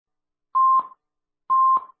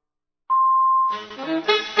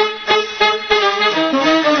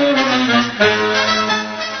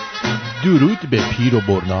درود به پیر و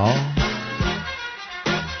برنا،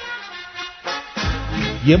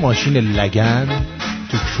 یه ماشین لگن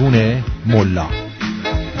تو کون ملا.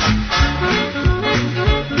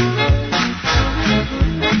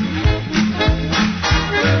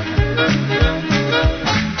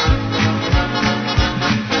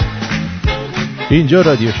 اینجا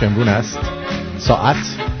رادیو شمرون است.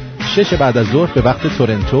 ساعت 6 بعد از ظهر به وقت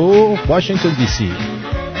تورنتو، واشنگتن دی سی.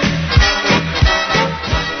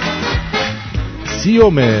 30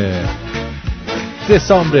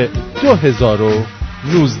 دسامبر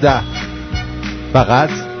 2019. فقط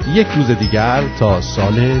یک روز دیگر تا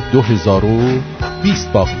سال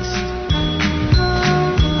 2020 باقی است.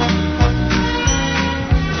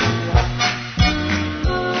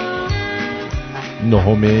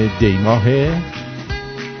 9 دی ماه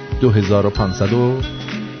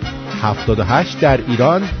 2578 در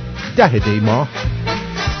ایران، 10 دی ماه.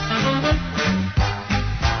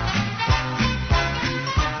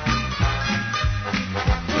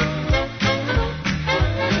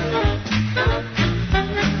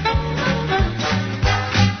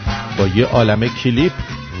 با یه عالمه کلیپ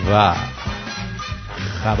و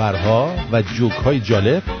خبرها و جوک‌های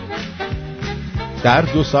جالب در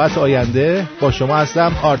 2 ساعت آینده با شما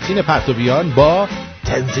هستم. آرتین پرتویان با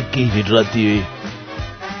تنزگیر رادیوئی.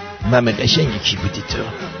 ممه قشنگی کی بودی تو؟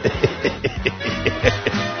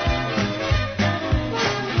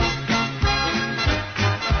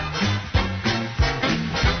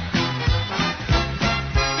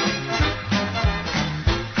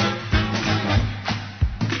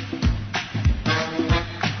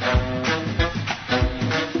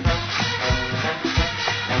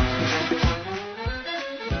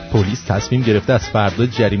 پلیس تصمیم گرفته از فردا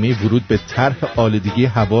جریمه ورود به طرح آلودگی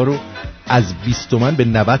هوا رو از 20 تومن به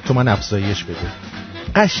 90 تومن افزایش بده.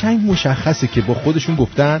 قشنگ مشخصه که با خودشون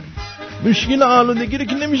گفتن مشکل آلودگی رو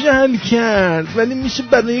که نمیشه حل کرد، ولی میشه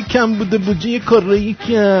برای کم بوده بودجه کارایی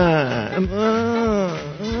کرد.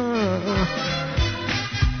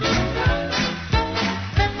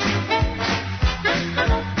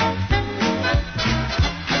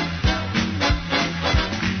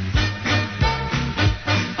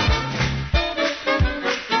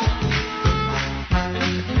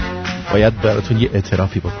 باید براتون یه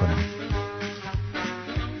اعترافی بکنم.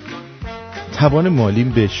 توان مالیم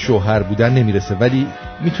به شوهر بودن نمیرسه، ولی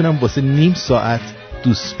میتونم واسه نیم ساعت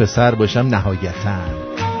دوست پسر باشم نهایتاً.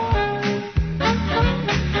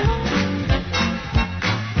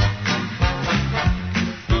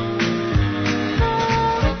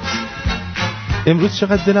 امروز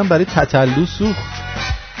چقدر دلم برای تتلو سوخت.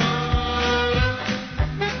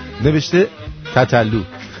 نوشته تتلو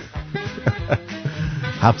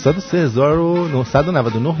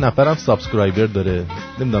 703,999 نفرم سابسکرایبر داره،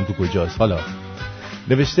 نمیدونم تو کجاست. حالا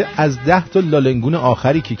نوشته از 10 تا لالنگون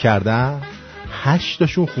آخری که کردم 8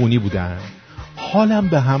 تاشون خونی بودن. حالمون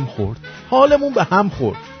به هم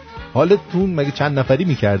خورد. حالتون مگه چند نفری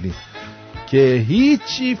میکردین که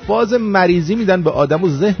هیچی؟ فاز مریضی میدن به آدم و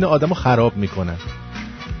ذهن آدمو خراب میکنن.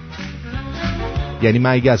 یعنی من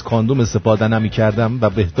اگه از کاندوم استفاده نمی کردم و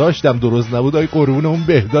بهداشتم درست نبود، آی قربون اون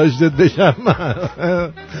بهداشتت بشم من.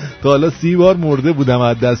 تا حالا 30 بار مرده بودم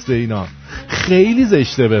از دست اینا. خیلی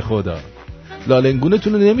زشته به خدا.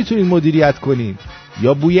 لالنگونتون رو نمیتونین مدیریت کنین،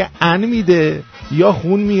 یا بوی ان میده یا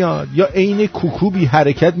خون میاد، یا عین کوکو بی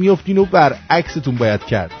حرکت میافتین و برعکستون باید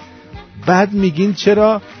کرد. بعد میگین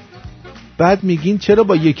چرا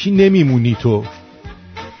با یکی نمیمونی تو؟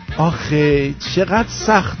 آخه چقدر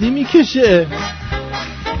سختی میکشه.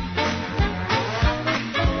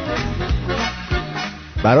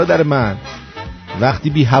 برادر من، وقتی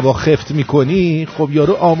بی هوا خفت میکنی، خب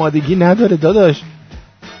یارو آمادگی نداره داداش.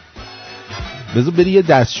 بذار بری یه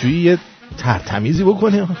دستشویی یه ترتمیزی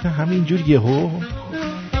بکنه. همینجور یهو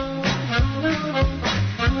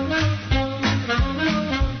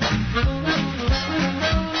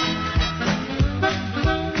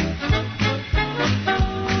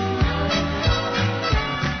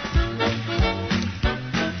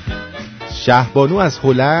شهبانو از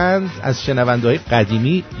هلند از شنونده‌های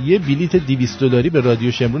قدیمی یه بلیت $200 به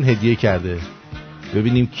رادیو شمرون هدیه کرده.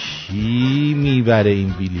 ببینیم کی میبره این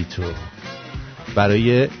بلیتو.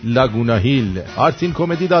 برای لاگونا هیل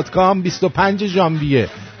artinkomedy.com 25 ژانویه،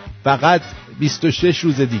 فقط 26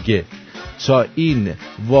 روز دیگه تا این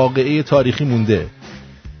واقعه تاریخی مونده.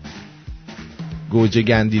 گوجه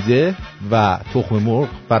گندیده و تخم مرغ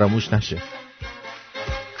فراموش نشه.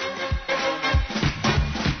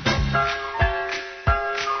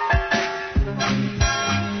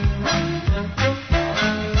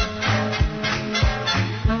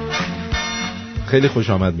 خیلی خوش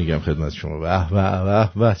آمد میگم خدمت شما.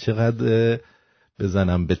 واه چقدر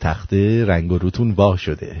بزنم به تخته رنگ و روتون واه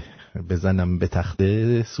شده، بزنم به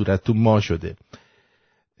تخته صورتتون ما شده.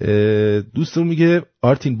 دوستم میگه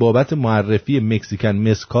آرتین بابت معرفی مکزیکن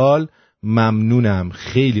مسکال ممنونم،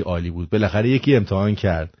 خیلی عالی بود، بالاخره یکی امتحان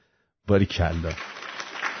کرد. باریکلا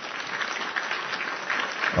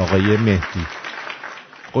آقای مهدی،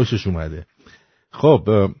 خوشش اومده.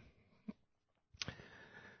 خب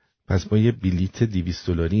پس ما یه بلیت $200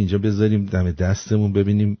 اینجا بذاریم دم دستمون،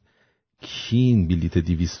 ببینیم کی این بلیت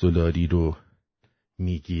 $200 رو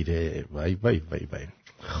میگیره. وای وای وای وای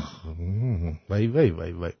وای وای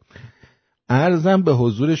وای وای. عرضم به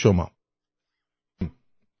حضور شما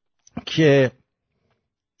که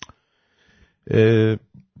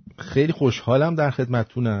خیلی خوشحالم در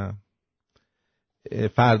خدمتتونم.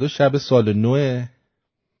 فردا شب سال نو،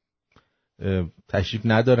 تشریف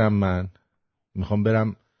ندارم، من میخوام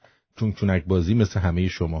برم چونچونک بازی مثل همه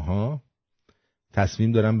شماها.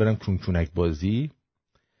 تصمیم دارم برم چونچونک بازی،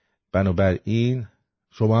 بنابراین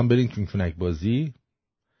شما هم برین چونچونک بازی.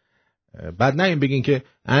 بعد نه بگین که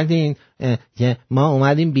آرتین ما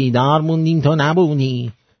اومدیم بیدار موندیم تو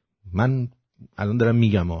نبودی. من الان دارم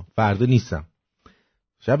میگم فردا نیستم،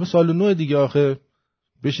 شب سال نو دیگه. آخه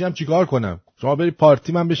بشینم چیکار کنم؟ شما بری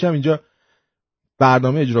پارتی، من بشم اینجا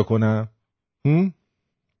برنامه اجرا کنم؟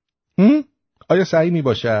 آیا صحیح می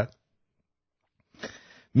باشد؟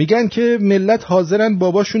 میگن که ملت حاضرن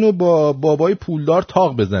باباشونو با بابای پولدار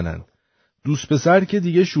تاق بزنن، دوست پسر که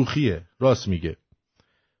دیگه شوخیه. راست میگه،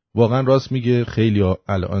 واقعا راست میگه. خیلی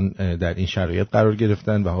الان در این شرایط قرار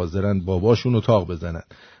گرفتن و حاضرن باباشونو تاق بزنن.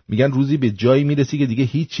 میگن روزی به جایی میرسی که دیگه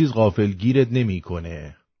هیچ چیز غافلگیرت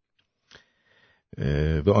نمیکنه.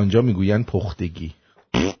 به آنجا میگوین پختگی.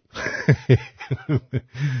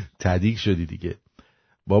 تدیگ شدی دیگه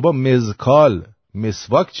بابا. مزکال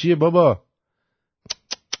مسواک چیه بابا؟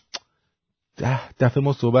 10 دفعه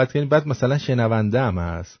ما صحبت کردیم، بعد مثلا شنونده هم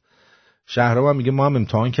هست شهرام هم میگه ما هم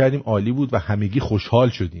امتحان کردیم عالی بود و همگی خوشحال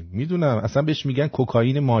شدیم. میدونم اصلا بهش میگن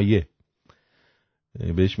کوکائین مایع،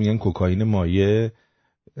 بهش میگن کوکائین مایع،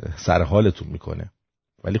 سر حالتون میکنه،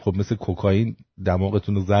 ولی خب مثل کوکائین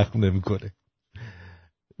دماغتون رو زخم نمیکنه.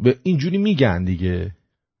 به اینجوری میگن دیگه،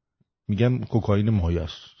 میگن کوکائین مایع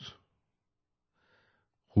است.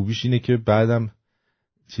 خوبیش اینه که بعدم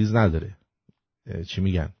چیز نداره، چی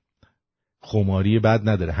میگن، خماری بد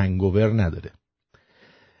نداره، هنگوور نداره.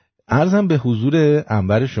 عرضم به حضور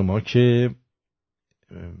انور شما که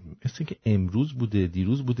مثل که امروز بوده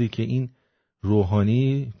دیروز بوده که این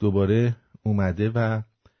روحانی دوباره اومده و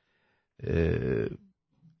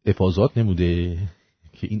افاضات نموده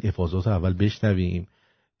که این افاضات رو اول بشنویم،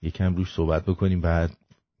 یکم روش صحبت بکنیم، بعد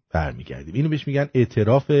برمیگردیم. اینو بهش میگن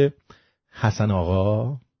اعتراف حسن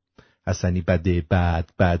آقا، حسنی بده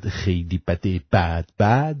بد خیلی بده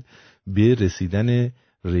بد به رسیدن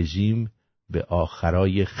رژیم به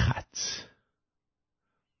آخرای خط.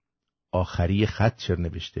 آخری خط چرا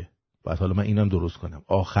نوشته؟ باید حالا من اینم درست کنم،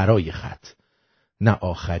 آخرای خط نه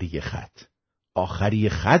آخری خط. آخری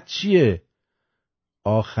خط چیه؟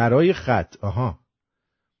 آخرای خط. آها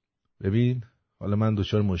ببین، حالا من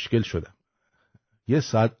دچار مشکل شدم. یه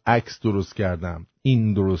ساعت عکس درست کردم،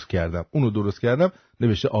 این درست کردم، اونو درست کردم،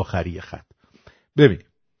 نوشته آخری خط. ببین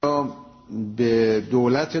به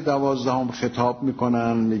دولت 12 خطاب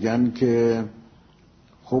میکنن، میگن که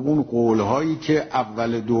خب اون قولهایی که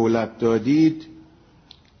اول دولت دادید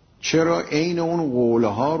چرا عین اون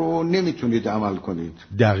قولها رو نمیتونید عمل کنید؟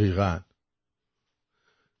 دقیقاً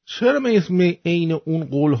چرا عین اون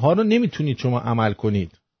قولها رو نمیتونید شما عمل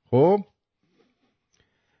کنید؟ خب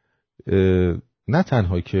نه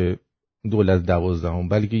تنها که دولت 12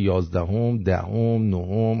 بلکه 11 10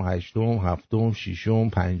 9 8 7 6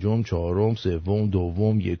 5 4 3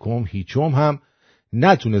 2 1 هیچم هم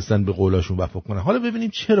نتونستن به قولاشون وفا کنن. حالا ببینیم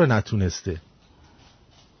چرا نتونسته.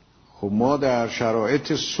 خب ما در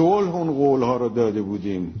شرایط صلح اون قولها رو داده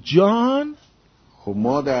بودیم جان. خب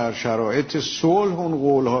ما در شرایط صلح اون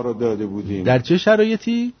قولها رو داده بودیم. در چه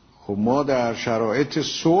شرایطی؟ خب ما در شرایط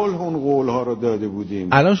صلح اون قولها رو داده بودیم.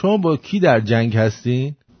 الان شما با کی در جنگ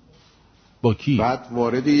هستین؟ با کی؟ بعد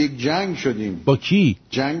وارد یک جنگ شدیم. با کی؟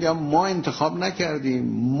 جنگ هم ما انتخاب نکردیم،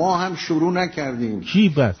 ما هم شروع نکردیم. کی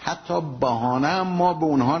بس؟ حتی بهانه هم ما به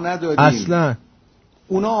اونها ندادیم اصلا.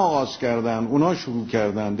 اونا آغاز کردن، اونا شروع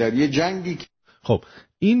کردن در یه جنگی. خب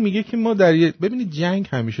این میگه که ما در یه، ببینید جنگ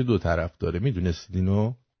همیشه دو طرف داره، میدونستید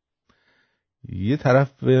اینو؟ یه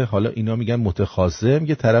طرف حالا اینا میگن متخاصم،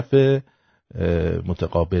 یه طرف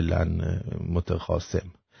متقابلا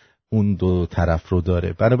متخاصم، اون دو طرف رو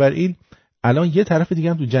داره. بنابراین الان یه طرف دیگه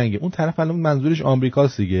هم تو جنگه، اون طرف الان منظورش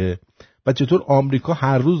آمریکاست دیگه. و چطور آمریکا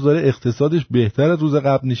هر روز داره اقتصادش بهتر از روز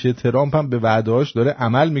قبل میشه، ترامپ هم به وعده‌هاش داره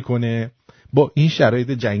عمل میکنه با این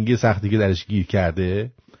شرایط جنگی سختی که درش گیر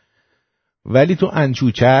کرده. ولی تو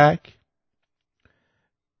انچوچک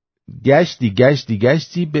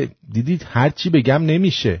گشتی دیدید هرچی بگم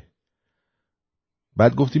نمیشه.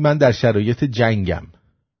 بعد گفتی من در شرایط جنگم.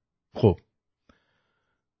 خب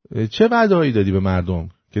چه وعده‌هایی دادی به مردم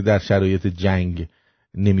که در شرایط جنگ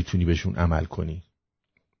نمیتونی بهشون عمل کنی؟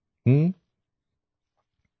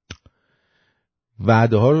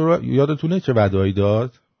 وعده ها رو یادتونه چه وعده‌هایی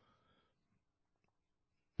داد؟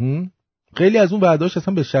 خیلی از اون وعده‌هاش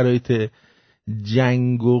اصلا به شرایط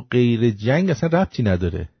جنگ و غیر جنگ اصلا ربطی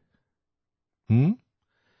نداره.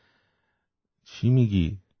 چی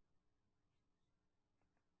میگی؟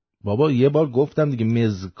 بابا یه بار گفتم دیگه،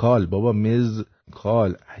 مزکال. بابا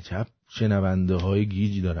مزکال. عجب شنونده های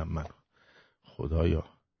گیجی دارم من.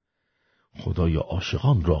 خدایا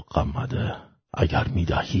عاشقان را غم مده، اگر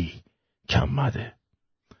میدهی کم مده.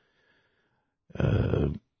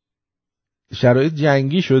 شرایط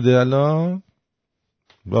جنگی شده الان،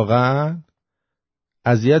 واقعا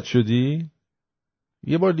اذیت شدی؟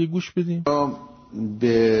 یه بار دیگه گوش بدیم.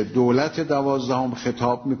 به دولت 12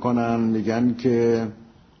 خطاب میکنن، میگن که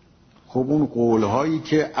خب اون قولهایی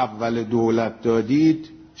که اول دولت دادید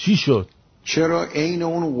چی شد؟ چرا عین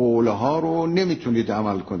اون قولها رو نمیتونید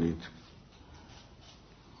عمل کنید؟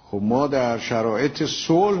 خب ما در شرایط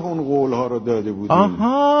صلح اون قولها رو داده بودیم.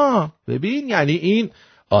 آها، ببین یعنی این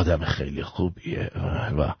آدم خیلی خوبیه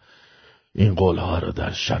و این قولها رو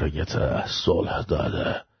در شرایط صلح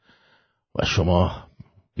داده و شما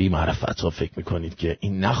بی معرفت ها فکر میکنید که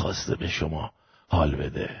این نخواسته به شما حال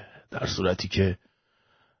بده، در صورتی که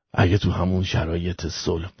اگه تو همون شرایط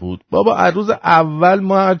صلح بود. بابا از روز اول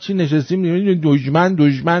ما هرچی نشستیم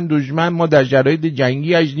دشمن، ما در شرایط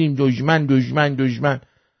جنگی هستیم، دشمن.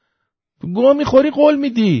 گوه میخوری قول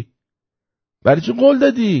میدی، برای چی قول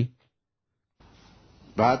دادی؟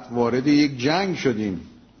 بعد وارد یک جنگ شدیم،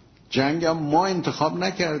 جنگ هم ما انتخاب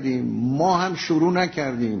نکردیم، ما هم شروع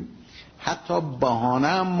نکردیم، حتی بهانه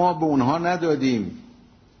هم ما به اونها ندادیم،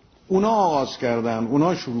 اونا آغاز کردن،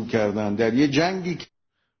 اونا شروع کردن در یه جنگی.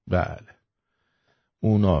 بله،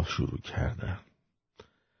 اونا شروع کردن.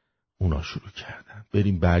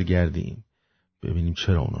 بریم برگردیم ببینیم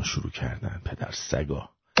چرا اونا شروع کردن. پدر سگا.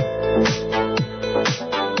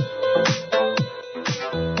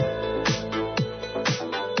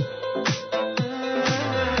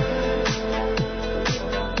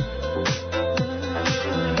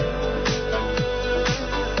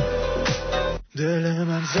 دل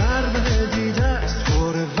من ضربه دیده است،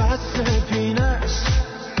 پر وصل پینه است،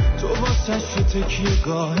 تو واسش تکیه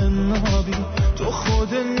گاه نابی، تو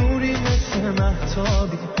خود نوری مثل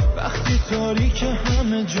مهتابی، وقتی تاریک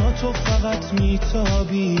همه جا تو فقط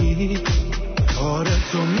میتابی. آره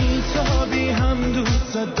تو میتابی، هم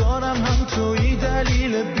دوست دارم هم توی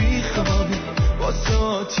دلیل بیخوابی، واسه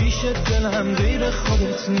آتیش دلم غیر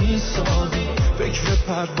خودت نیسابی، فکر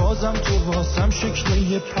پروازم تو واسم شکل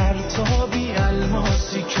یه پرتابی،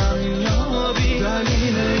 الماسی کمیابی،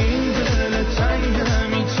 دلیل این دل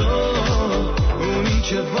تنگمی تو، اونی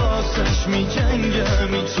که واسش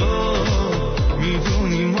میجنگمی تو،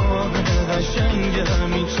 میدونی ما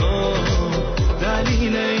قشنگمی تو،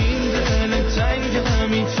 دلیل این دل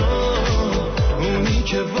تنگمی تو، اونی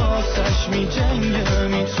که واسش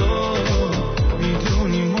میجنگمی تو،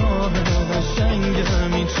 میدونی ما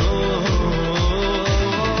قشنگمی تو.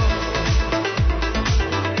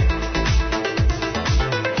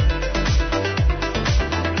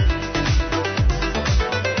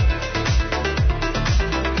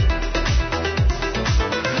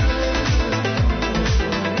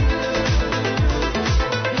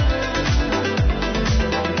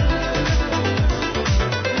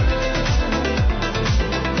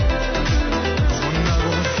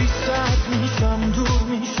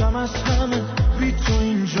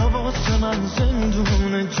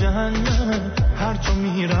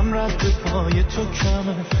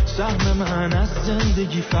 سهم من از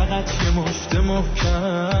زندگی فقط یه مشت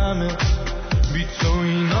محکمه، بی تو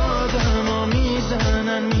این آدم ها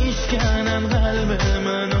میزنن میشکنن قلب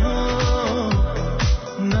منو،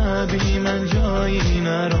 نه بی من جایی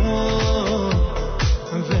نرو،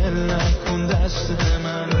 ول نکن دست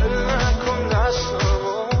من،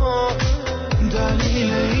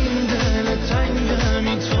 دلیل این دل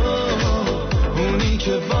تنگمی تو، اونی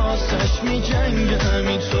که واسش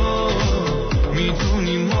میجنگمی تو،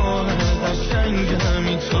 میدونی ما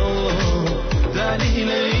قشنگمی تو،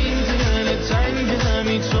 دلیل این دل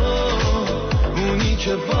تنگمی تو، اونی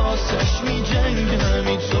که واسش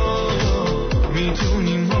میجنگمی تو،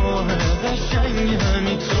 میدونی ما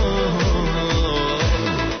قشنگمی تو.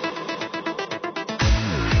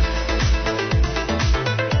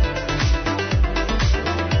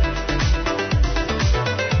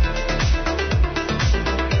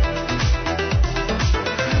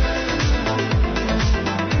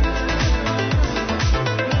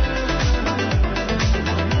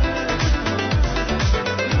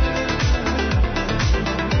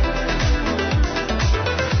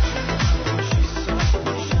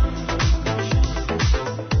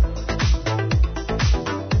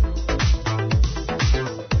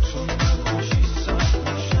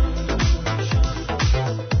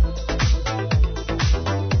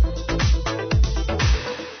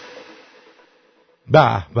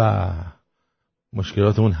 به به،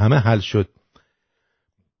 مشکلاتمون همه حل شد.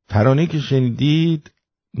 ترانه‌ای که شنیدید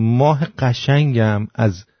ماه قشنگم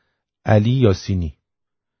از علی یاسینی.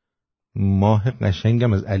 ماه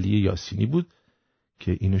قشنگم از علی یاسینی بود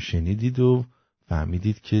که اینو شنیدید و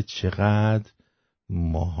فهمیدید که چقدر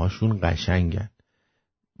ماهاشون قشنگن.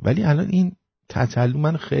 ولی الان این تتلو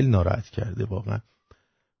من خیلی ناراحت کرده واقعا.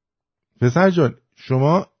 پسر جان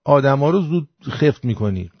شما آدما رو زود خفت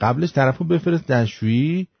میکنی، قبلش طرفو بفرست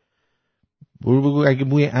دستشویی، برو بگو اگه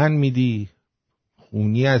بوی ان میدی،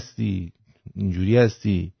 خونی هستی، اینجوری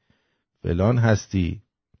هستی، فلان هستی،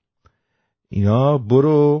 اینا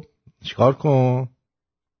برو چیکار کن،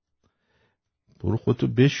 برو خودتو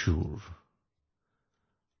بشور.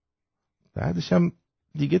 بعدش هم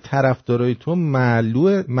دیگه طرفدارای تو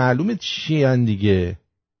معلومه چی هن دیگه.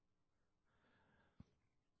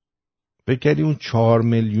 بکردی اون 4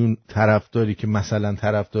 میلیون طرفداری که مثلا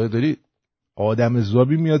طرفدار داری، آدم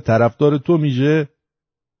زابی میاد طرفدار تو میشه.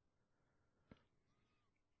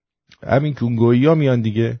 همین کنگویی ها میان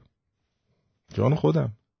دیگه. جان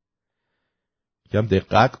خودم کم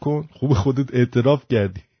دقت کن، خوب خودت اعتراف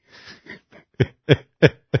کردی.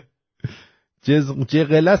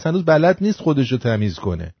 جغلس هنوز بلد نیست خودشو تمیز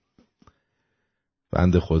کنه،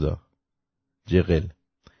 بنده خدا. جغل.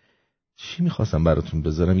 چی میخواستم براتون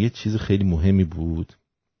بذارم؟ یه چیز خیلی مهمی بود.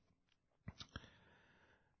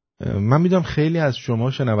 من میدونم خیلی از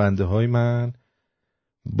شما شنونده های من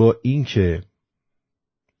با این که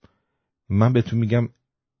من بهتون میگم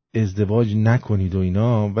ازدواج نکنید و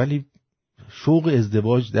اینا، ولی شوق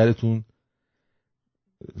ازدواج درتون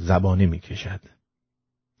زبانه میکشد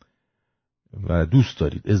و دوست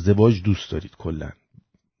دارید ازدواج، دوست دارید کلن.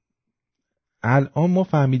 الان ما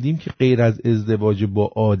فهمیدیم که غیر از ازدواج با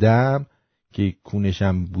آدم که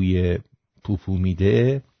کونشم بوی پوپو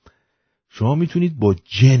میده، شما میتونید با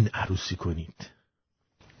جن عروسی کنید.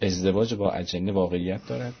 ازدواج با اجنه واقعیت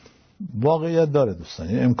دارد؟ واقعیت داره دوستان،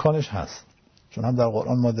 این امکانش هست، چون هم در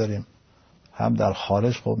قرآن ما داریم، هم در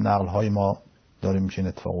خارج خب نقل‌های ما داریم میشه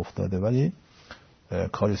اتفاق افتاده، ولی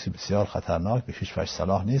کاریسی بسیار خطرناک، به هیچ وجه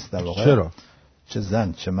صلاح نیست در واقع. چرا؟ چه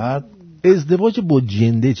زن چه مرد. ازدواج با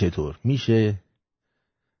جنده چطور میشه؟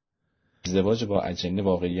 ازدواج با اجنه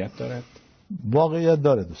واقعیت دارد؟ واقعیت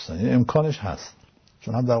داره دوستان، این امکانش هست،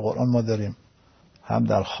 چون هم در قرآن ما داریم، هم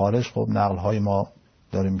در خارج خب نقل‌های ما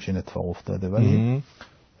داریم میشه اتفاق افتاده، ولی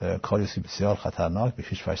کاریسی بسیار خطرناک، به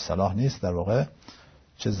هیچ وجه صلاح نیست در واقع.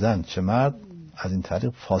 چه زن چه مرد از این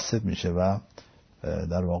طریق فاسد میشه و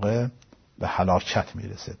در واقع به هلاکت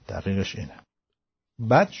میرسه. دقیقش اینه.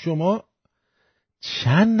 بعد شما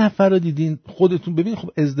چند نفر رو دیدین خودتون؟ ببین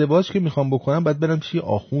خب ازدواج که میخوام بکنم باید برم چی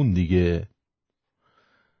آخوند دیگه.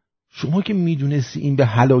 شما که میدونستی این به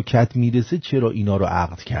هلاکت میرسه چرا اینا رو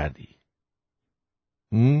عقد کردی؟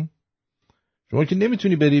 شما که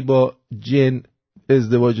نمیتونی بری با جن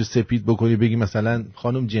ازدواج سپید بکنی، بگی مثلا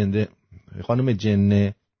خانم جنده، خانم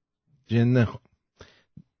جنه،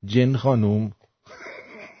 جن خانم،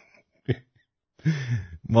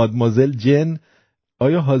 مادمازل جن،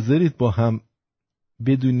 آیا حاضرید با هم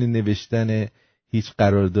بدون نوشتن هیچ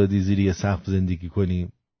قراردادی زیر یه سقف زندگی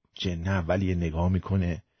کنیم؟ جن نه، ولی یه نگاه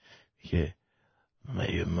میکنه که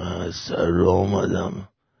من سر را آمدم،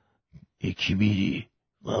 یکی بیری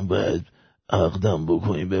من باید عقدم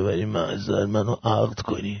بکنی، ببری محضر منو عقد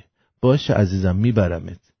کنی. باشه عزیزم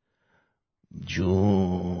میبرمت.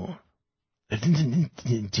 جون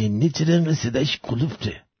جنی چرا اینقدر صداش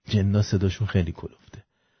کلوفته؟ جن‌ها صداشون خیلی کلوفته،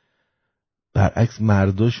 برعکس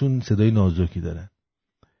مرداشون صدای نازکی دارن.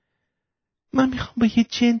 من میخوام با یه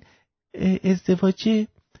جن ازدواج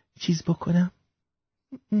چیز بکنم،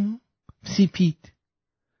 سپید.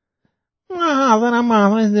 حاضرم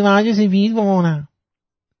با ازدواج سپید بمونم.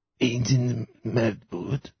 این جن مرد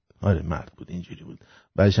بود؟ آره مرد بود، اینجوری بود.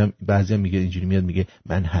 بعضی هم میگه اینجوری میاد میگه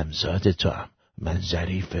من همزاد تو هم، من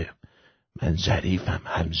ظریفم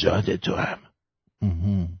همزاد تو هم.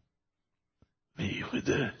 ای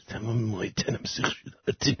خدا تمام مایتنم سیخ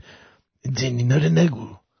شده. جنینا رو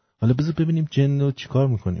نگو. حالا بذار ببینیم جن رو چیکار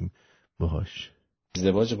میکنیم باهاش.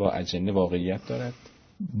 ازدواج با اجنه واقعیت دارد؟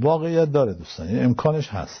 واقعیت داره دوستان، این امکانش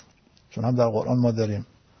هست، چون هم در قرآن ما داریم،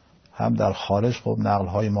 هم در خارج خب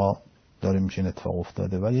نقل‌های ما داریم میشه اتفاق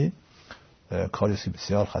افتاده، ولی کاریسی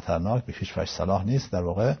بسیار خطرناک، به هیچ وجه صلاح نیست در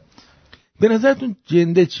واقع. به نظرتون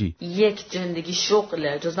جنده چی؟ یک جندگی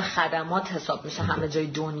شغله، جزو خدمات حساب میشه همه جای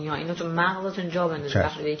دنیا. اینو تو مغزتون جا بندازید.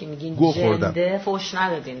 وقتی که میگین جنده فوش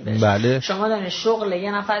ندادین بهش. بله. شما دارین شغل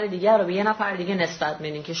یه نفر دیگه رو به یه نفر دیگه نسبت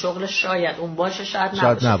میدین که شغل شاید اون باشه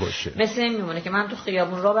شاید نباشه. مثل این میمونه که من تو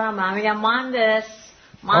خیابون رو برم من میگم مهندس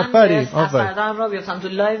آفرین. اصلا رو بیفتم تو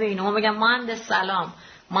لایو اینو میگم مهندس سلام،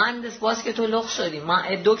 مهندس باز که تو لخ شدی،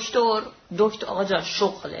 دکتر آقا جان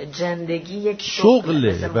شغله، زندگی یک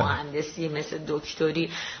شغله، مثل مهندسی مثل دکتری.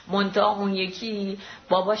 منتها اون یکی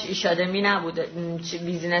باباش ایشادمی نبوده،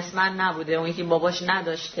 بیزینسمن نبوده، اون یکی باباش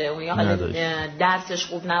نداشته، اون یکی درسش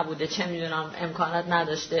خوب نبوده، چه میدونم امکانات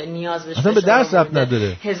نداشته، نیاز بهش اصلا به درس ربط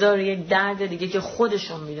نداره، هزار یک درد دیگه که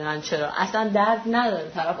خودشون میدونن چرا اصلا درد نداره.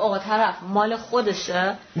 طرف مال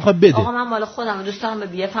خودشه میخواد بده، آقا من مال خودم دوست دارم به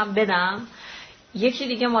بی‌اف هم بدم، یکی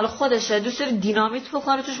دیگه مال خودشه دوست داره دینامیت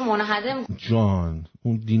بکنه توش منهدم. جان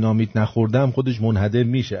اون دینامیت نخوردم خودش منهدم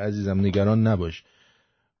میشه عزیزم، نگران نباش.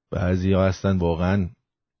 بعضیا هستن واقعا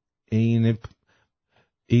این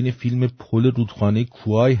فیلم پل رودخانه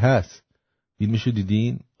کوهای هست، فیلمشو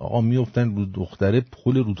دیدین؟ آقا میافتن رو دختره،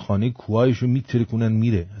 پل رودخانه کوهایشو میترکونن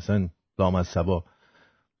میره، اصلا لامصبا.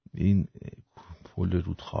 این پل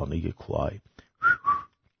رودخانه کوهای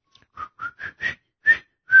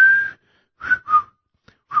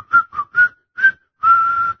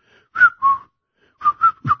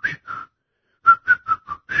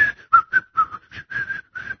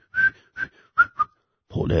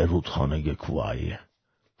رودخانه کوهی.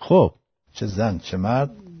 خب چه زن چه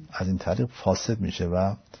مرد از این طریق فاسد میشه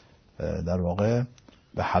و در واقع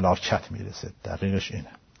به هلاکت میرسه. دقیقش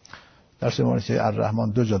اینه. در شماره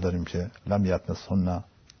الرحمن 2 جا داریم که لم یطمسهن.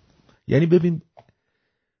 یعنی ببین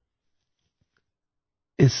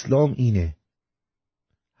اسلام اینه،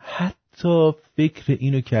 حتی فکر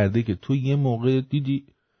اینو کرده که تو یه موقع دیدی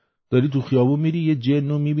داری تو خیابون میری یه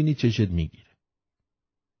جنو میبینی چشت میگیره،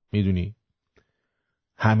 میدونی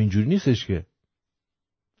همینجوری نیستش که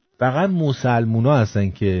فقط مسلمونا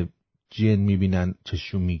هستن که جن میبینن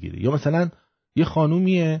چششون میگیره. یا مثلا یه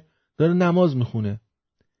خانومیه داره نماز میخونه،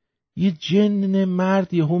 یه جن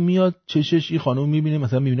مرد یهو میاد چشش این خانوم میبینه،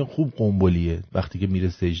 مثلا میبینه خوب قنبلیه، وقتی که میره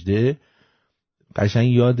سجده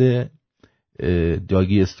قشنگ یاد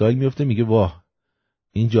داگی استایل میفته، میگه واه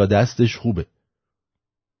این جا دستش خوبه،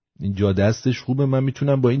 این جا دستش خوبه، من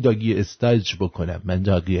میتونم با این داگی استایل بکنم، من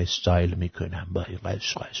داگی استایل میکنم با این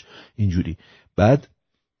قش اینجوری. بعد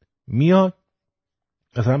میاد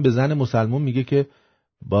مثلا به زن مسلمان میگه که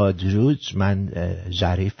با درود من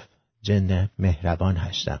ظریف جن مهربان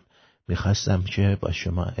هستم، میخواستم که با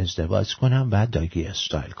شما ازدواج کنم و داگی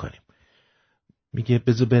استایل کنیم. میگه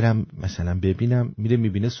بذار برم مثلا ببینم، میره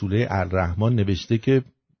میبینه سوره الرحمن نوشته که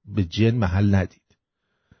به جن محل ندید.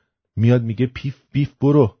 میاد میگه پیف بیف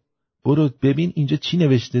برو ببین اینجا چی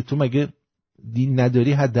نوشته، تو مگه دین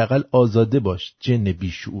نداری؟ حداقل آزاده باش جن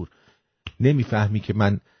بیشعور. نمیفهمی که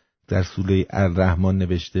من در سوره الرحمن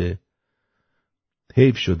نوشته؟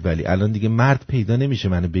 حیف شد، ولی الان دیگه مرد پیدا نمیشه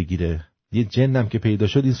منو بگیره. یه جنم که پیدا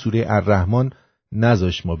شد این سوره الرحمن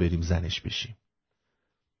نذاش ما بریم زنش بشیم.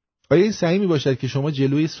 آیا این صحیح می باشد که شما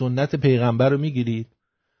جلوی سنت پیغمبر رو میگیرید؟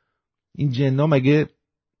 این جن‌ها مگه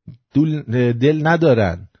دل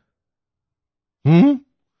ندارن؟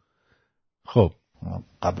 خب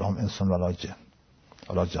قبل هم انسان ولا جن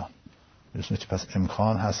ولا جان. می‌دونید که پس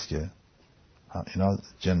امکان هست که اینا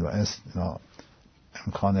جن و انس اینا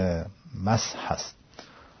امکان مس هست.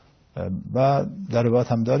 و در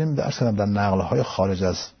روایت هم داریم، درس کردم در نقل‌های خارج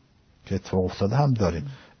از که اتفاق افتاده هم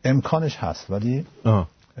داریم، امکانش هست. ولی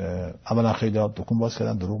اولا خیلی دکون باز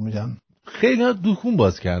کردن، دروغ میگن. خیلی دکون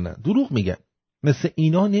باز کردن، دروغ میگن. مثل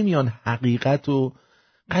اینا نمیان حقیقت و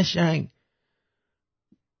قشنگ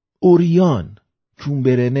اوریان چون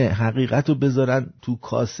برنه حقیقت رو بذارن تو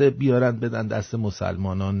کاسه بیارن بدن دست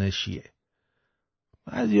مسلمانان شیعه.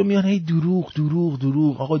 بعضیا میان هی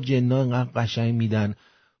دروغ. آقا جنا انقدر قشنگ میدن.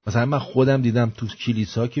 مثلا من خودم دیدم تو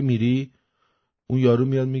کلیسا که میری اون یارو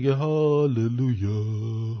میاد میگه هاللویا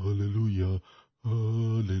هاللویا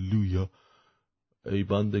هاللویا، ای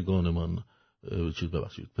بندگان من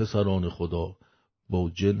ببخشید پسران خدا، با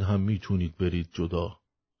جن هم میتونید برید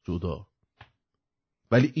جدا.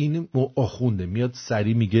 ولی این آخونده میاد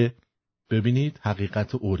سری میگه ببینید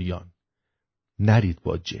حقیقت اوریان، نرید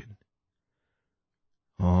با جن.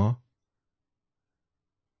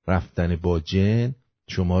 رفتن با جن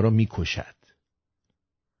شما را میکشد.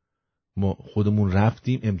 ما خودمون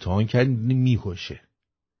رفتیم امتحان کردیم میکشه،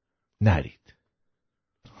 نرید.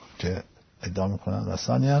 که ادعا میکنن و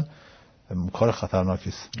ثانیاً کار خطرناکی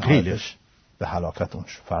است، خیلیش به هلاکت اون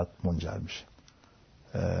فرد منجر میشه.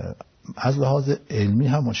 از لحاظ علمی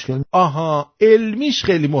هم مشکل. علمیش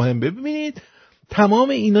خیلی مهمه. ببینید تمام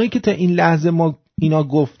اینایی که تا این لحظه ما اینا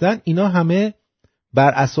گفتن اینا همه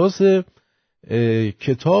بر اساس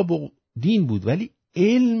کتاب و دین بود، ولی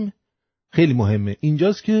علم خیلی مهمه.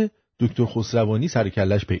 اینجاست که دکتر خسروانی سر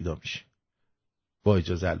کلش پیدا میشه، با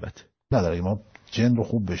اجازه البته. نداره ما جن رو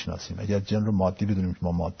خوب بشناسیم. اگر جن رو مادی بدونیم که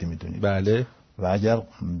ما مادی میدونیم، بله، و اگر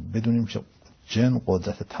بدونیم که جن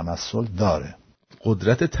قدرت تمثل داره.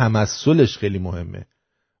 قدرت تمثلش خیلی مهمه.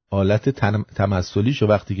 آلت تمثلیشو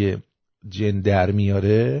وقتی که جن در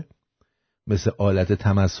میاره مثل آلت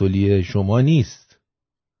تمثلی شما نیست.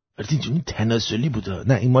 این تناسلی بوده.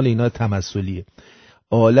 نه این مال اینا تمثلیه.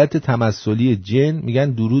 آلت تمثلی جن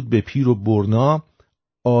میگن درود به پیر و برنا.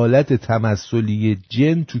 آلت تمثلی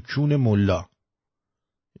جن تو کون ملا.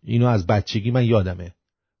 اینو از بچگی من یادمه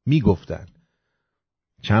میگفتن.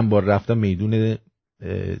 چند بار رفتم میدون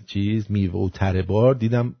میوه و تره بار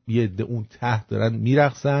دیدم یه عده اون ته دارن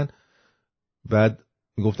میرقصن، بعد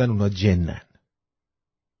میگفتن اونا جنن.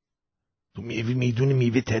 تو میدون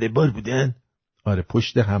میوه تره بار بودن؟ آره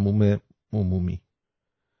پشت حموم عمومی.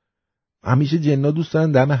 همیشه جن‌ها دوست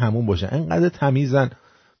دارن دم حموم باشن، انقدر تمیزن.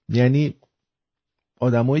 یعنی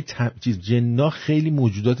آدمای جن‌ها خیلی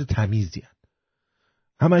موجودات تمیزی هن.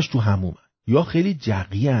 همش تو حمومن، یا خیلی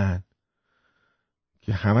جقی‌ان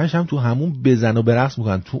که همش هم تو همون بزن و برقص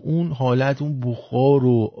میکنن، تو اون حالت اون بخار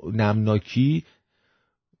و نمناکی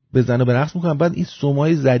بزن و برقص میکنن. بعد این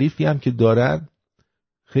سمای ظریفی هم که دارن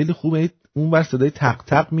خیلی خوبه. اون ور صدای تق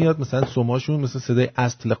تق میاد، مثلا سماشون مثلا صدای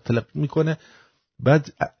از تلق تلق میکنه.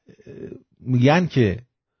 بعد میگن که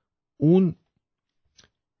اون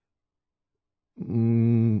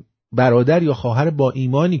برادر یا خواهر با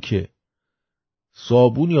ایمانی که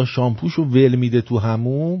صابون یا شامپوشو ول میده تو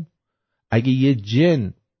هموم، اگه یه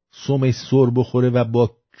جن سمش سر بخوره و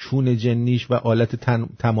با چون جنیش و آلت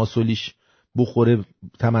تمثلیش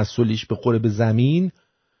بخوره به زمین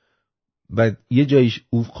و یه جایش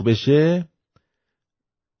افق بشه،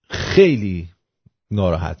 خیلی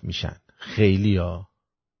ناراحت میشن. خیلی ها.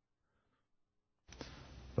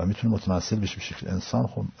 و میتونه متمثل بشه به شکل انسان.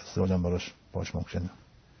 خب ازدواج هم باش ممکنه.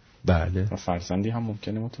 بله. و فرزندی هم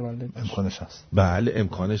ممکنه متولد بشه. امکانش هست. بله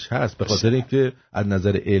امکانش هست. به خاطر اینکه از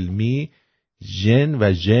نظر علمی ژن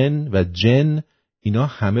و جن اینا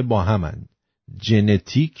همه با همن.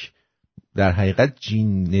 ژنتیک در حقیقت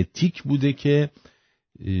ژنتیک بوده که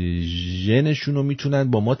ژنشون رو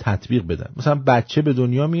میتونن با ما تطبیق بدن. مثلا بچه به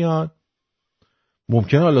دنیا میاد،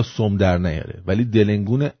 ممکنه حالا سم در نیاره ولی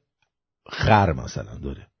دلنگون خر مثلا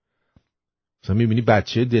داره. مثلا میبینی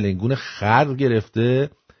بچه دلنگون خر گرفته.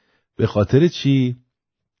 به خاطر چی؟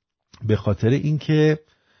 به خاطر اینکه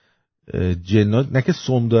جنات نه که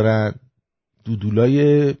سم دارن،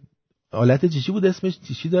 دودولای آلت چی بود اسمش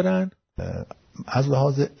چی دارن؟ از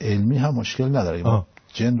لحاظ علمی هم مشکل نداره. ما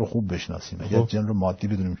جن رو خوب بشناسیم. اگر جن رو مادی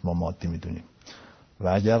بدونیم که ما مادی میدونیم، و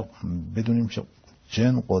اگر بدونیم که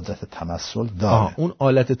جن قدرت تمثل داره. اون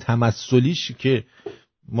آلت تمثلیش که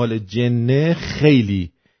مال جنه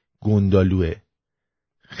خیلی گندالوه.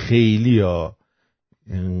 خیلی ها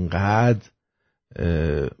انقدر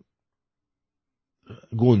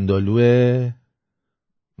گندالوه.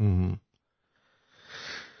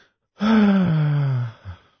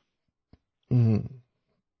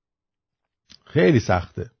 خیلی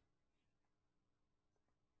سخته.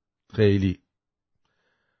 خیلی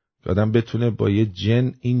آدم بتونه با یه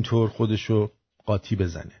جن اینطور خودشو قاطی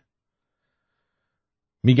بزنه.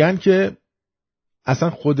 میگن که اصلا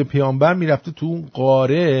خود پیامبر میرفته تو اون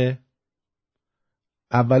قاره،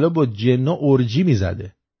 اولا با جن‌ها اورجی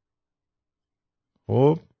میزده.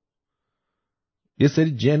 خب یه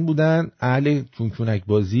سری جن بودن اهل چونچونک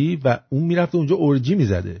بازی و اون میرفته اونجا اورجی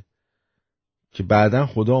میزده، که بعدن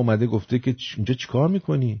خدا اومده گفته که اینجا چیکار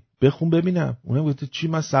میکنی؟ بخون ببینم. اونم گفته چی؟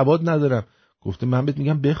 من سواد ندارم. گفته من بهت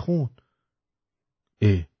میگم بخون.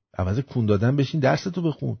 عوض کون دادن بشین درستو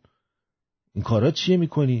بخون. این کارا چیه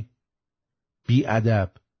میکنی؟ بی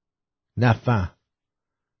ادب، نفهم.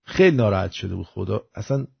 خیلی ناراحت شده بود خدا.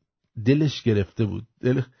 اصلا دلش گرفته بود.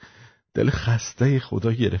 دل خسته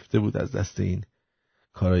خدا گرفته بود از دست این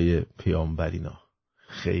کارای پیامبرینا.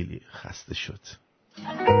 خیلی خسته شد.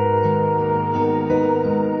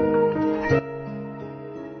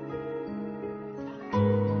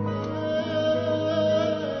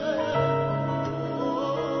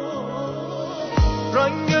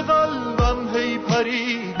 رنگ قلبم هی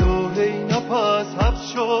پرید و هی نفس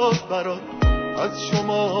حبس شد برات، از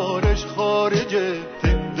شمارش خارجه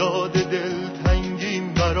تعداد دل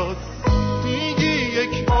تنگیم برات. میگی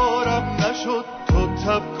یک بارم نشد تو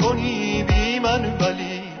تب کنی بی من،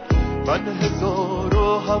 ولی من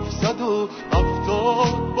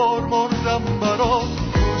 1770 بار مردم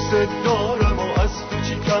برات. دوست دارم و از تو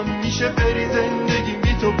چی کم میشه، بری زندگیم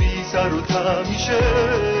بی تو بی سر و ته میشه،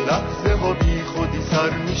 لحظه ها بی خودی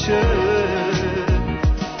سر میشه.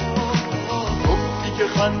 گفتی که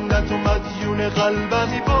خندت و مدیون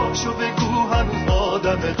قلبمی، باشو بگو هنوز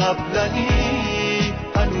آدم قبلنی،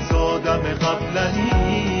 هنوز آدم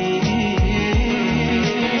قبلنی.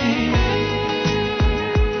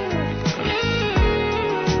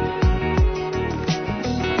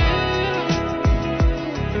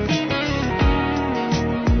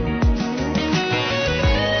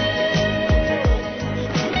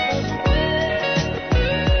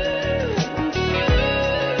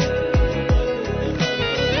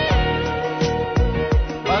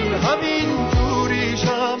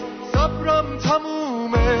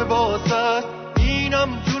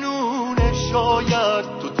 شاید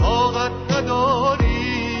تو طاقت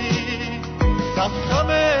نداری. دم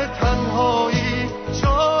تنهایی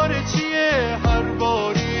چاره چیه هر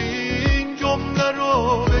باری، این جمله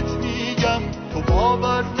رو بهت میگم تو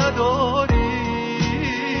باور نداری.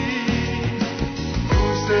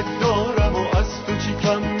 دوست دارم و از تو چی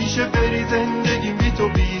کم میشه، بری زندگیم بی تو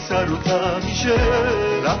بی سر و ته میشه،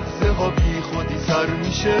 لحظه ها بی خودی سر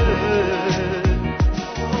میشه.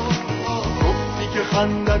 گفتی که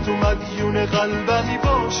خندت و مدیون قلبمی،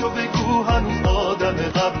 باشو بگو هنوز آدم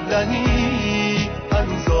قبلنی،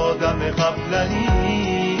 هنوز آدم قبلنی.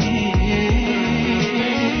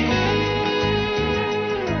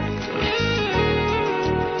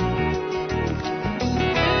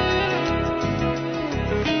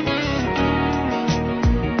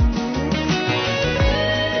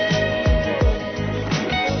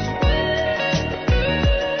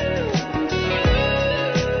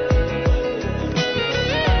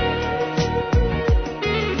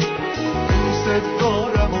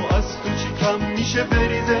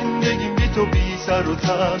 بری زندگیم بی تو بی سر و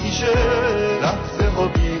ته میشه، لحظه ها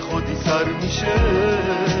بی خودی سر میشه.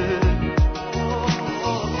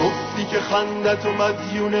 گفتی که خندت و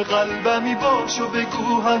مدیون قلبمی، باشو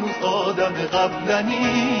بگو هنوز آدم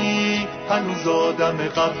قبلنی، هنوز آدم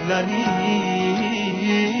قبلنی.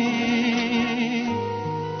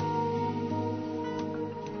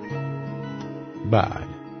 بله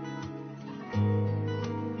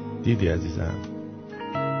دیدی عزیزم،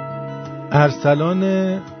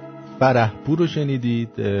 ارسلان فرحپور رو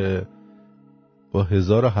شنیدید با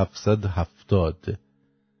 1770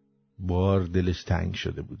 بار دلش تنگ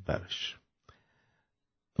شده بود براش.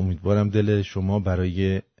 امیدوارم دل شما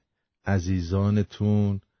برای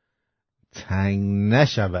عزیزانتون تنگ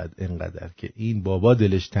نشود انقدر که این بابا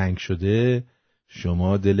دلش تنگ شده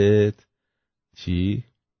شما دلت چی؟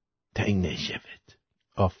 تنگ نشود.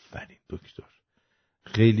 آفرین دکتر،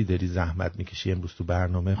 خیلی داری زحمت میکشی امروز تو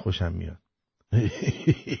برنامه، خوشم میاد.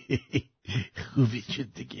 خوبی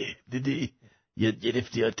شد دیگه، دیدی؟ یاد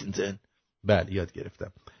گرفتی آتینزن؟ بله یاد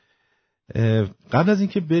گرفتم. قبل از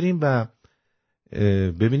اینکه بریم و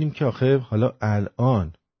ببینیم که آخه حالا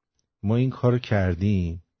الان ما این کار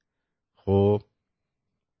کردیم، خب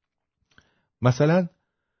مثلا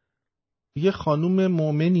یه خانوم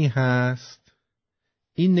مؤمنی هست،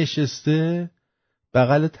 این نشسته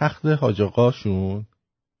بغل تخت حاج آقاشون،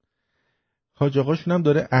 حاج آقاشون هم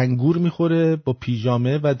داره انگور میخوره با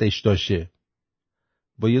پیژامه و دشداشه،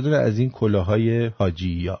 با یه دونه از این کلاهای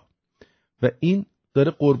حاجی‌ها، و این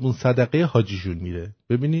داره قربون صدقه حاجیشون میره.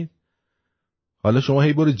 ببینید حالا شما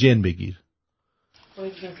هی برو جن بگیر.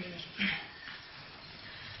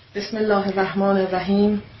 بسم الله الرحمن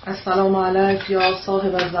الرحیم. السلام علیک یا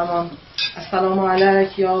صاحب الزمان، السلام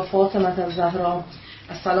علیک یا فاطمه الزهرا،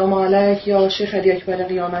 السلام علیک یا شیخ علی اکبر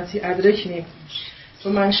قیامتی ادرکنی، تو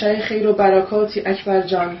منشأ خیر و برکاتی اکبر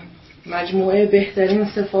جان، مجموعه بهترین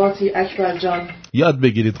صفاتی اکبر جان. یاد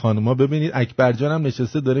بگیرید خانوما، ببینید اکبر جان هم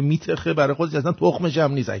نشسته داره میتخه برای خودش، اصلا تخمش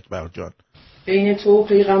هم نیست اکبر جان. بین تو و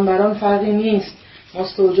پیغمبران فرقی نیست،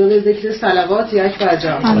 مستوجب ذکر صلواتی اکبر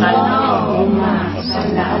جان. اللهم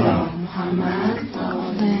صل علی محمد.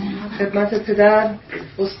 خدمت پدر،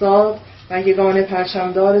 استاد و یگانه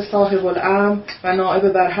پرچمدار صاحب الامر و نائب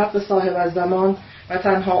برحق صاحب الزمان و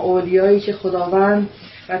تنها اولیایی که خداوند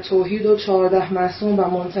و توحید و 14 معصوم و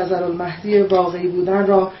منتظر المهدی واقعی بودن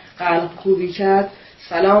را قلب کوبی کرد،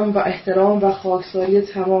 سلام و احترام و خاکساری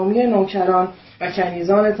تمامی نوکران و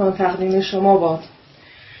کنیزانتان تقدیم شما باد.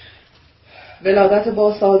 ولادت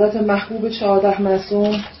با سعادت محبوب 14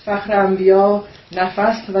 معصوم، فخر انبیا،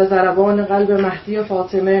 نفس و ضربان قلب مهدی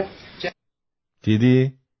فاطمه.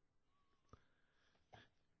 دیدی؟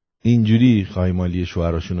 اینجوری خایمالی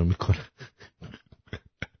شوهراشونو میکنه.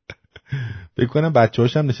 بکنم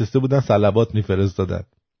بچه‌هاش هم نشسته بودن صلوات میفرستادن.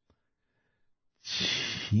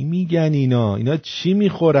 چی میگن اینا چی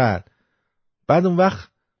میخورن؟ بعد اون وقت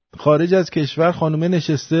خارج از کشور خانومه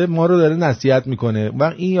نشسته ما رو داره نصیحت میکنه، اون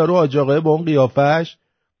وقت این یارو حاج آقای با اون قیافش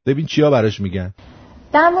ببین چیا براش میگن.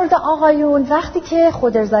 در مورد آقایون وقتی که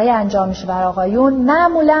خودارضایی انجام میشه بر آقایون،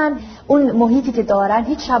 معمولا اون محیطی که دارن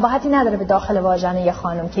هیچ شباهتی نداره به داخل واژن یه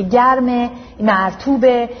خانم که گرمه،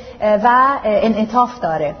 مرطوبه و انعطاف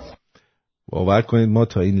داره. باور کنید ما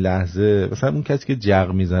تا این لحظه مثلا اون کسی که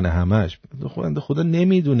جغ میزنه همش خدا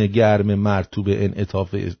نمیدونه گرم، مرطوب،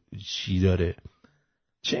 انعطاف چی داره،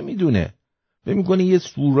 چه میدونه؟ فکر میکنه یه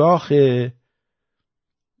سوراخه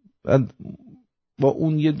با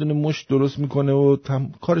اون یه دونه مشت درست میکنه و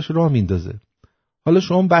کارش راه میندازه. حالا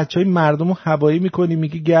شما بچهای مردم رو هوایی میکنی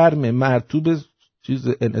میگی گرمه، مرطوب، چیز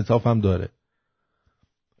انعطاف هم داره.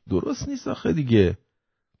 درست نیست آخه دیگه.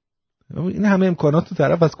 این همه امکانات تو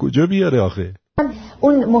طرف از کجا بیاره آخه؟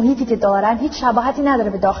 اون محیطی که دارن هیچ شباهتی نداره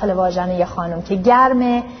به داخل واژن یه خانم که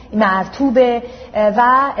گرمه، مرطوبه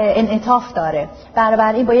و انعطاف داره.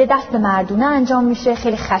 بنابراین با یه دست مردونه انجام میشه،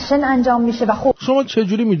 خیلی خشن انجام میشه و خوب. شما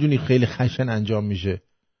چجوری میدونی خیلی خشن انجام میشه؟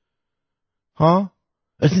 ها؟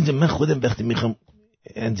 اصلا من خودم وقتی میخوام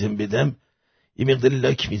انجام بدم یه مقدار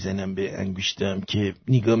لاک میزنم به انگشتم که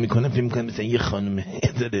نگاه میکنم فکر میکنم مثلا یه خانم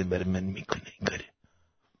داره برای من میکنه این کاره.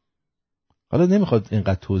 حالا نمیخواد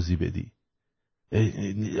اینقدر توضیح بدی.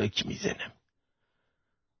 لاک میزنم.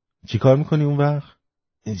 چی کار میکنی اون وقت؟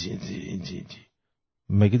 اینجی.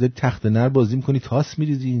 مگه داری تخت نر بازی میکنی تاس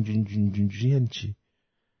میریزی اینجوری یعنی چی؟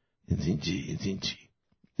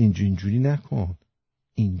 اینجوری نکن.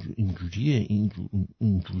 اینجوریه.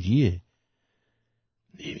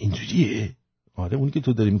 آره اونی که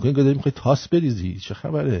تو داری میکنی که داری میخوای تاس بریزی. چه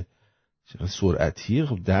خبره؟ چه سرعتیه؟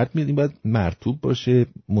 خب درد میاد. این باید مرطوب باشه،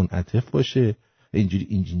 منعطف باشه.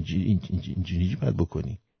 اینجوری باید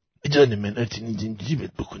بکنی. جان من اینجوری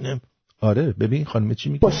باید بکنم. آره ببین خانم چی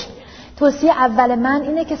میگه. توصیه اول من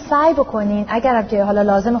اینه که سعی بکنین اگر که حالا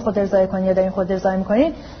لازم خود ارضای کنین یا دارین خود ارضای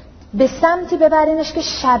میکنین به سمتی ببرینش که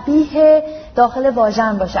شبیه داخل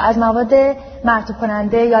واژن باشه. از مواد مرطوب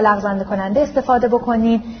کننده یا لغزنده کننده استفاده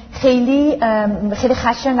بکنین. خیلی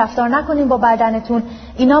خشن رفتار نکنین با بدنتون.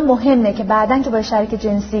 اینا مهمه که بعدن که با شریک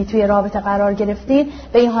جنسی توی رابطه قرار گرفتین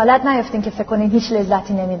به این حالت نیفتین که فکر کنین هیچ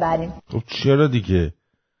لذتی نمیبرین. خب چرا دیگه؟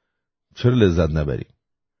 چرا لذت نبریم؟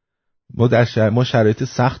 ما شرایط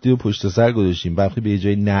سختی و پشت سر گذاشتیم. وقتی به یه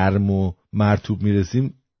جای نرم و مرطوب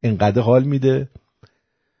میرسیم انقدر حال میده.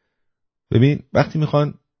 ببین وقتی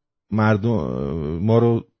میخوان مردم ما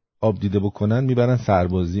رو آب دیده بکنن میبرن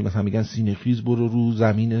سربازی، مثلا میگن سینه خیز برو رو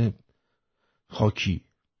زمین خاکی.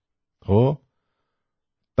 خب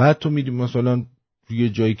بعد تو میری مثلا روی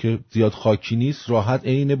جایی که زیاد خاکی نیست راحت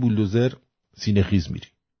عین بولدوزر سینه خیز میری.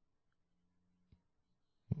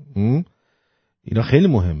 اینا خیلی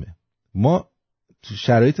مهمه. ما تو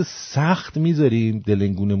شرایط سخت میذاریم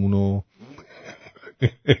دلنگونمونو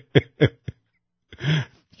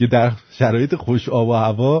که در شرایط خوش آب و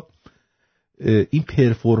هوا این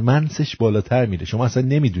پرفورمنسش بالاتر میره. شما اصلا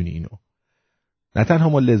نمیدونی اینو. نه تنها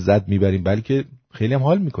ما لذت میبریم بلکه خیلی هم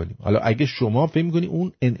حال میکنیم. حالا اگه شما فکر میکنی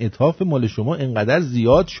اون انعطاف مال شما انقدر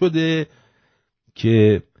زیاد شده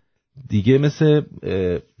که دیگه مثل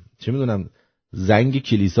چه میدونم زنگ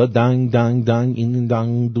کلیسا دنگ دنگ دنگ این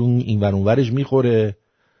دنگ دنگ این ور اون ورش میخوره،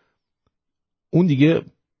 اون دیگه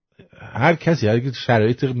هر کسی هر که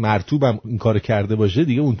شرایط مرطوب هم این کار کرده باشه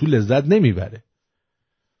دیگه اون تو لذت نمیبره.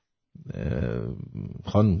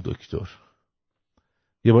 خانم دکتر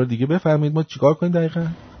یه بار دیگه بفرمایید ما چیکار کنیم دقیقاً؟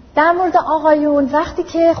 در مورد آقایون وقتی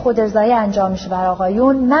که خود ارضایی انجام میشه بر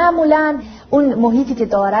آقایون معمولاً اون محیطی که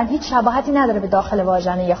دارن هیچ شباهتی نداره به داخل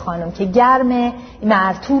واژن یه خانم که گرمه،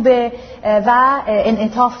 مرطوبه و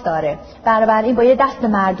انعطاف داره. بنابراین با یه دست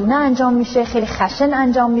مردونه انجام میشه، خیلی خشن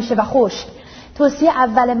انجام میشه و خشک. توصیه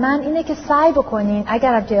اول من اینه که سعی بکنین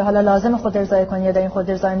اگر که حالا لازم خود ارضای کنین یا دارین خود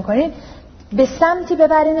ارضای میکنین به سمتی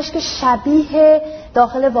ببرینش که شبیه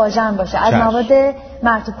داخل واژن باشه. از مواد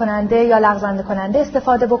مرطوب کننده یا لغزنده کننده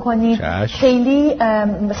استفاده بکنین.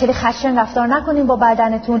 خیلی خشن رفتار نکنین با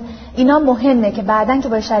بدنتون. اینا مهمه که بعدن که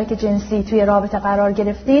با شریک جنسی توی رابطه قرار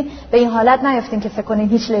گرفتین به این حالت نیفتین که فکر کنین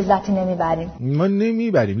هیچ لذتی نمیبرین. ما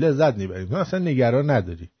نمیبریم، لذت نمیبریم. ما اصلا نگران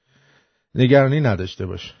نداری. نگرانی نداشته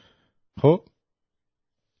باش. خب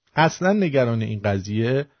اصلا نگران این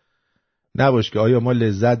قضیه نباش که آیا ما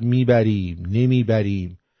لذت میبریم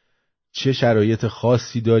نمیبریم، چه شرایط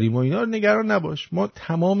خاصی داریم و اینا رو نگران نباش. ما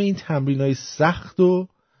تمام این تمرینای سخت رو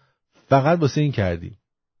فقط واسه این کردیم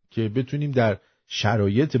که بتونیم در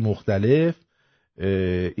شرایط مختلف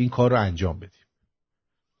این کار رو انجام بدیم.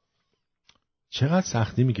 چقدر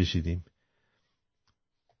سختی میکشیدیم.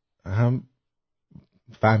 هم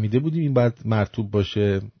فهمیده بودیم این باید مرطوب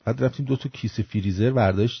باشه، بعد رفتیم 2 کیسه فریزر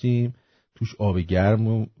برداشتیم توش آب گرم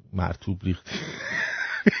و مرطوب ریختیم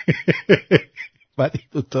بعد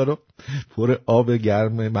این 2 رو پر آب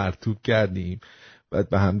گرم مرطوب کردیم، بعد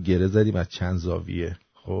به هم گره زدیم از چند زاویه.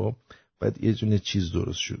 خب بعد یه جونه چیز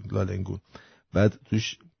درست شد لالنگون، بعد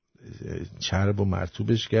توش چرب و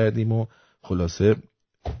مرطوبش کردیم و خلاصه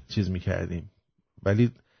چیز میکردیم،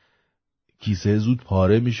 ولی کیسه زود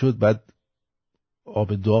پاره میشد. بعد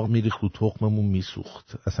آب داغ میریخت رو تخممون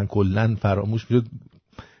میسوخت، اصلا کلن فراموش میشد،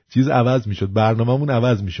 چیز عوض میشد، برنامه‌مون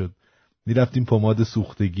عوض میشد. میرفتیم پماد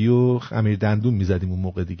سوختگی و خمیر دندون میزدیم. اون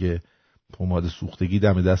موقع دیگه پماد سوختگی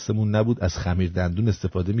دم دستمون نبود، از خمیر دندون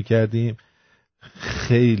استفاده میکردیم.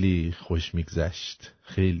 خیلی خوش میگذشت.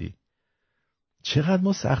 خیلی. چقدر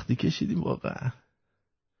ما سختی کشیدیم واقعا.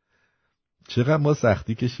 چقدر ما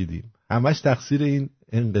سختی کشیدیم. همش تقصیر این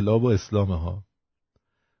انقلاب و اسلامه ها.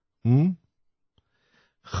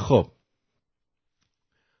 خب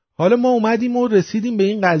حالا ما اومدیم و رسیدیم به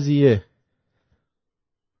این قضیه.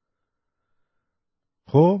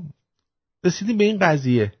 خب رسیدیم به این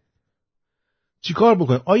قضیه، چی کار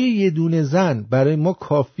بکنیم؟ آیا یه دونه زن برای ما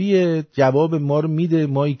کافیه جواب ما رو میده؟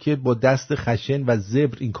 مایی که با دست خشن و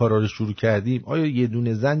زبر این کارا رو شروع کردیم، آیا یه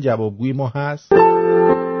دونه زن جوابگوی ما هست؟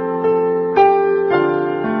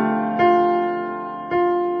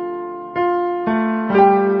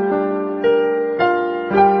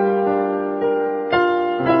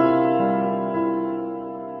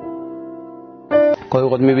 گاهی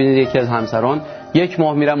اوقات میبینید یکی از همسران 1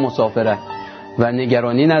 ماه میرن مسافرت و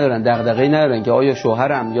نگرانی ندارن، دغدغه‌ای ندارن که آیا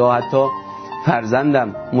شوهرم یا حتی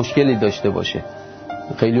فرزندم مشکلی داشته باشه.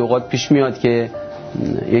 خیلی اوقات پیش میاد که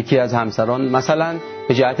یکی از همسران مثلا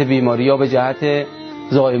به جهت بیماری یا به جهت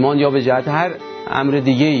زایمان یا به جهت هر امر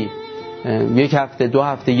دیگه‌ای 1 هفته 2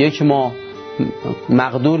 هفته 1 ماه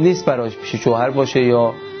مقدور نیست براش پیش شوهر باشه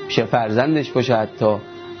یا پیش فرزندش باشه. حتی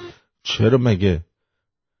چرا مگه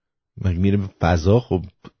میره به فضا؟ خب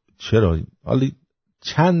چرا؟ حالا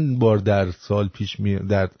چند بار در سال پیش میاد،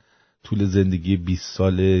 در طول زندگی 20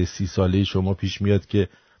 ساله 30 ساله شما پیش میاد که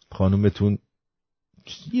خانومتون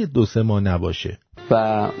 1-2-3 ماه نباشه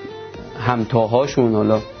و همتاهاشون،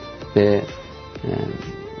 حالا به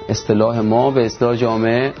اصطلاح ما، به اصطلاح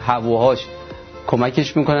جامعه، هواهاش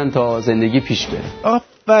کمکش میکنن تا زندگی پیش بره.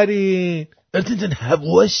 آفرین. البته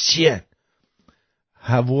هواهاش چیه؟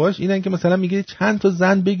 هواهاش اینن که مثلا میگه چند تا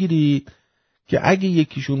زن بگیرید که اگه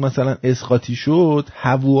یکیشون مثلا اسقاطی شد،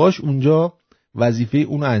 هواهاش اونجا وظیفه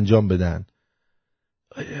اونو انجام بدن.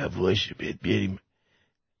 هواهاش بیاریم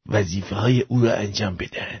وظیفه های او رو انجام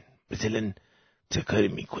بدن، مثلا چه کاری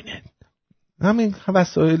میکنن؟ همین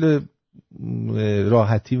وسایل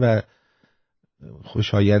راحتی و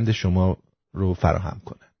خوشایند شما رو فراهم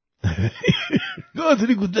کنن.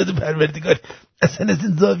 گاهی قدرت پروردگار، اصلا از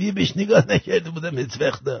این زاویه بهش نگاه نکرده بودم هیچ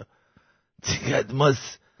وقتا. چقدر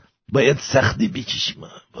ماست باید سختی بکشیم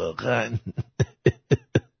واقعا.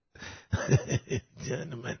 جان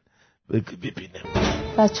من بگو ببینم.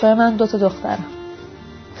 بچه‌های من 2 دخترم،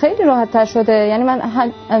 خیلی راحت تر شده. یعنی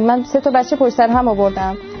من 3 بچه پشت سر هم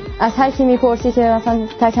آوردم. از هر کی میپرسی که مثلا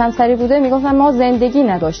تک همسری بوده میگفتن ما زندگی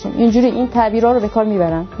نداشتیم. اینجوری این تعبیرا رو به کار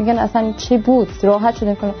میبرن، میگن اصلا چی بود، راحت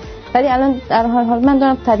شدیم. ولی الان در حال من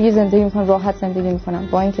دارم طبیعی زندگی میکنم، راحت زندگی میکنم،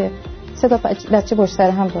 با اینکه 3 بچه پشت سر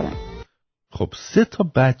هم دارم. خب 3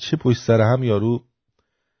 بچه پشت سر هم، یارو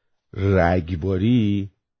رگباری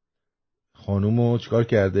خانومو چیکار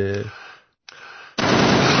کرده؟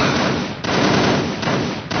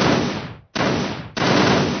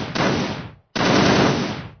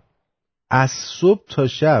 از صبح تا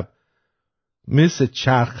شب مثل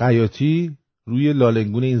چرخ خیاطی روی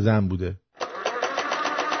لالنگون این زن بوده.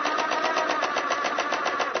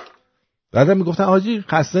 بعدم میگفتن حاجی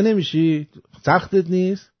خسته نمیشی؟ سختت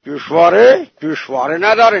نیست؟ دشواره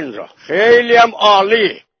نداره اینجا، خیلی هم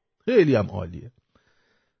عالیه. خیلی هم عالیه.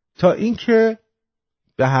 تا اینکه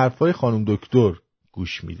به حرفای خانم دکتر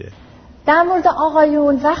گوش میده. در مورد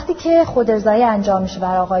آقایون، وقتی که خودارضایی انجام میشه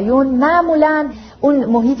بر آقایون، معمولاً اون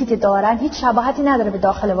محیطی که دارن هیچ شباهتی نداره به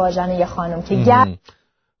داخل واژن یه خانم که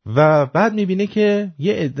و بعد میبینه که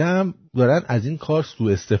یه عدم دارن از این کار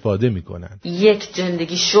سوء استفاده میکنن. یک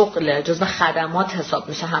زندگی شغله، جزو خدمات حساب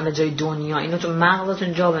میشه همه جای دنیا. اینو تو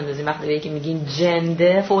مغزتون جا بندازین. وقتی به یکی میگین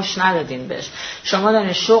جنده، فوش ندادین بهش. شما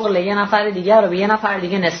دارین شغل یه نفر دیگه رو به یه نفر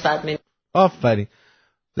دیگه نسبت میدین. آفرین.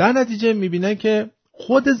 در نتیجه میبینه که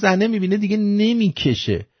خود زنه میبینه دیگه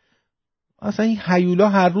نمیکشه. اصلا این هیولا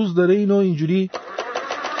هر روز داره اینو اینجوری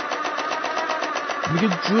میگه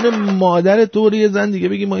جون مادر طور یه زن دیگه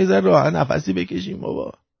بگی ما یه ذره راه نفسی بکشیم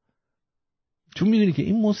بابا. چون میدونی که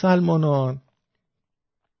این مسلمانان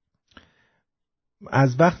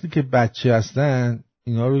از وقتی که بچه هستن،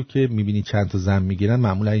 اینا رو که میبینی چند تا زن میگیرن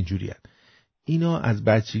معمولا اینجوری هست. اینا از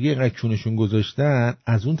بچگی اینقدر چونشون گذاشتن،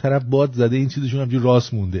 از اون طرف باد زده این چیزشون همجوری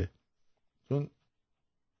راست مونده. چون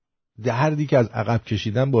دردی که از عقب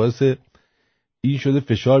کشیدن باعث این شده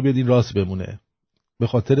فشار بیاد این راست بمونه، به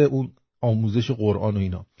خاطر اون آموزش قرآن و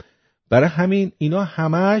اینا. برای همین اینا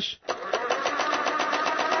همش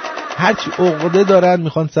هرچی عقده دارن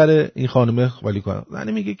میخوان سر این خانومه خالی کنن.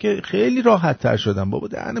 زنی میگه که خیلی راحت تر شدم بابا،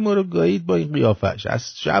 دهن ما رو گایید با این قیافش.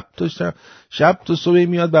 از شب تا صبح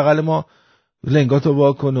میاد بغل ما لنگاتو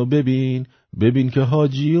واکن و ببین که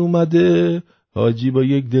حاجی اومده، حاجی با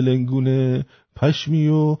یک دلنگونه پشمی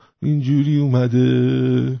و اینجوری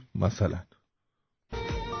اومده مثلا.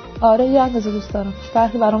 آره یه اندازه دوست دارم،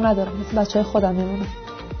 فرقی برام نداره، مثل بچه‌های خودم میمونه.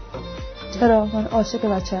 چرا؟ من عاشق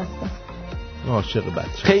بچه هستم. عاشق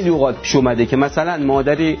بچه. خیلی اوقات پیش اومده که مثلا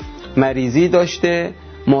مادری مریضی داشته،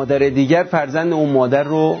 مادر دیگر فرزند اون مادر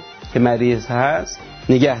رو که مریض هست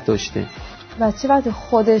نگه داشته. بچه وقتی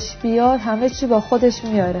خودش بیاد همه چی با خودش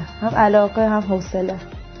میاره، هم علاقه هم حوصله.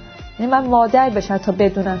 یعنی من مادر بشم تا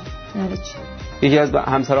بدونم یعنی چی. یکی از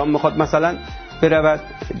همسران میخواد مثلا برود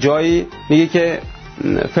جایی، میگه که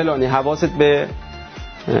فلانی حواست به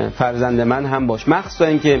فرزند من هم باش. مخصوصا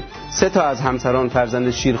اینکه 3 تا از همسران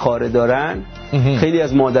فرزند شیرخواره دارن، خیلی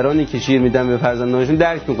از مادرانی که شیر میدن به فرزندانشون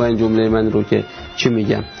درک میکنن جمله من رو که چی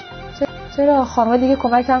میگم. چرا خانم دیگه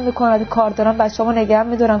کمکم میکنه، کار دارم، بچه‌مو نگه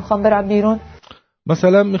میدارم، میخوام برم بیرون.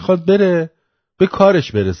 مثلا میخواد بره به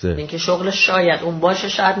کارش برسه، اینکه شغلش شاید اون باشه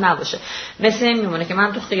شاید نباشه. مثل این میمونه که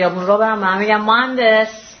من تو خیابون رو برم من میگم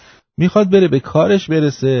مهندس، میخواد بره به کارش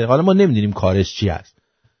برسه. حالا ما نمیدونیم کارش چی است.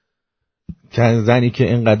 که زنی که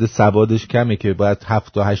اینقدر سوادش کمه که باید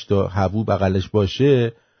 7 تا 8 تا حبوب بغلش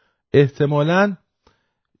باشه، احتمالاً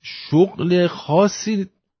شغل خاصی،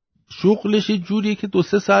 شغلش یه جوریه که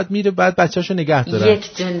 2-3 ساعت میره بعد بچه‌شو نگه داره. یک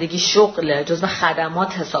زندگی شغله، جزو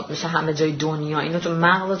خدمات حساب میشه همه جای دنیا. اینو تو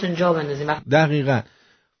مغزتون جا بندازین. دقیقاً.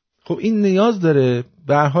 خب این نیاز داره.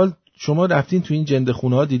 به هر حال شما رفتین تو این جنده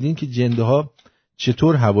خونه ها دیدین که جنده ها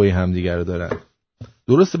چطور هوای همدیگه رو دارن.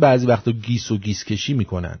 درسته بعضی وقتا گیس و گیس کشی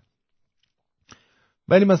میکنن،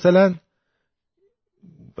 ولی مثلا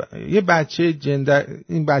یه بچه جنده،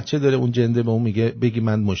 این بچه داره، اون جنده به اون میگه بگی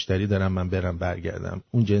من مشتری دارم من برم برگردم،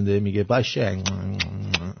 اون جنده میگه باشه،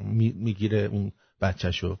 میگیره اون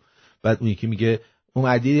بچه‌شو. بعد اون یکی میگه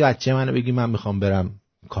اومدی بچه منو بگی من میخوام برم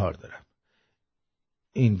کار دارم.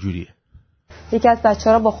 این جوریه. یکی از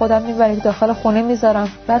بچه‌ها رو با خودم میبرم داخل خونه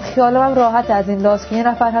میذارم، بعد خیالم هم راحت از این لاس که یه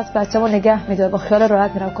نفر هست بچه‌مو نگه میداره، با خیال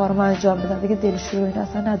راحت میرم کارمو انجام بدم، دیگه دلشوره این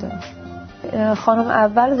اصلا ندارم. خانم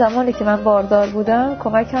اول زمانی که من باردار بودم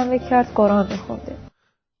کمکم میکرد قرآن میخونده.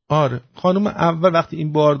 آره خانم اول وقتی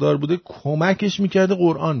این باردار بوده کمکش میکرده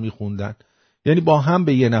قرآن میخوندن، یعنی با هم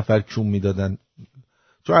به یه نفر چون میدادن.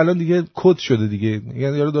 چون الان دیگه کد شده دیگه،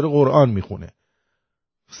 یعنی یارو داره قرآن میخونه،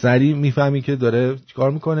 سریع میفهمی که داره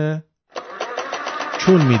چیکار میکنه،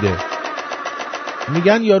 چون میده.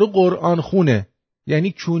 میگن یارو قرآن خونه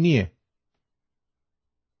یعنی چونیه،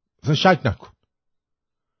 مثلا شک نکن.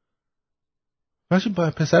 باشه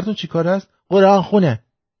پسرتون چی کار است؟ قرآن خونه.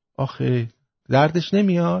 آخه دردش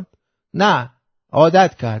نمیاد؟ نه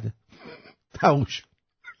عادت کرده. تموش.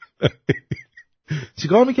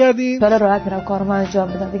 چیکار میکردین؟ خیال راحت میرم کارمو انجام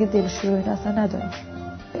بدم، دیگه دلشوره این اصلا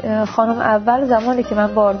ندارم. خانم اول زمانی که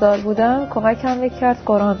من باردار بودم کمکم میکرد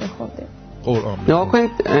قرآن میخونده. نگاه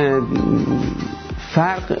کنید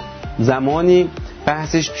فرق زمانی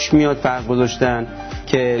بحثش پیش میاد، فرق گذاشتن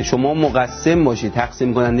که شما مقسم باشید،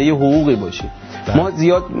 تقسیم کننده یه حقوقی باشید. ما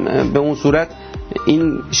زیاد به اون صورت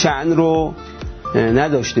این شأن رو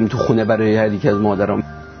نداشتیم تو خونه برای هر یک از مادرام.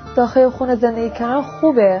 داخل خونه زندگی کردن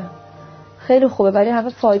خوبه، خیلی خوبه، ولی همه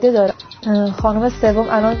فایده داره. خانم سوم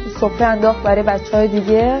الان سفره انداخت برای بچهای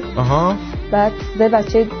دیگه. بعد به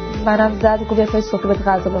بچه منم زد گفت بفرست سفره به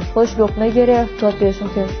غذا بخور. خودش لقمه گرفت داد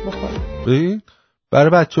بهشون که بخورن. برای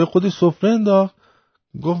بچهای خودش سفره انداخت،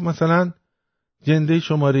 گفت مثلا جنده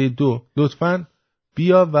شماره 2 لطفاً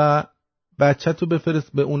بیا و بچه‌تو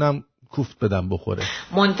بفرست به اونم کوفت بدم بخوره.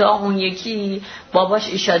 منتها اون یکی باباش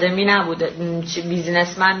ایشادمی نبوده،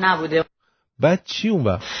 بیزینسمن نبوده. بعد چی اون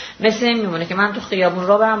وقت؟ مثل این میمونه که من تو خیابون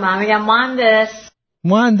رو برم من میگم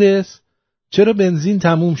مهندس چرا بنزین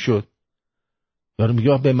تموم شد؟ یارو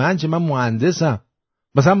میگه به من چه، من مهندسم.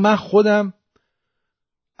 مثلا من خودم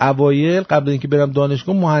اوایل قبل اینکه برم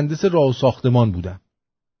دانشگاه مهندس راه و ساختمان بودم.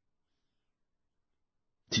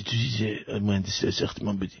 چه مهندس راه و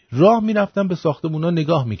ساختمان بدی؟ راه میرفتم به ساختمونا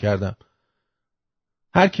نگاه میکردم.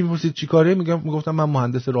 هر کی میپرسید چی کاره میگفتم من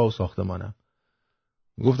مهندس راه و ساختمانم.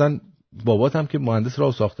 میگفتن بابات هم که مهندس راه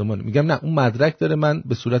و ساختمانه. میگم نه اون مدرک داره، من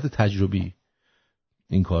به صورت تجربی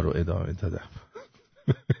این کار رو ادامه دادم.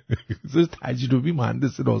 تجربی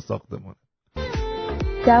مهندس راه و ساختمانه.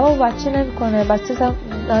 دعوا بچه نمیکنه، بچه هم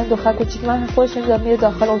دختر کوچیک من خودش نمیاد میره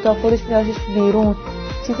داخل اتاق خودش میادش بیرون،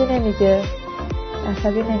 چیزی نمیگه،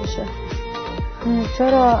 عصبی نمیشه.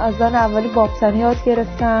 چرا از زن اولی بابسنی یاد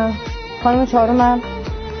گرفتم. خانم چهارم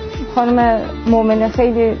خانم مؤمنه،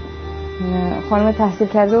 خیلی خانم تحصیل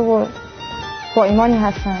کرده و با ایمانی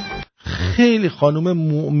هستن. خیلی خانم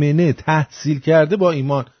مؤمنه تحصیل کرده با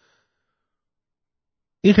ایمان،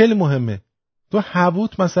 این خیلی مهمه. تو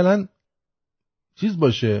حبوت مثلا چیز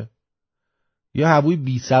باشه یا حبوی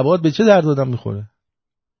بی سواد به چه درد آدم میخوره؟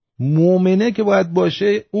 مؤمنه که باید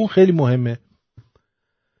باشه، اون خیلی مهمه.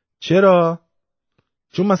 چرا؟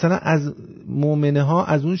 چون مثلا از مؤمنه ها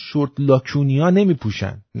از اون شورت لاکونی ها نمی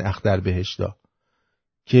پوشن، اختر بهشتا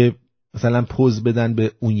که مثلا پوز بدن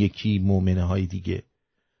به اون یکی مؤمنه های دیگه،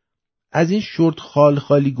 از این شورت خال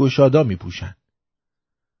خالی گشادا میپوشن،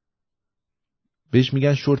 بهش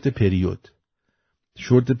میگن شورت پریود.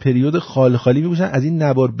 شورت پریود خال خالی میپوشن، از این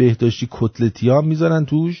نوار بهداشتی کتلتی ها میذارن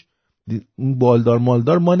توش، اون بالدار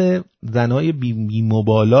مالدار مال زنای بی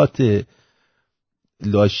مبالات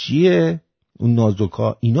لاشیه، اون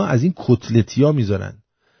نازوکا، اینا از این کتلتی ها میذارن،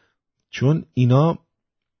 چون اینا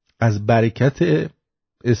از برکت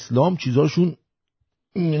اسلام چیزاشون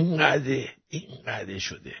اینقدر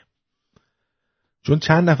شده. چون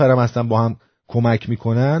چند نفرم هستن با هم کمک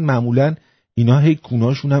میکنن، معمولا اینا هی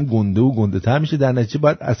کوناشون هم گنده و گنده تر میشه، در نتیجه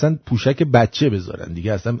باید اصلا پوشک بچه بذارن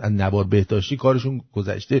دیگه، اصلا از نوار بهداشتی کارشون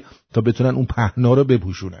گذشته تا بتونن اون پهنا رو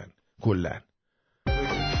بپوشونن. کلن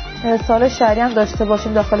سال شهری هم داشته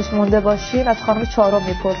باشیم داخلش مونده باشیم، از خانم چهارم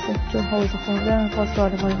میپرسیم چون حوض خونده هم پاس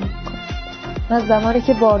سوال ما میکنه. من زمانی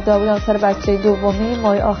که باردار بودم سر بچه دومی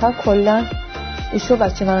ماه آخر کلا ایشو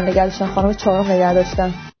بچه منو نگه داشتن، خانم چهارم نگه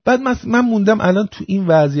داشتن. بعد من موندم الان تو این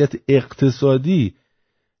وضعیت اقتصادی،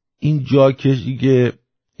 این جا که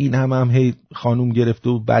این هم هی خانوم گرفته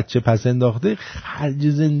و بچه پس انداخته، خرج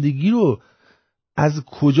زندگی رو از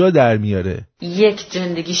کجا در میاره؟ یک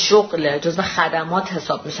زندگی شغله، جزو خدمات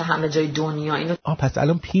حساب میشه همه جای دنیا. اینو پس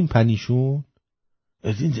الان پین پنیشون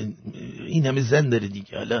این همه زن داره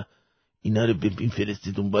دیگه، حالا اینا رو ببین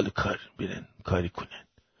فرستی دنبال کار برن کاری کنن،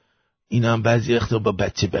 اینا هم بعضی وقتا با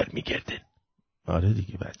بچه برمیگردن. آره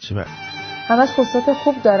دیگه بچه همش خصوصات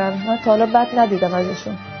خوب دارن، من تا حالا بد ندیدم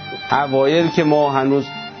ازشون. اوایل که ما هنوز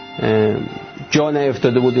جا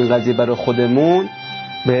نیفتاده بود این قضیه برای خودمون،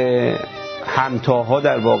 به همتاها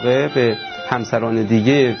در واقع به همسران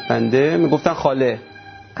دیگه بنده میگفتن خاله.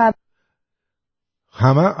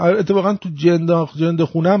 همه اتفاقا تو جند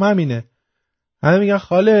خونه هم همینه، همه میگن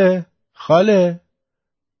خاله خاله،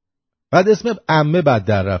 بعد اسم عمه بعد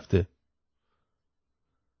در رفته.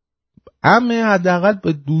 عمه حداقل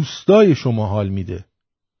به دوستای شما حال میده،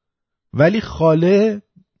 ولی خاله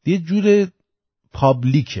یه جور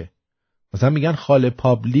پابلیکه، مثلا میگن خاله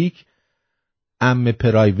پابلیک، عمه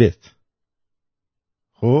پرایوت.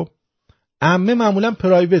 خب عمه معمولا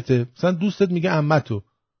پرایوته، مثلا دوستت میگه عمه تو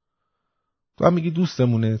هم میگی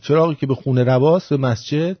دوستمونه، چراغی که به خونه رواست به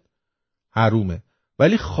مسجد حرومه.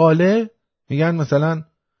 ولی خاله میگن مثلا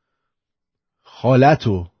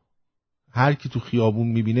خالتو، هر کی تو خیابون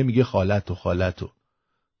میبینه میگه خالتو خالتو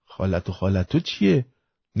خالتو. خالتو چیه؟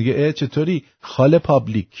 میگه چطوری؟ خاله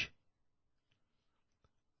پابلیک.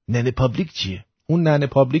 ننه پابلیک چیه؟ اون ننه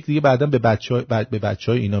پابلیک دیگه بعداً به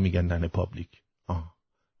بچهای اینا میگن ننه پابلیک.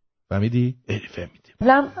 فهمیدی؟ فهمیدی.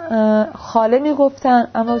 خاله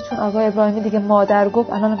میگفتن، اما چون آقای ابراهیمی دیگه مادر گفت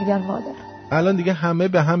الان میگن مادر. الان دیگه همه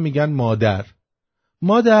به هم میگن مادر.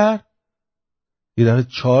 مادر یه دفعه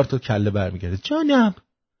 4 تا کله برمیگرده، جانم.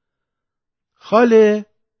 خاله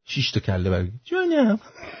 6 تا کله برمیگرده، جانم.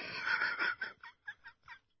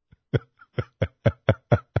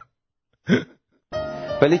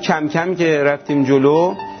 ولی کم کم که رفتیم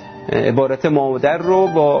جلو، عبارت مادر رو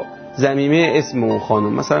با ضمیمه اسم اون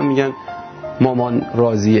خانم، مثلا میگن مامان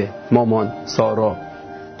راضیه، مامان سارا.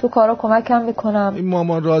 تو کارا کمکم میکنم. این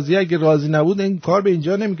مامان راضیه اگه راضی نبود این کار به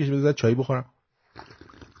اینجا نمیکشه. بذار چای بخورم.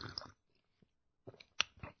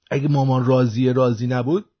 اگه مامان راضی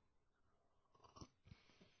نبود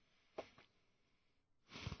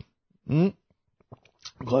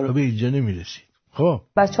کارا به اینجا نمیرسید. خب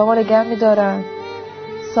بچه‌ها رو نگه می‌دارن،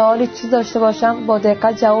 سوالی چیز داشته باشم با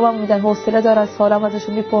دقت جوابم میدن، حوصله دارن، سوالم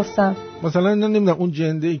ازشون میپرسم. مثلا نمیدونم اون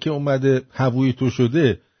جنده‌ای که اومده هووی تو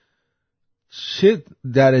شده چه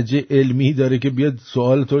درجه علمی داره که بیاد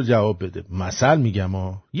سوال تو رو جواب بده. مثلا میگم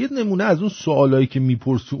یه نمونه از اون سوالایی که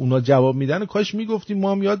میپرسی اونا جواب میدن، کاش میگفتیم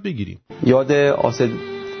ما هم یاد بگیریم. یاد آسد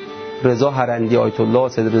رضا هرندی، آیت الله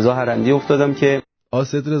آسد رضا هرندی افتادم که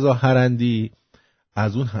آسد رضا هرندی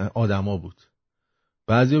از اون آدما بود.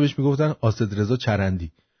 بعضیا بهش میگفتن آسد رضا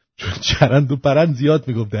چرندی، چون چرند و پرند زیاد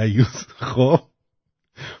میگفت دیوز. خب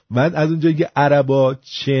بعد از اونجایی که عربا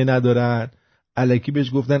چه ندارن الکی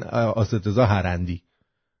بهش گفتن آسد رضا هرندی.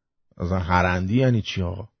 اصلا هرندی یعنی چی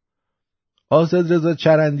آقا؟ آسد رضا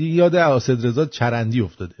چرندی یاد آسد رضا چرندی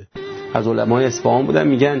افتاده. از علمای اصفهان بودن،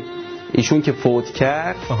 میگن ایشون که فوت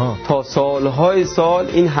کرد تا سالهای سال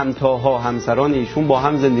این همتاها همسران ایشون با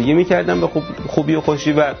هم زندگی میکردن به خوبی و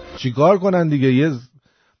خوشی. و چیکار کنن دیگه؟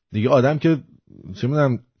 دیگه آدم که چه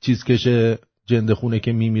میدونم چیز کشه جنده خونه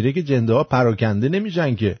که میمیره که جنده ها پراکنده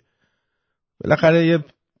نمیشن که. بالاخره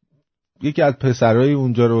یکی از پسرای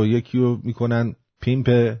اونجا رو یکی رو میکنن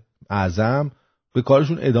پیمپ اعظم، به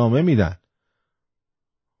کارشون ادامه میدن.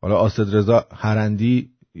 حالا آسد رضا هرندی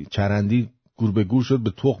چرندی گور به گور شد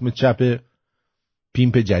به تخم چپ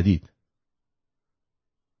پیمپ جدید.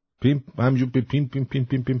 پیم همینجور پیم پیم پیم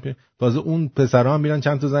پیم پیم. تازه اون پسرها هم میرن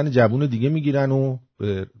چند تا زن جوون دیگه میگیرن و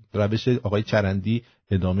به روش آقای چرندی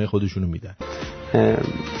ادامه خودشونو میدن.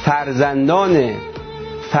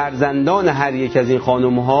 فرزندان هر یک از این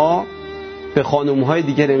خانم‌ها به خانم‌های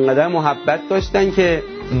دیگر اینقدر محبت داشتن که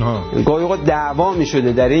گاهی اوقات دعوا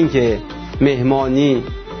می‌شده در این که مهمانی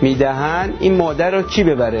میدهن این مادر رو کی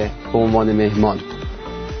ببره به عنوان مهمان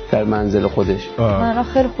در منزل خودش. من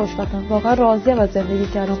خیلی خوشبختم واقعا، راضی‌ام از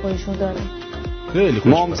زندگی کردن خودشون دارن. خیلی خوشبختم.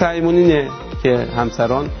 ما هم سعیمون اینه که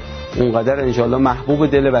همسران اونقدر انشالله محبوب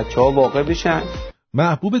دل بچه‌ها واقع بشن.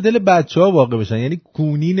 محبوب دل بچه‌ها واقع بشن یعنی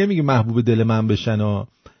کونی نمیگه محبوب دل من بشن ها،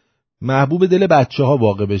 محبوب دل بچه‌ها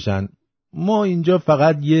واقع بشن. ما اینجا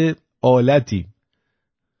فقط یه آلتی،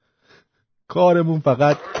 کارمون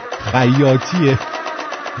فقط خیاطیه.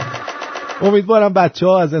 امیدوارم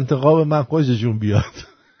بچه‌ها از انتخاب من خوششون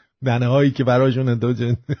بیاد. دنه هایی که براشون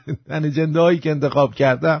دنه جنده هایی که انتخاب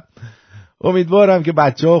کردم امیدوارم که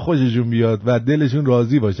بچه‌ها خوششون بیاد و دلشون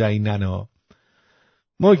راضی باشه این ننه ها.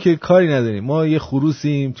 ما که کاری نداریم، ما یه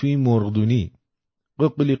خروسیم توی این مرغدونی.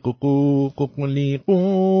 قوقلی قوقو قوقلی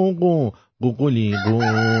قوقو قوقلی قو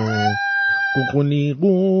قوقلی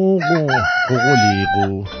قوقو قوقلی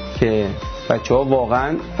قو. که بچه‌ها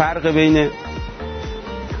واقعا فرق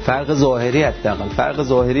ظاهری حداقل فرق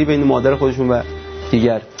ظاهری بین مادر خودشون و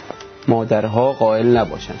دیگر مادرها قائل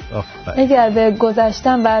نباشن. اگر به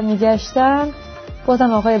گذشتم برمیگشتم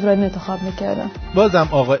بازم آقای ابراهیمی انتخاب میکردم. بازم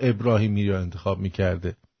آقا ابراهیمی رو انتخاب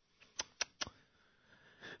میکرده.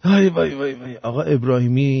 وای وای وای وای. آقا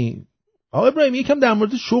ابراهیمی یکم در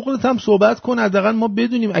مورد شغلت هم صحبت کن، حداقل ما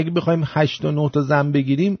بدونیم اگه بخوایم 8 تا 9 تا زن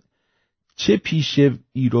بگیریم چه پیشه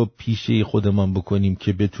ای رو پیشه خودمان بکنیم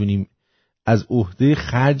که بتونیم از عهده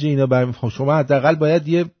خرج اینا بریم. شما حداقل باید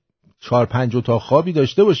یه 4-5 اتاق خوابی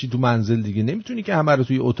داشته باشی تو منزل دیگه، نمیتونی که همه رو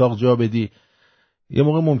توی اتاق جا بدی. یه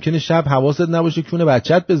موقع ممکنه شب حواست نباشه کونه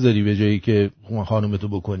بچت بذاری به جایی که خانومتو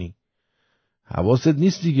بکنی. حواست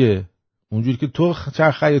نیست دیگه. اونجوری که تو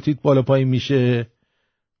چرخ خیاطیت بالا پایین میشه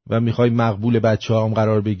و میخوای مقبول بچه‌ها هم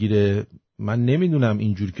قرار بگیره، من نمیدونم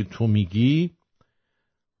اینجوری که تو میگی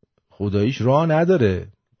خداییش راه نداره.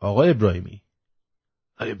 آقا ابراهیمی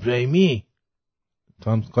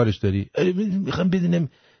تو هم کارش داری؟ میخوام بدونم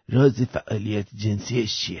راز فعالیت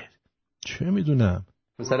جنسیش چیه. چه میدونم.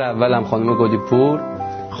 همسر اولم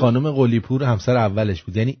خانم قلیپور همسر اولش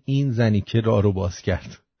بود. یعنی این زنی که راه رو باز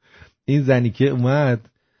کرد، این زنی که اومد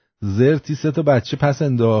زرتی 3 تا بچه پس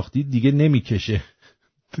انداختی دیگه نمیکشه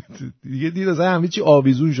دیگه دید اصلا همه چی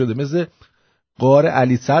آویزون شده، مثل غار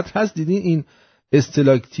علی صدر هست. دیدین این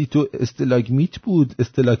استلاکتیت و استلاگمیت بود،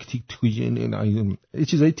 استلاکتیت یه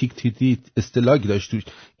چیزای تیک تیک استلاگ داشت توش،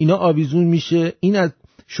 اینا آویزون میشه. این از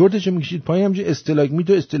شورتشو میکشید پایین همینجوری استلاگمیت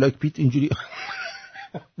و استلاگپیت اینجوری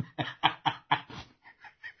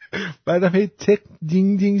بعدم هی تک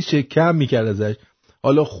دینگ دینگ شکم میکرد ازش،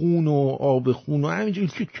 حالا خون و آب خون و همینجوری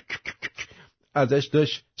ازش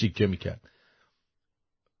داشت چیکه میکرد.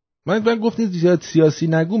 من گفتید زیاد سیاسی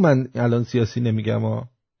نگو، من الان سیاسی نمیگم ها،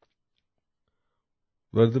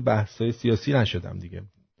 وارد بحثای سیاسی نشدم دیگه،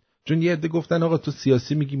 چون یه عده گفتن آقا تو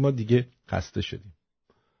سیاسی میگی ما دیگه خسته شدیم.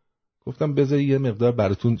 گفتم بذار یه مقدار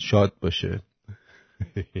براتون شاد باشه.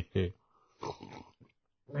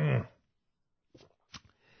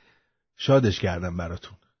 شادش کردم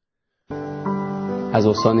براتون. از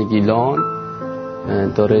استان گیلان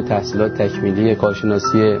دارای تحصیلات تکمیلی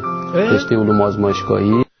کارشناسی رشته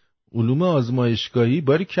علوم آزمایشگاهی.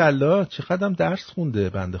 باریکلا، چقدرم درس خونده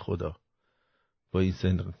بنده خدا با این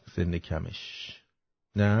سن کمش.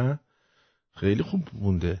 نه خیلی خوب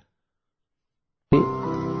خونده.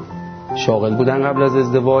 شاغل بودن قبل از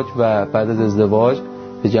ازدواج و بعد از ازدواج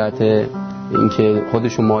به جهت اینکه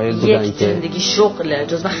خودشون مایل بودن که زندگی شغله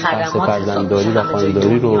جزو خدمات فرزندداری و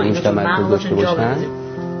خانه‌داری رو روش تمرکز داشته باشن،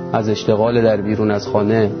 از اشتغال در بیرون از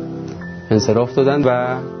خانه انصراف دادن و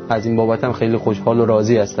از این بابت هم خیلی خوشحال و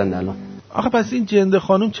راضی هستن الان. آخه پس این جنده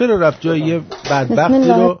خانم چرا رفت جای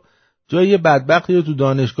بدبختی رو تو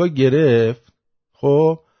دانشگاه گرفت،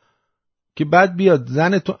 خب که بعد بیاد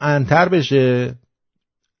زن تو انتر بشه،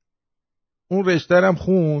 اون رشته هم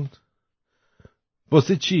خوند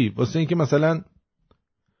واسه چی؟ واسه اینکه مثلا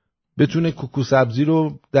بتونه کوکو سبزی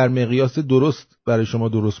رو در مقیاس درست برای شما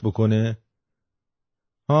درست بکنه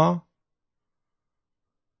ها؟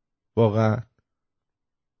 واقعا.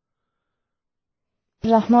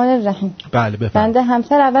 رحمان الرحیم. بله بفرمایید. بنده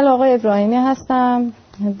همسر اول آقای ابراهیمی هستم،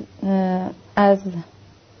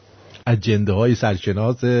 از جنده های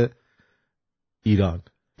سرشناس ایران.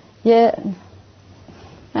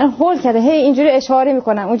 من هول کرده هی اینجوری اشاره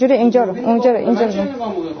میکنم اونجوری اینجا رو اونجا رو.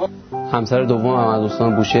 همسر دوم هم از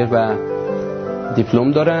استان بوشهر و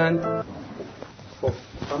دیپلم دارند.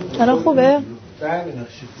 الان خوبه؟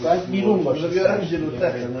 باید بیرون باشه. بیارم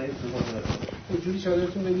جلوتر. اینجوری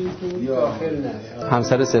چادرتون بدید تو داخل نه.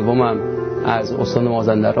 همسر سومم از استان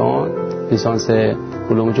مازندران لیسانس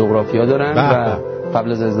علوم جغرافیا دارن و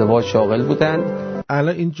قبل از ازدواج شاغل بودن.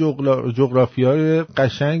 الان این جغرافیا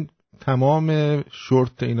قشنگ تمام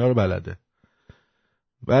شورت اینا رو بلده.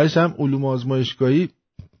 بعدش هم علوم آزمایشگاهی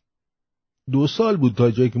 2 سال بود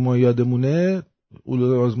تا جایی که ما یادمونه.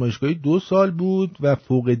 علوم آزمایشگاهی 2 سال بود و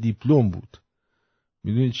فوق دیپلم بود.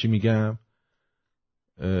 میدونید چی میگم؟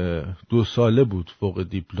 2 ساله بود فوق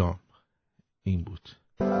دیپلم این بود.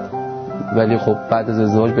 ولی خب بعد از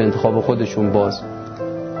ازدواج به انتخاب خودشون باز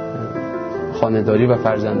خانه‌داری و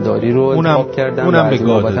فرزندداری رو انتخاب کردن و از این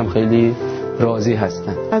بابت هم خیلی راضی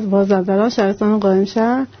هستن. از مازندران شهرستان قائم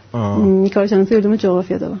شهر کارشناسی علوم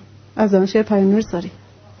جغرافیا دارم از دانشگاه پیام‌نور ساری.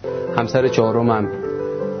 همسر چهارمم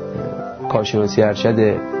کارشناسی ارشد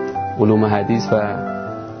علوم حدیث و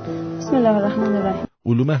بسم الله الرحمن الرحیم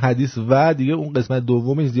علوم حدیث و دیگه اون قسمت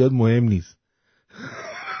دومش زیاد مهم نیست.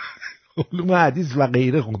 علوم حدیث و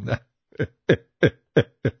غیره خوندن.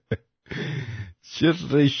 چه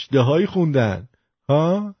رشته هایی خوندن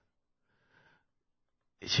ها؟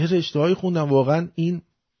 چه رشته هایی خوندن واقعا. این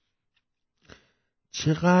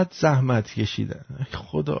چقدر زحمت کشیدن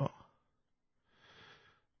خدا،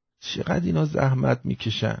 چقدر اینا زحمت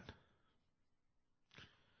میکشن،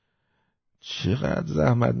 چقدر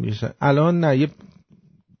زحمت میکشن. الان نه یه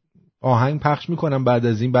آهنگ پخش میکنم بعد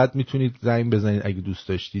از این، بعد میتونید زنگ بزنید اگه دوست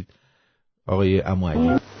داشتید آقای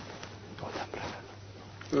عموعلی.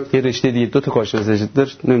 یه رشته دیگه 2 تا کارشناسی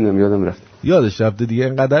داشت، نمیدونم یادم رفت. یادش رفته دیگه،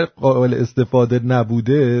 اینقدر قابل استفاده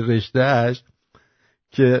نبوده رشتهش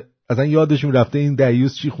که اصلا یادشون رفته این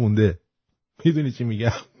دیوس چی خونده. میدونی چی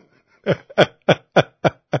میگم؟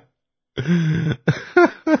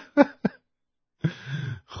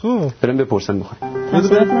 خب بریم بپرسن میخوام.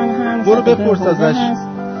 برو بپرس ازش،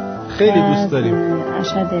 خیلی دوست داریم.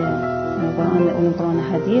 ارشد علوم قرآن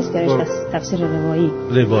حدیث گرایش تفسیر روایی.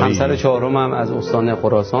 همسر چهارمم از استان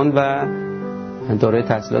خراسان و دارای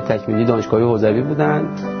تحصیلات تکمیلی دانشگاه حوزوی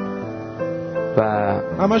بودند و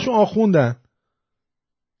همشون آخوندن،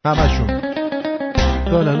 همشون.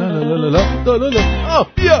 لا لا لا لا لا لا لا لا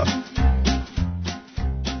بیا.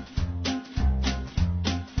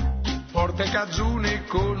 Porte cazzuni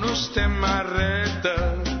con stemmarretta,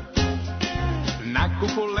 una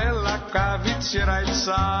cupolella cavizziera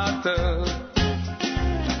alzata,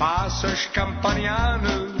 passa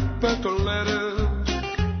scampaniana petollere,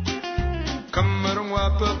 come un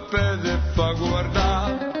guapapede fa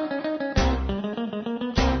guardare.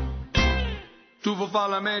 Tu vuoi fare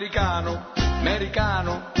l'americano,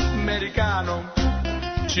 americano, americano,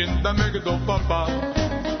 sentami che do papà.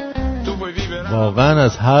 واقعا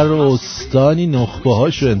از هر استانی نخبه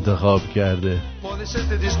هاشو انتخاب کرده.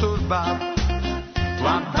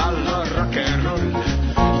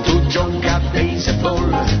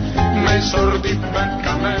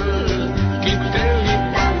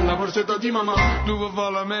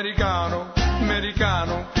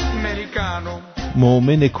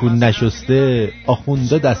 مومن کون نشسته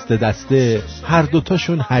آخونده دسته دسته، هر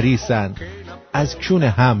دوتاشون حریصن از کون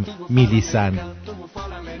هم میلیسن.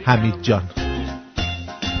 حمید جان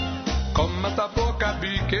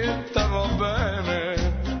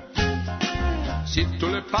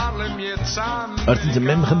آرتین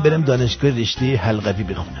من میخوام برم دانشگاه رشته حلقوی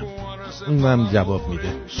بخونم. اونم جواب میده.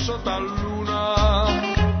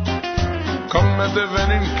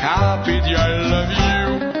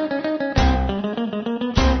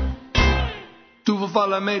 Tu vuoi fare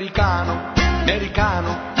l'americano,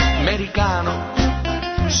 americano, americano,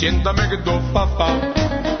 sientami che do papà.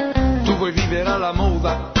 Tu vuoi vivere alla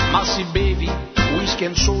moda, ma se bevi whisky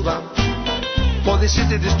and soda, poi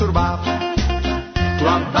siete disturbati. Tu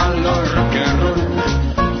ballo rock and roll,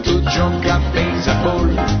 tu gioca a baseball,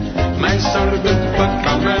 ma è sordo per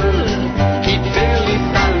camel. Chi te li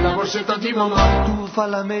dà la borsetta di mamma? Tu fai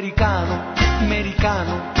l'americano,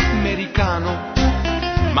 americano, americano,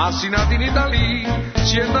 ma si nati in Italia,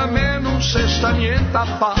 siendo a me non se sta niente a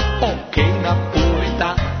fa. Ok,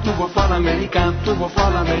 napolitano, tu vuoi fare l'americano, tu vuoi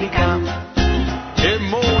fare l'americano. E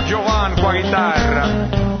mo Giovanni qua chitarra.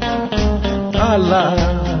 Allah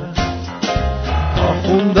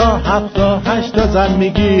آخوندا 7-8 زن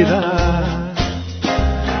میگیرن،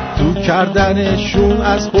 تو کردنشون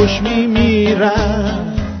از خوش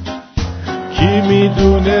میمیرن. کی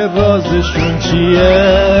میدونه رازشون چیه؟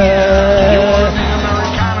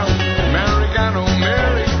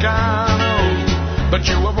 But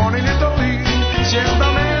you were born in Italy, siendo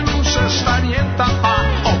a me non se sta niente a fa.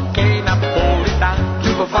 Ok, napolitano, tu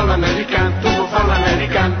vuoi fare l'americano, tu vuoi fare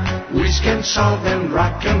southern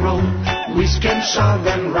rock and roll. Whiskey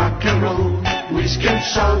southern rock and roll. Whiskey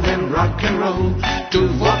southern rock and roll. Tu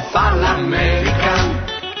vuoi fare l'American?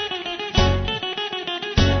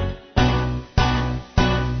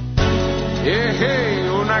 Hey,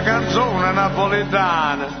 una canzone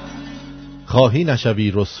napoletana. خواهی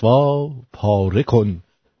نشوی رسوا پاره کن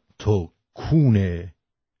تو کونه.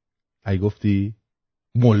 ای گفتی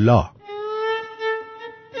ملا.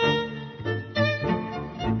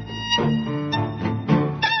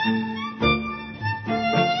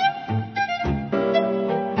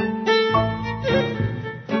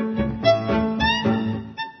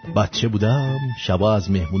 بچه بودم شبا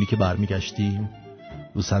از مهمونی که برمیگشتیم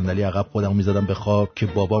رو صندلی عقب خودمو میزدم به خواب که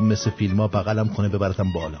بابام مثل فیلم‌ها بغلم کنه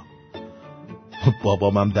ببرتم بالا.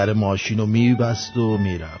 بابامم در ماشینو میبست و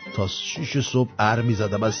میرفت تا 6 صبح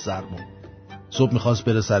میزدم از سرما. صبح میخواست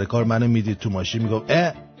بره سر کار، منو میدید تو ماشین میگفت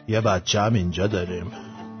یه بچه هم اینجا داریم.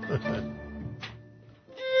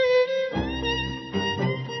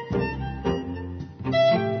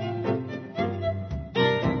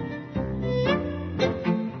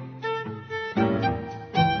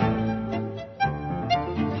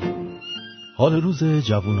 حال روز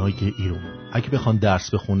جوانهای ایران، اگه بخوان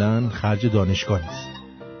درس بخونن خرج دانشگاه نیست،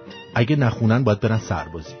 اگه نخونن باید برن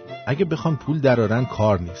سربازی، اگه بخوان پول درارن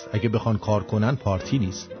کار نیست، اگه بخوان کار کنن پارتی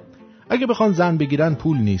نیست، اگه بخوان زن بگیرن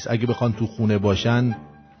پول نیست، اگه بخوان تو خونه باشن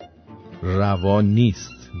روان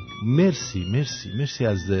نیست. مرسی مرسی مرسی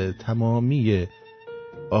از تمامی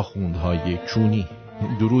آخوندهای کونی.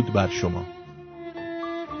 درود بر شما.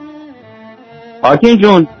 آرتین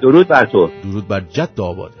جون درود بر تو. درود بر جد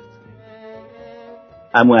آبادت.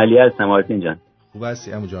 عمو علی هستم آرتین جان. خوب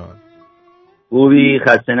هستی عمو جان؟ خوبی،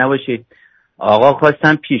 خسته نباشید. آقا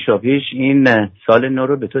خواستم پیشاپیش این سال نو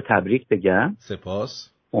رو به تو تبریک بگم. سپاس.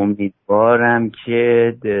 امیدوارم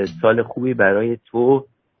که سال خوبی برای تو،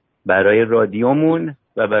 برای رادیومون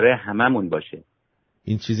و برای هممون باشه.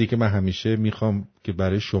 این چیزی که من همیشه میخوام که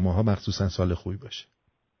برای شماها مخصوصا سال خوبی باشه.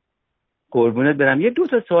 قربونت برم. یه 2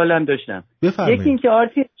 سوالم داشتم. بفرمایید. یکی این که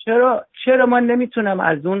آرتین چرا من نمیتونم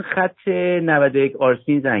از اون خط 91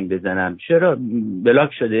 آرتین زنگ بزنم؟ چرا بلاک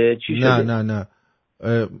شده؟ چی شده؟ نه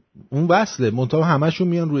اون وصله، منتها همشون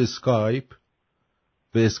میان رو اسکایپ،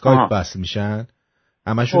 به اسکایپ وصل میشن،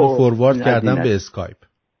 همشون رو فوروارد کردن به اسکایپ.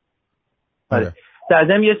 آره.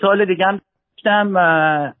 بعدم یه سوال دیگه هم داشتم.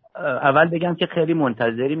 اول بگم که خیلی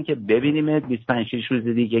منتظریم که ببینیم 25 روز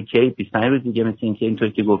دیگه کی 25 روز دیگه مثل این که اینطور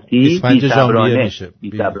که گفتی 25 ژانویه میشه.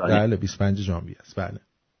 بله 25 ژانویه است. بله.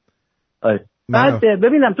 آره. بعد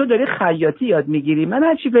ببینم تو داری خیاطی یاد میگیری. من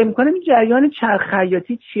هر چی فکر میکنم این جریان چرخ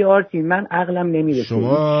خیاطی چی آرتین؟ من عقلم نمیرسه.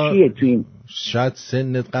 شما چیه تو این؟ شاید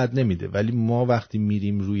سنت قد نمیده ولی ما وقتی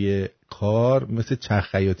میریم روی کار مثل چرخ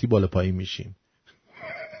خیاطی بالا پایین میشیم.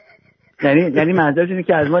 یعنی منظورت اینه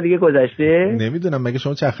که از ما دیگه گذشته؟ نمیدونم. مگه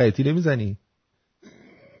شما چرخ خیاطی نمیزنی؟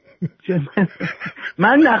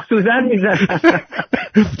 من نخسوزن میزنم.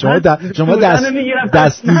 شما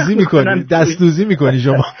دستدوزی میکنی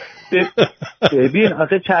شما. ببین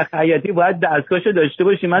آخه چرخ خیاطی باید دستگاهشو داشته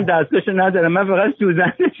باشی. من دستگاهشو ندارم. من فقط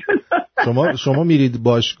سوزن شدم. شما میرید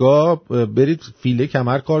باشگاه برید فیله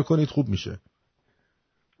کمر کار کنید خوب میشه.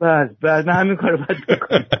 بعد من همین کارو باید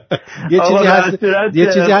بکنم. یه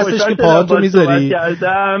چیزی هستش که پاهاتو میذاری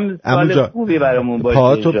سال خوبی برامون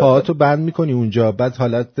باشه. پاهاتو بند میکنی اونجا، بعد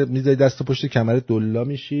حالت میذاری دست پشت کمرت دلا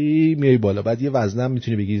میشی میای بالا، بعد یه وزنم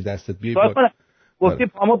میتونی بگیری دستت بیای بالا. گفتی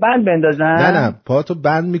پامو بند بندازن؟ نه پاهاتو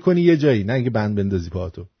بند میکنی یه جایی، نه اینکه بند بندازی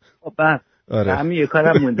پاهاتو. آره همین یه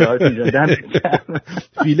کارم مونده آرتین.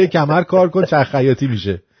 فیله کمر کار کن چرخ خیاطی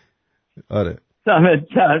میشه. آره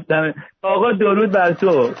دمت. آقا درود بر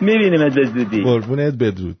تو. میبینیم از زودی. قربونت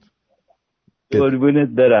بدرود. قربونت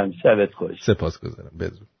برم. شبت خوش. سپاسگزارم.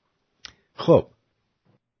 بدرود. خب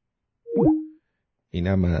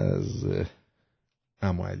اینم از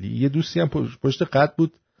عمو علی. یه دوستی هم پشت قطع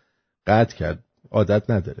بود، قطع کرد، عادت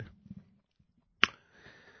نداره.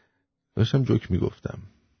 داشتم جوک میگفتم.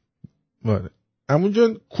 آره عمو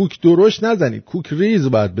جان کوک درشت نزنید، کوک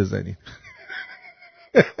ریز باید بزنید.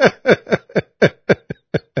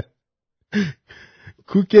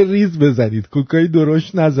 کوک ریز بزنید، کوکای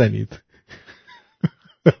درشت نزنید.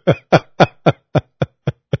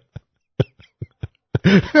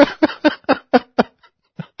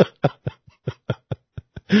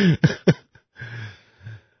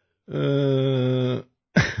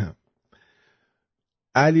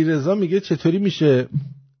 علی رضا میگه چطوری میشه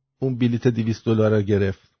اون بلیت $200 رو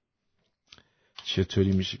گرفت؟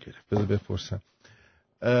 چطوری میشه گرفت؟ بذار بپرسم.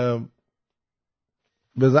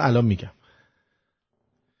 بذار الان میگم.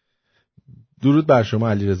 درود بر شما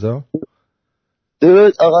علی رضا.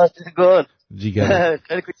 درود آقا گل. جیگر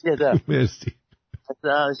خیلی کوچیک‌تر. مرسی.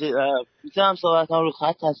 میتونم صحبت رو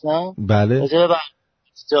خط هستم؟ بله. جالب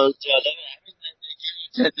همین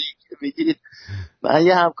زندگی که میگید. من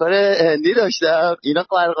یه همکار هندی داشتم، اینا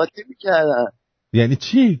قرقاتی میکردن. یعنی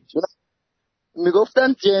چی؟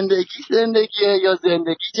 میگفتن زندگیه یا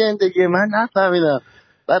زندگی من نفهمیدم.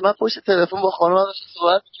 بعد من پشت تلفن با خانمم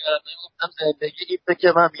صحبت میکردم، میگفتم زندگی ایسته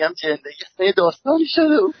که من میگم زندگی یه داستانی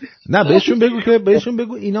شده بود. نه بهشون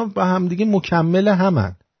بگو اینا با هم دیگه مکمل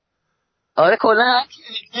همن. آره کلا هر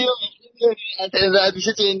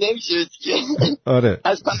میشه جنده میشه دیگه. آره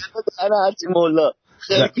از پرده در هرچی مولا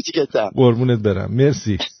خیلی کوچیکتم. قربونت برم.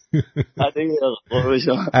 مرسی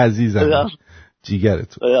عزیزم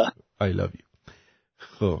جیگرتون. I love you.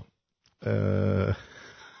 خب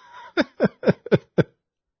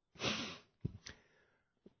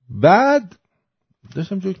بعد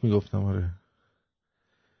داشتم جوک میگفتم. آره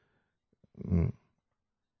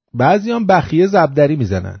بعضی هم بخیه زبدری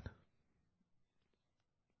میزنن،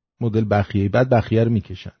 مدل بخیه، بعد بخیه رو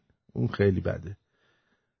میکشن. اون خیلی بده،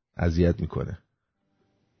 اذیت میکنه.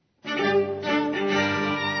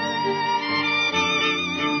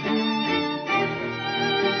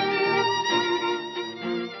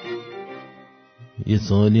 یه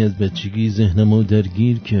سوالی از بچگی ذهنمو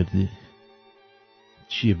درگیر کرده.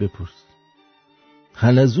 چیه بپرس؟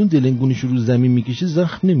 حلزون دلنگونش رو زمین میکشه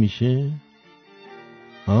زخم نمیشه؟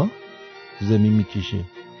 ها؟ زمین میکشه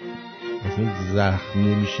اصلا زخم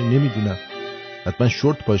نمیشه؟ نمیدونم، حتما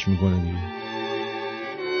شورت پاش میکنه دیگه.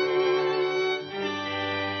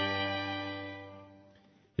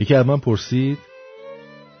 یکی از من پرسید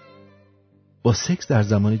با سکس در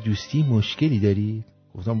زمان دوستی مشکلی دارید؟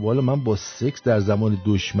 گفتم والا من با سکس در زمان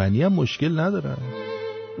دشمنی هم مشکل ندارم.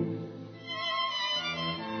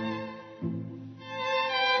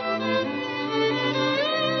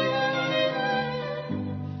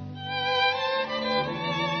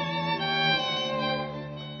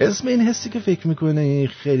 اسم این حسی که فکر میکنه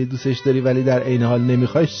خیلی دوستش داری ولی در عین حال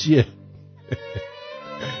نمیخوایش چیه؟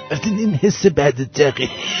 این حس بد دقیق.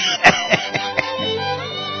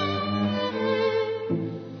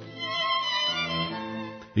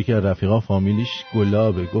 یکی از رفیقا فامیلیش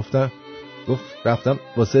گلابه. گفت رفتم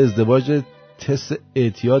واسه ازدواج تست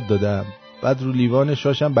اعتیاد دادم، بعد رو لیوان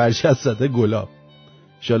شاشم برچسب زده گلاب.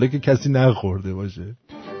 انشالله که کسی نخورده باشه.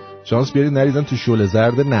 شانس بیارید نریزن تو شعله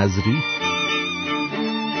زرد نظری.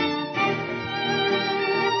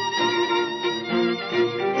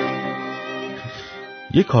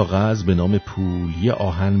 یه کاغذ به نام پول، یه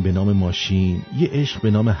آهن به نام ماشین، یه عشق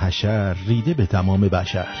به نام حشر ریده به تمام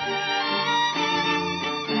بشر.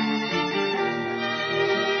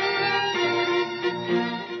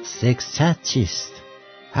 سکس چت چیست؟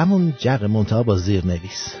 همون جق منتها با زیر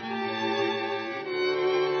نویس.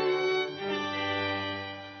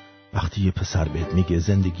 وقتی یه پسر بهت میگه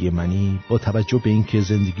زندگی منی، با توجه به اینکه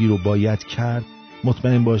زندگی رو باید کرد،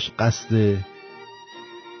 مطمئن باش قصد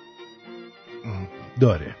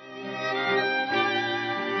داره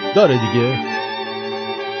دیگه.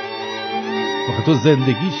 آخه تو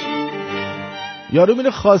زندگیش. یارو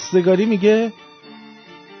میره خواستگاری میگه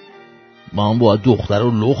من باید دختر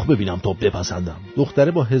رو لخ ببینم تا بپسندم.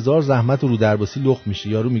 دختره با 1000 زحمت رو درباسی لخ میشه.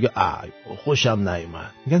 یارو میگه ای خوشم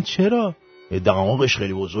نیومد. میگن چرا؟ دماغش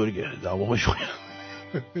خیلی بزرگه.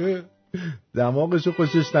 دماغش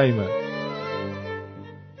خوشش نیومد.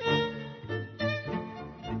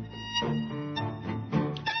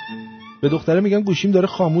 به دختره میگن گوشیم داره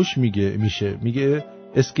خاموش میگه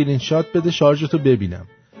اسکرین شات بده شارژتو ببینم.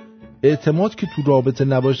 اعتماد که تو رابطه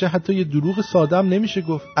نباشه حتی یه دروغ ساده هم نمیشه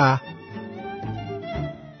گفت.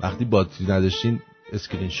 وقتی باتری نداشتین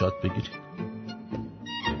اسکرین شات بگیرید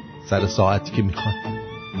سر ساعتی که میخواد.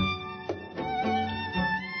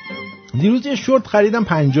 دیروز یه شورت خریدم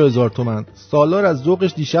 50,000 تومان. سالار از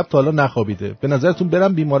ذوقش دیشب تا حالا نخوابیده. به نظرتون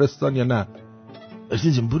برم بیمارستان یا نه؟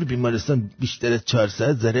 ارشد برو بیمارستان، بیشتر از 4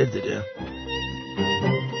 ساعت ضرر داره.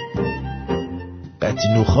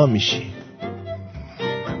 قطعی نخا میشی.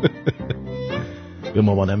 به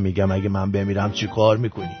مامانم میگم اگه من بمیرم چی کار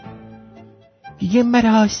میکنی؟ یه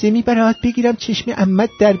مراسمی برات بگیرم چشم عمت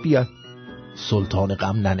در بیاد. سلطان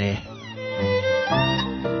غم ننه.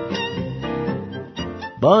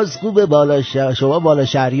 باز خوبه شما بالا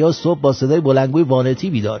شهریا صبح با صدای بلندگوی وانتی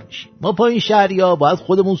بیدار میشی. ما پایین شهریا باید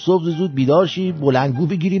خودمون صبح زود بیدار شیم، بلندگو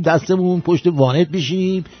بگیریم دستمون پشت وانت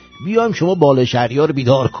بشیم، بیایم شما بالا شهریا رو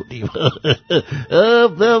بیدار کنیم.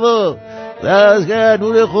 بابا دستگر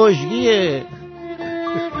نور خوشگیه.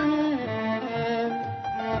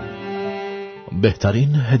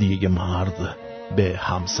 بهترین هدیه مرد به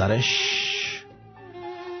همسرش،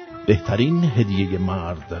 بهترین هدیه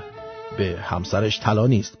مرد به همسرش طلا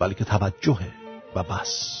نیست بلکه توجهه و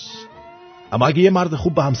بس. اما اگه یه مرد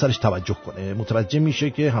خوب به همسرش توجه کنه متوجه میشه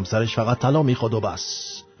که همسرش فقط طلا میخواد و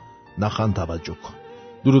بس. نخند توجه کن.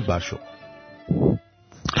 درود بر شما.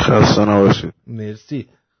 خسته نباشید. مرسی.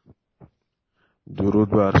 درود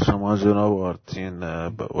بر شما جناب آرتین.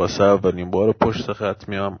 واسه اولین بار پشت خط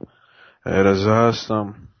میام. رضا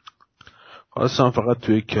هستم. خواستم فقط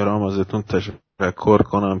توی کرام ازتون تشکر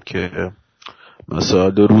کنم که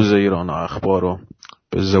مسائل روز ایران و اخبار رو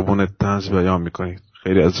به زبون طنز بیان میکنید.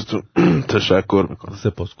 خیلی ازتون تشکر میکنم.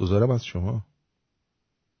 سپاسگزارم از شما.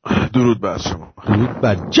 درود بر شما. درود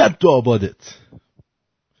بر جد و آبادت.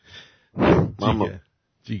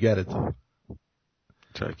 جیگرتون.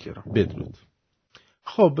 چکرم. بدرود.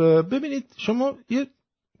 خب ببینید شما یه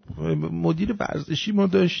مدیر ورزشی ما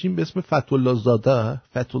داشتیم به اسم فتح‌الله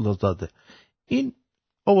زاده. این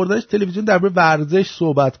آوردنش تلویزیون درباره ورزش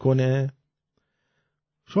صحبت کنه.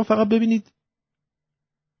 شما فقط ببینید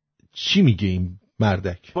چی میگه این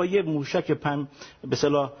مردک. با یه موشک به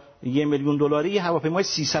اصطلاح $1 میلیون یه هواپیمای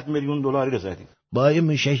 $300 میلیون رو زدیم. با یه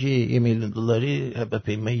موشک $1 میلیون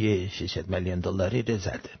هواپیمای $600 میلیون رو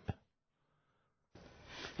زدیم.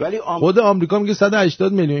 ولی خود آمریکا میگه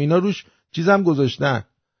 180 میلیون. اینا روش چیزام گذاشتن.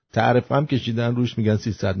 تعرفه هم کشیدن روش میگن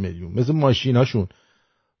 300 میلیون. مثل ماشیناشون.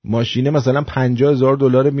 ماشینه مثلا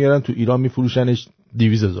 $50,000 میارن تو ایران میفروشنش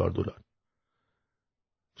 $200,000.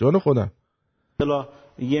 جان خودم. مثلا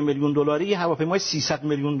 $1 میلیون یه هواپیمای $300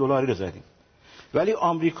 میلیون رو زدیم. ولی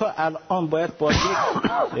آمریکا الان باید با یک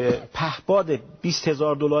پهپاد $20,000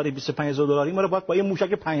 $25,000 ما رو باید با یه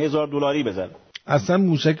موشک $5,000 بزنه. اصلا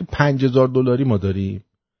موشک $5,000 ما داریم.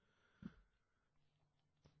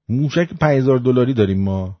 موشک $5,000 داریم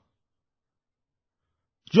ما.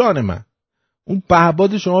 جان من. اون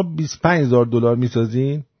پهپاد شما $25,000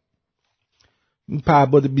 میسازین. اون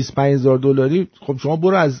پهپاد $25,000 خب شما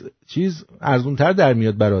برو از چیز ارزونتر در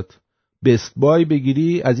میاد برات. بست بای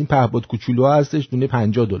بگیری از این پهپاد کوچولوها هستش دونه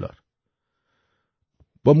 $50.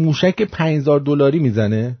 با موشک $5,000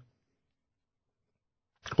 میزنه.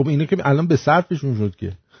 خب اینا که الان به صرفشون شد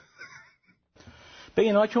که. به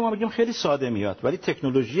اینا که ما میگیم خیلی ساده میاد ولی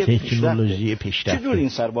تکنولوژی پیشرفته. چجور این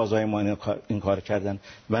سربازای ما این کار کردن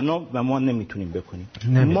و ما نمیتونیم بکنیم.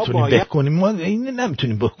 ما این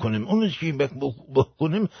نمیتونیم بکنیم. اون چیزی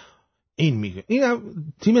بکنیم این میگه. این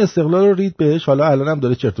تیم استقلال رو رید بهش. حالا الان هم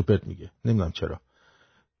داره چرت و پرت میگه. نمیدونم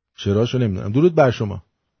چراشو نمیدونم. درود بر شما.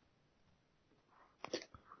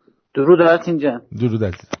 درود آرتین جان. درود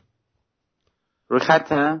عزیزم. رو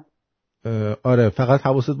خطم؟ آره فقط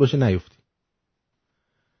حواست باشه نیفتی.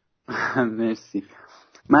 مرسی.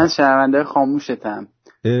 من شنونده خاموشتم.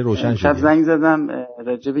 روشن شب زنگ زدم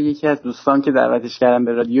راجع به یکی از دوستان که دعوتش کردم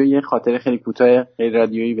به رادیو یه خاطره خیلی کوتاه غیر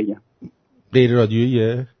رادیویی بگم. غیر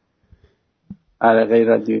رادیوییه؟ آره غیر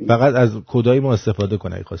رادیویی. فقط از کدای ما استفاده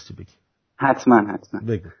کنه اگه خواستی بگی. حتما.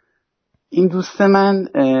 بگو. این دوست من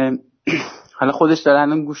حالا خودش داره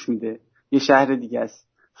الان گوش میده. یه شهر دیگه است.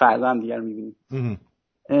 فردا هم دیگر میبینیم.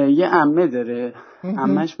 یه عمه داره.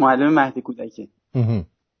 عمهش معلم مهد کودکه.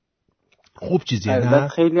 خوب چیزیه نه؟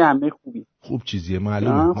 خیلی عمه خوبی. خوب چیزیه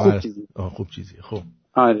معلومه. خوب چیزیه. خب.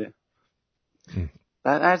 آره.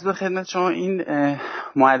 بعد عرض به خدمت شما این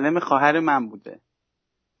معلم خواهر من بوده.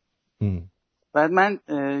 بعد من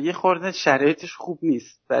یه خورده شرایطش خوب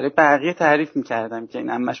نیست. برای بقیه تعریف میکردم که این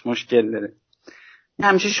عمهش مشکل داره. این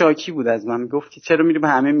همیشه شاکی بود از من. میگفت که چرا میری به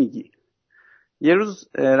همه میگی. یه روز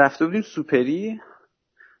رفته بودیم سوپری.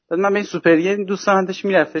 بعد من به این سوپریه دوستم اندش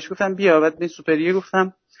میرفتش گفتم بیا. بعد به این سوپریه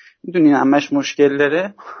گفتم میدونین عمهش مشکل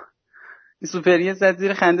داره. این سوپریه زد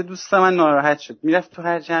زیر خنده. دوست من ناراحت شد. میرفت تو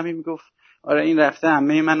هر جمعی میگفت آره این رفته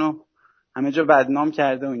عمه منو همه جا بدنام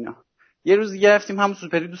کرده و اینا. یه روز دیگه رفتیم همون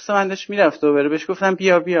سوپری دوست من داشت میرفت و بره بهش گفتم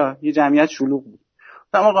بیا یه جمعیت شلوغ بود.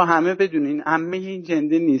 گفتم آقا همه بدونین عمه این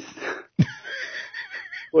جنده نیست.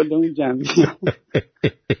 کل اون جمعیت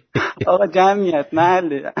آقا جمعیت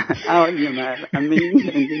محله اهالی محله عمه این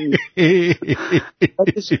جنده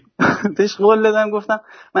نیست. بهش قول دادم گفتم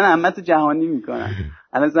من عمه‌تو جهانی میکنم.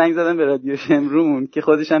 الان زنگ زدم به رادیو شمرون که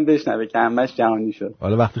خودش هم بشنوه که عمه‌ش جهانی شد.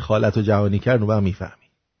 حالا وقتی خالتو جهانی کرد اون وقت میفهمی.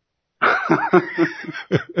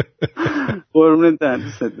 قربونت برم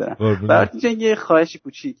دوست دارم. برای یه خواهشی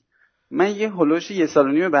کوچیک. من یه هلوش 1.5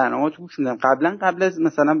 سال برنامه تو گوش میدم. قبل از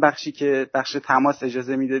مثلا بخشی که بخش تماس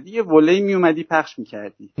اجازه میدادی یه ولی میومدی پخش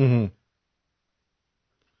میکردی.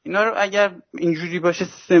 اینا رو اگر اینجوری باشه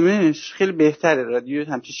سیستمش خیلی بهتره. رادیو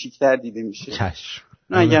همچین شیک‌تر دیده میشه. چشم.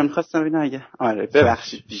 نه اگر می‌خواستم ببینم اگه آره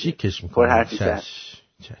ببخشید شیکش می‌کنم.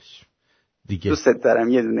 چشم. دیگه دوست دارم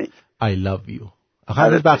یه دونه. I love you.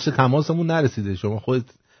 آخر بخش تماسمون نرسیده. شما خودت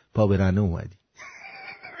پا برهنه اومدی.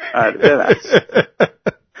 آره ببخشید.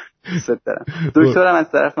 دوست دارم. دکترم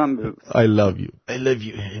از طرف من بگو I love you. I love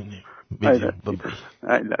you.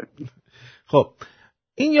 I love you. خب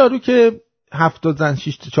این یارو که 7 زن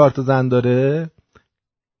 6 4 زن داره،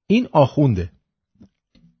 این آخونده.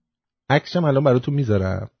 عکسم الان براتون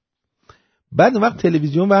میذارم. بعد وقت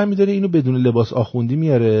تلویزیون برمی داره اینو بدون لباس آخوندی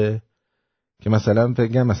میاره که مثلا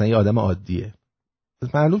بگم مثلا یه آدم عادیه.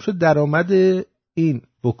 معلوم شد درآمد این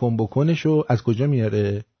بکنشو از کجا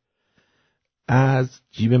میاره؟ از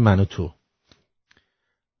جیب من و تو.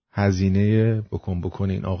 هزینه بکن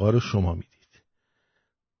این آقا رو شما میدید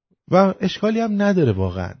و اشکالی هم نداره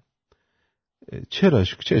واقعا. چه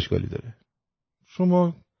اشکالی داره؟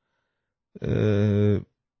 شما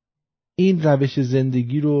این روش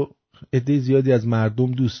زندگی رو عده زیادی از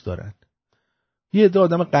مردم دوست دارن. یه عده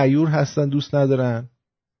آدم غیور هستن دوست ندارن،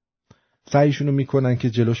 سعیشونو میکنن که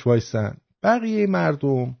جلوش وایسن. بقیه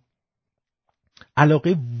مردم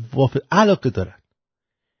علاقه دارن.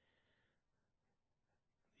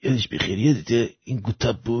 یادش بخیر یادته این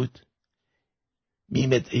گوتاب بود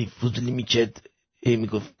میمد ای فضولی میکرد ای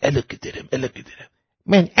میگفت علاقه دارم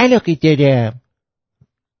من علاقه دارم.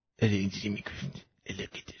 اینجوری میگفت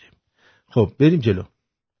علاقه دارم. خب بریم جلو.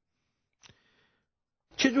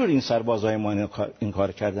 چجور این سربازای ما این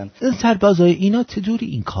کار کردن؟ این سربازای اینا چجوری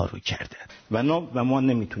این کار رو کردن و ما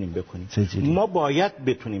نمیتونیم بکنیم. ما باید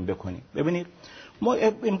بتونیم بکنیم. ببینید ما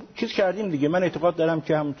چیز کردیم دیگه. من اعتقاد دارم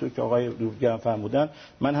که همونطور که آقای دورگرم فرمودن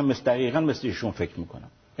من هم دقیقاً مثل ایشون فکر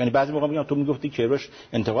میکنم. یعنی بعضی موقع میگم تو میگفتی کیروش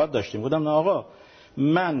انتقاد داشتیم، گفتم نه آقا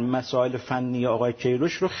من مسائل فنی آقای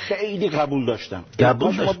کیروش رو خیلی قبول داشتم.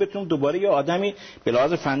 ما بتونیم دوباره یه آدمی به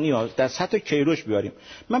لحاظ فنی در سطح کیروش بیاریم.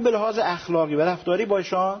 من به لحاظ اخلاقی و رفتاری با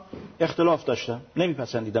ایشان اختلاف داشتم،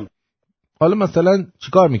 نمیپسندیدم. حالا مثلا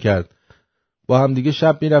چیکار میکرد؟ با هم دیگه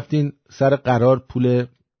شب میرفتین سر قرار پول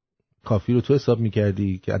کافی رو تو حساب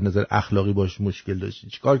میکردی که از نظر اخلاقی باش مشکل داشتی.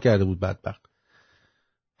 چیکار کرده بود بدبخت؟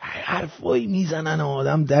 حرفایی میزنن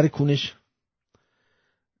آدم در کونش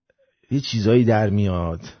یه چیزایی در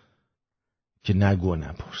میاد که نگو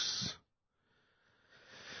نپرس.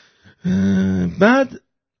 بعد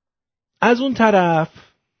از اون طرف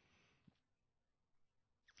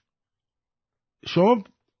شما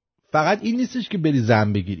فقط این نیستش که بری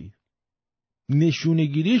زن بگیری، نشونه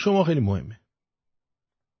گیری شما خیلی مهمه.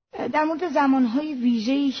 در مورد زمانهای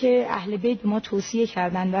ویژه‌ای که اهل بیت به ما توصیه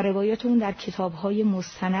کردن و روایات اون در کتاب‌های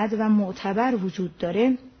مستند و معتبر وجود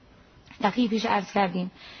داره دقیقی پیش عرض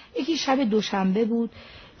کردیم. یکی شب دوشنبه بود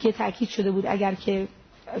که تأکید شده بود اگر که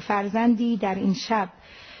فرزندی در این شب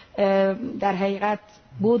در حقیقت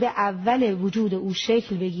بعد اول وجود او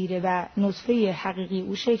شکل بگیره و نطفه حقیقی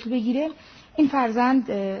او شکل بگیره، این فرزند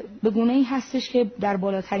به گونه‌ای هستش که در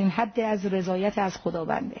بالاترین حد از رضایت از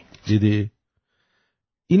خداونده. دیدی؟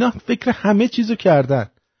 اینا فکر همه چیزو کردن.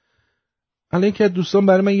 الان که دوستان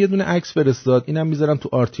برای من یه دونه عکس فرستاد، اینم میذارم تو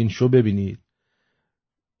آرتین شو ببینید.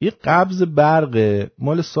 یه قبض برق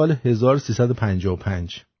مال سال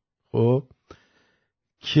 1355 خب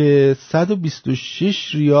که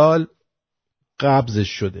 126 ریال قبضش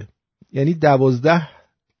شده، یعنی 12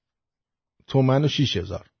 تومن و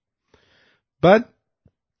 6,000. بعد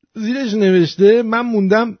زیرش نوشته من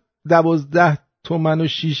موندم 12 تومن و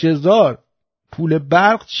 6,000 پول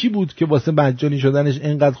برق چی بود که واسه مجانی شدنش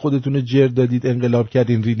انقدر خودتونو جر دادید، انقلاب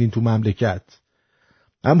کردین، ریدین تو مملکت،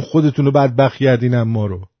 هم خودتونو بدبخت کردین هم ما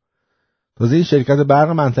رو. تازه این شرکت برق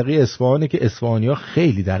منطقه اصفهانه که اصفهانی‌ها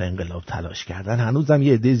خیلی در انقلاب تلاش کردن، هنوزم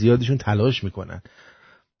یه عده زیادشون تلاش میکنن،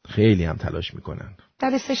 خیلی هم تلاش میکنن.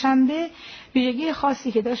 در سه‌شنبه ویژگی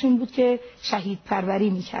خاصی که داشت این بود که شهید پروری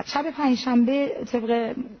میکرد. شب پنجشنبه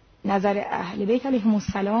طبق نظر اهل بیت علیهم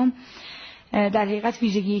السلام در حقیقت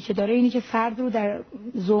ویژگی که داره اینی که فرد رو در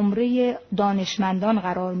زمره دانشمندان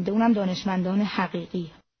قرار میده، اونم دانشمندان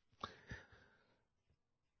حقیقی.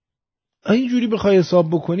 اینجوری بخوای حساب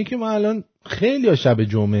بکنی که ما الان خیلی ها شب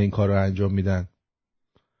جمعه این کار رو انجام میدن،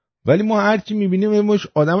 ولی ما هرچی میبینیم مش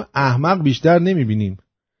آدم احمق بیشتر نمیبینیم.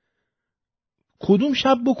 کدوم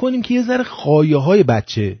شب بکنیم که یه ذره خایه های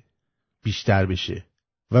بچه بیشتر بشه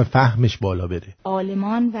و فهمش بالا بره؟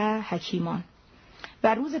 عالمان و حکیمان.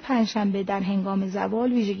 و روز پنجشنبه در هنگام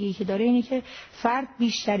زوال ویژگی که داره اینه که فرد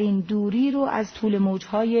بیشترین دوری رو از طول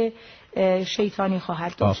موجهای شیطانی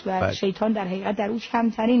خواهد داشت و شیطان در حقیقت در او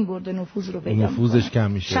کمترین برد نفوذ رو پیدا می‌کنه. نفوذش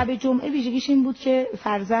کم میشه. شب جمعه ویژگیش این بود که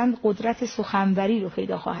فرزند قدرت سخنوری رو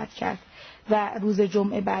پیدا خواهد کرد و روز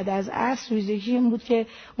جمعه بعد از عصر ویژگیش این بود که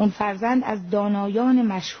اون فرزند از دانایان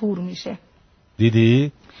مشهور میشه.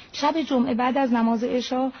 دیدی؟ شب جمعه بعد از نماز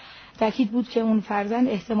عشا تأکید بود که اون فرزند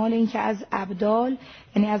احتمال این که از ابدال،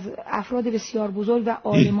 یعنی از افراد بسیار بزرگ و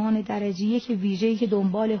عالمان درجه یک ویژه‌ای که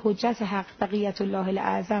دنبال حجت حق بقیت الله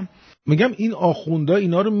الاعظم. میگم این آخوندا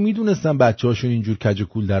اینا رو میدونستن بچه‌هاشون اینجور کج و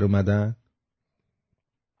کول در اومدن؟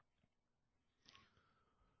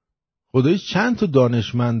 خدایی چند تا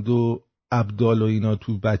دانشمند و ابدال و اینا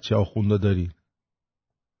تو بچه آخوندا داری؟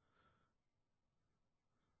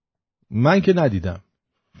 من که ندیدم.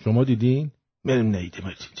 شما دیدین؟ بریم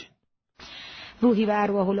ندیدیم. روحی و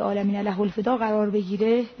ارواح العالمین له الفدا قرار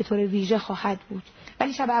بگیره به طور ویژه خواهد بود.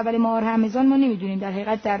 ولی شب اول ماه رمضان ما نمیدونیم در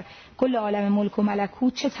حقیقت در کل عالم ملک و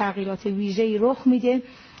ملکوت چه تغییرات ویژه‌ای رخ میده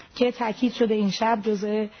که تأکید شده این شب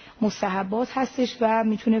جزء مستحبات هستش و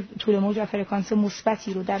میتونه طول موج و فرکانس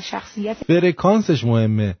مثبتی رو در شخصیت. فرکانسش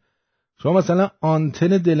مهمه. شما مثلا آنتن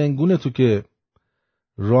دلنگون تو که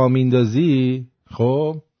راه میندازی،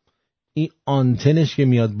 خب این آنتنش که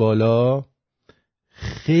میاد بالا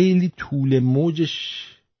خیلی طول موجش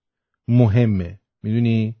مهمه،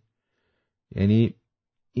 میدونی؟ یعنی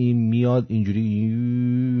این میاد اینجوری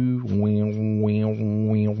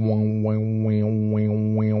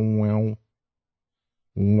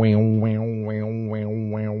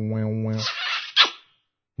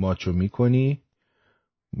ماچو میکنی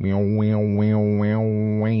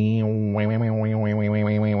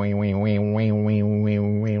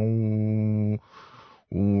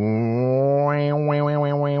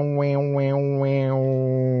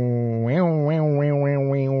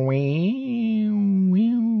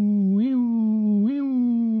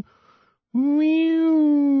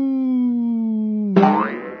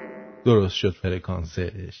درست شد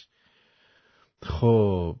فرکانسش.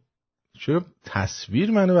 خب چرا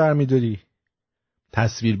تصویر منو برمیداری؟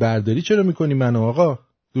 تصویر برداری چرا میکنی منو آقا؟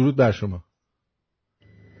 درود بر شما.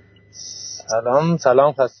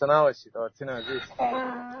 سلام خسته نباشید آرتین عزیز.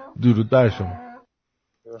 درود بر شما.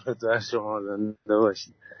 درود بر شما، زنده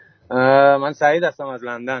باشید. من سعید هستم از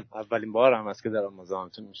لندن. اولین بارم است که دارم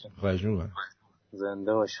مزاحمتون میشم. خواهش می‌کنم.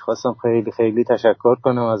 زنده باشید. خواستم خیلی خیلی تشکر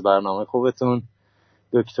کنم از برنامه خوبتون.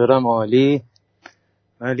 دکترم عالی.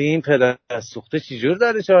 ولی این پدر از سوخته چجور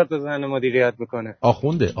داره 4 تا زن مدیریت میکنه؟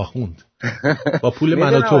 آخوند با پول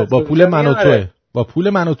من و تو، با پول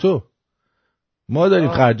من و تو ما داریم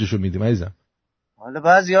خرجشو میدیم عزیزم. حالا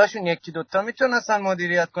بعضیاشون یکی دوتا میتونستن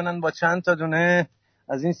مدیریت کنن با چند تا دونه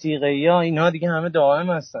از این صیغه‌ای‌ها، اینا دیگه همه دائم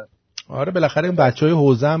هستن. آره بالاخره این بچهای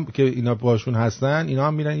حوزم که اینا باشون هستن اینا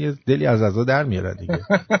هم میرن یه دلی از عزا در میارن دیگه.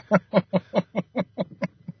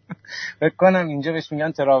 فکر کنم اینجا بهش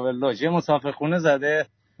میگن تراول لوژ، یه مسافرخونه زده،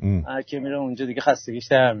 هر کی میره اونجا دیگه خستگیش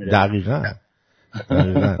در میره. دقیقاً.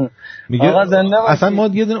 میگه اصلا ما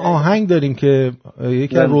یه دونه آهنگ داریم که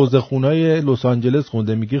یکی از روزخونای لس آنجلس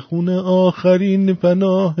خونده، میگه خونه آخرین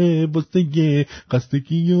پناه بستگی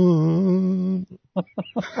خستگیان.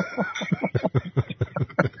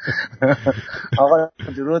 آقا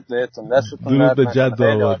درود بهتون، دستتون درود به جد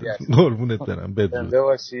آباد. قربونت برم. بدرود. زنده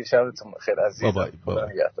باشی، شبتون بخیر عزیزم. بابای.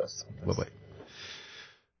 بابای.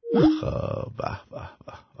 خب به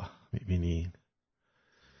میبینین.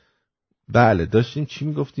 بله داشتیم چی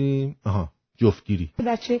میگفتیم؟ جفتگیری.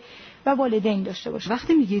 بچه و والدین داشته باشه.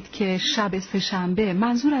 وقتی میگید که شب سه‌شنبه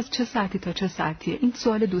منظور از چه ساعتی تا چه ساعتیه؟ این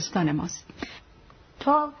سوال دوستان ماست.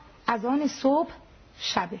 تا اذان صبح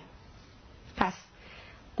شبه. پس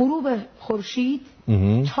غروب خورشید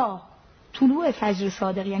تا طلوع فجر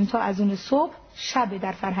صادق، یعنی تا اذان صبح شبه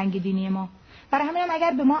در فرهنگ دینی ما. برای همین هم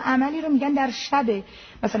اگر به ما عملی رو میگن در شب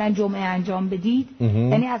مثلا جمعه انجام بدید،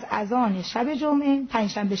 یعنی از اذان شب جمعه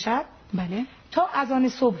پنجشنبه شب بله تا اذان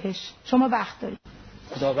صبحش شما وقت دارید.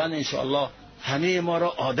 خداوند انشاءالله همه ما را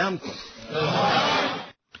آدم کن.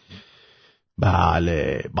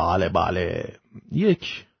 بله.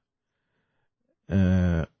 یک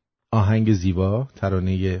آهنگ زیبا،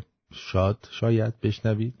 ترانه شاد شاید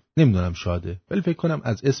بشنوید، نمیدونم شاده ولی فکر کنم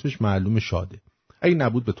از اسمش معلوم شاده، اگه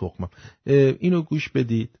نبود به تخمم. اینو گوش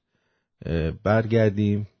بدید،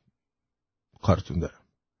 برگردیم کارتون دارم.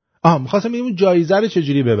 میخواستم بگم جایزه رو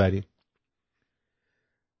چجوری ببریم.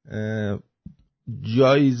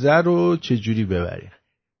 جایزه رو چجوری ببریم؟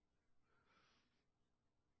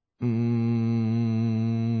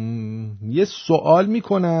 یه سوال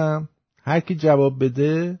میکنم، هر کی جواب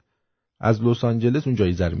بده از لس آنجلس اون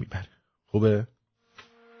جایزه رو میبره. خوبه؟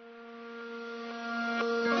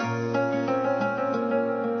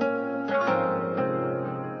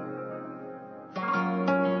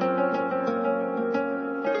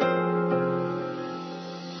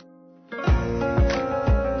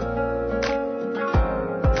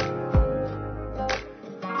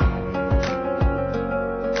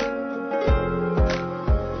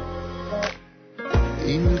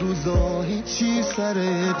 این روز روزا هیچی سر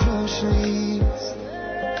جاش نیست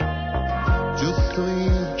جز تویی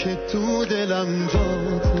که تو دلم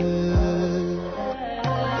جاته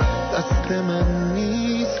دست من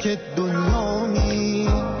نیست که دنیا می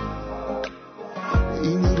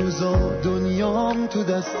این روزا دنیام تو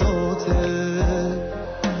دستاته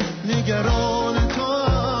نگران تو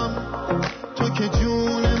هم تو که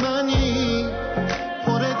جون منی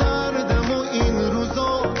پر دردم و این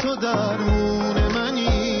روزا تو درمون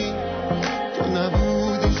منی تو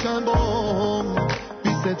نبودی شبام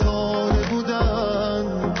بی ستاره بودن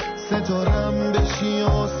ستارم بشی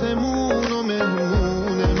آسمون و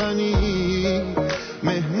مهمون منی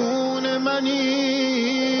مهمون منی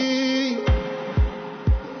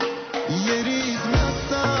یه ریز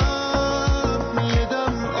مستم یه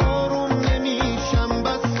دم آروم نمیشم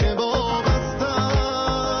بس که وابستم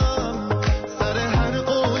سر هر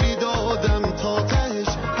قولی دادم تا تهش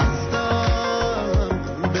هستم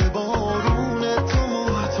به بارون تو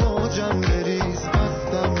محتاجم بریز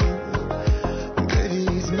مستم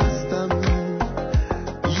بریز مستم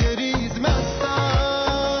یه ریز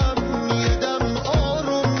مستم یه دم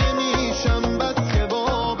آروم نمیشم بس که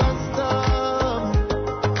وابستم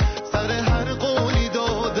سر هر قولی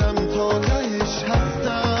دادم تا تهش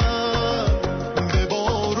هستم به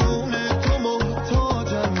بارون تو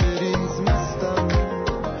محتاجم بریز مستم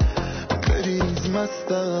بریز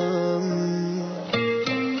مستم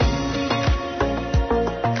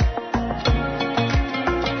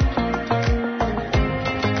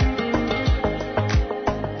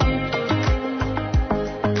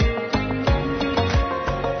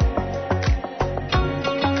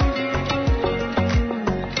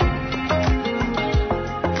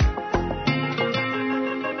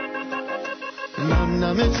نم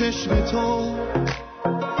نم چشم تو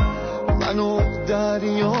منو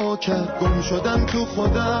دریا کرد گم شدم تو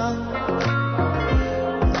خودم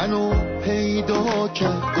منو پیدا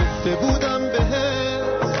کرد گفته بودم بهت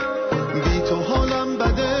بی تو حالم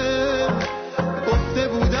بده گفته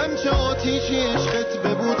بودم چه آتیشی عشقت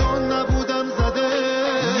ببود و نبودم زده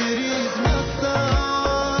یه ریز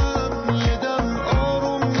مستم یه دم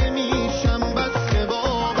آروم نمیشم بس که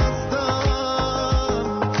وابستم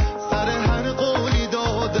سر هر قولی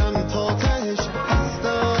دادم تا تهش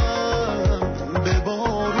هستم به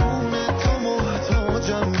بارون تو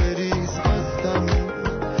محتاجم بریز مستم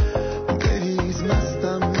بریز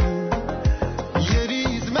مستم یه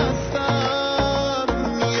ریز مستم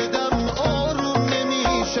یه دم آروم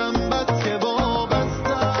نمیشم بس که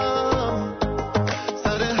وابستم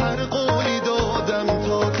سر هر قولی دادم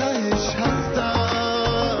تا تهش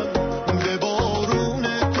هستم به بارون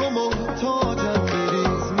تو محتاجم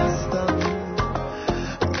بریز مستم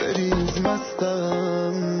بریز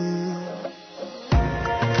مستم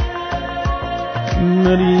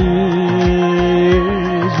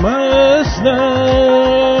مریض مستم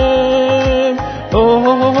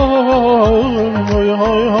های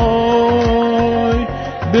های های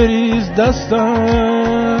بریز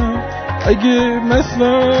دستم اگه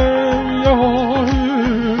مستم یا های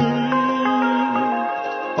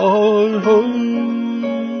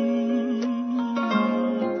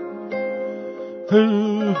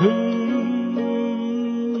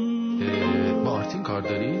با آرتین کار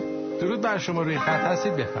داری؟ درود بر شما روی خط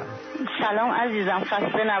هستید بفرمایید. سلام عزیزم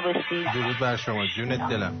خسته نباشی. درود بر شما جونت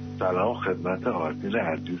دلم. سلام خدمت آرتین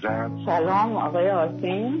عزیزم. سلام آقای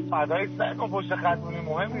آرتین. فدای سگ و پشت خطونی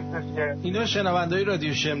مهم نیستش که اینا شنوندهای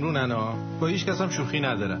رادیو شمرونن ها با هیچ کس هم شوخی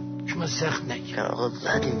ندارن. شما سخت نگیر آقا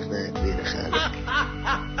زدیم به بیر خرد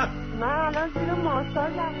من الان زیر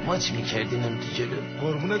ماساژم. ما چی میکردیم اون جلو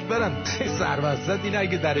قربونت برم سروزت این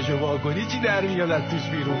اگه درجه واگونی چی در میاد از توش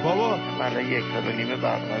بیرون بابا. من 1 سال و نیم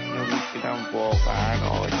برنامه‌تون رو می‌شیدم واقعا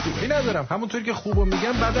عالی. شوخی ندارم همونطور که خوبو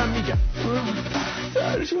میگم بعدم میگم.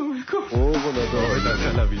 ترجمه میکنم. فوق‌العاده در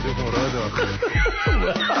طلبیده مراد آخر.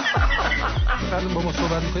 بعد با ما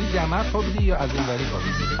صحبت می‌کنی جمعت خوابیدی یا از اون وری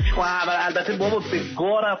خوابیدی؟ شما اول البته بابا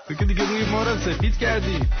بگارم تو دیگه روی ما رو سفید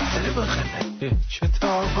کردی. سلام بخیر. چه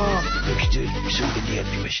آقا دکتر میشه بلیت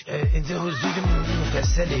بشه اینجا حضور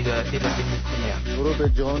مفصلی را اراده میکنم. برو به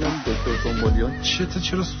جانم دکتر دنبالیان.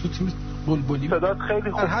 چرا سوتی بلبلی صدات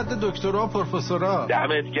خیلی خوب. در حد دکترا پروفسورا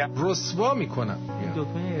دمت گرم. رسوا میکنم. این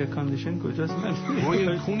دکمه ایر کاندیشن کجاست؟ من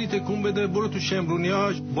روی کونی تکون بده برو تو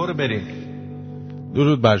شمرونیاش برو بریم.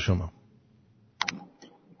 درود بر شما.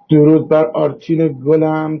 درود بر آرتین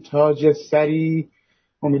گلم تاج سری.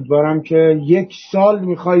 امیدوارم که 1 سال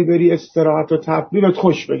میخوای بری استراحت و تفریحت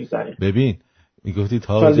خوش بگذره. ببین میگفتی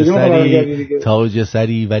تاج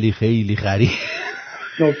سری ولی خیلی خری.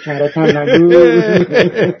 نوکرتن نگو.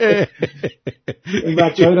 این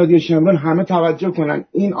بچه های رادیو شمرون همه توجه کنن.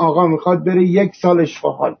 این آقا میخواد بره 1 سال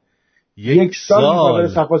اشغال. یک سال مقابل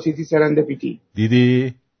صفاسیتی سرندپیتی.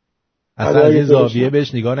 دیدی؟ اصلا از این زاویه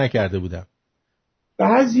بهش نگاه نکرده بودم.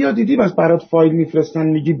 بعضیا دیدی بس برات فایل میفرستن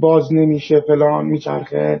میگی باز نمیشه فلان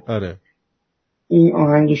میچرخه. آره. این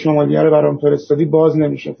آهنگ شمالیه رو برام فرستادی باز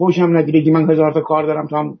نمیشه. فوشم ندی بگی من 1000 تا کار دارم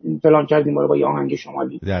تو هم فلان کردیم با این آهنگ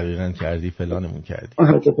شمالی. دقیقاً کردی فلانمون کردی.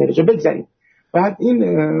 آره بگذاریم. بعد این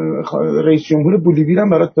رئیس جمهور بولیوی رو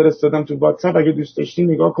برات فرستادم تو واتساپ اگه دوست داشتی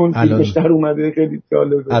نگاه کن فیلمش در اومده خیلی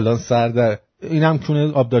جالبه. الان سردر اینم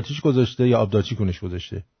کونه آبدارچیش گذاشته یا آبدارچی کونش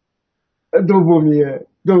گذاشته؟ دومیه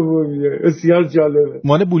بسیار جالبه.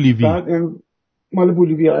 مال بولیوی. بعد مال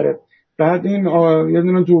بولیوی آره. بعد این یه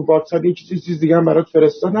دونه تو واتساپ یک چیز دیگه هم برات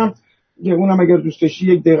فرستادم که اونم اگر دوست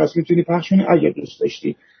داشتی 1 دقیقه است میتونی پخش کنی اگر دوست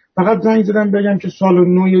داشتی. فقط زنگ زدم بگم که سال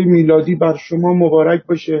نو میلادی بر شما مبارک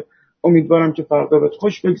باشه. امیدوارم که فردا بهت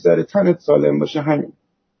خوش بگذره، تنت سالم باشه. همین.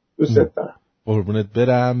 دوستت دارم. قربونت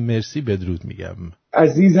برم. مرسی. بدرود میگم.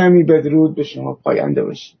 عزیزمی بدرود به شما. پاینده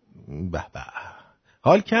باشی. به به.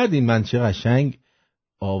 حال کردین من چه قشنگ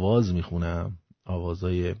آواز میخونم،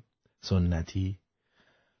 آوازای سنتی.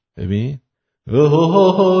 ببین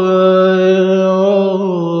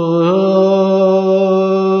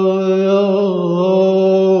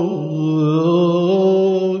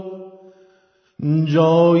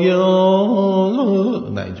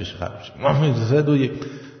جایان نه اینجاش خراب شد. من 3 2 1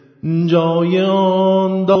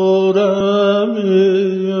 جایان دارم.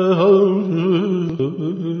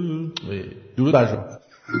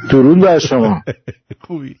 درود بر شما.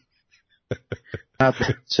 خوبی؟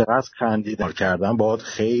 چقدر خندیدم کردم باهات.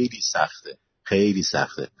 خیلی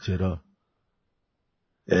سخته. چرا؟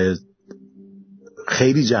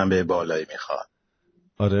 خیلی جنبه بالایی میخواد.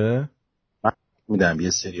 آره؟ من میدم یه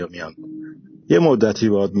سریا میان یه مدتی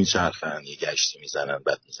باهات میچرخن، یه گشتی میزنن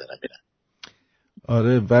بعد میزنن میرن.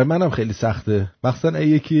 آره برای منم خیلی سخته، مخصوصا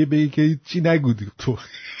یکی به یکی چی نگودی تو.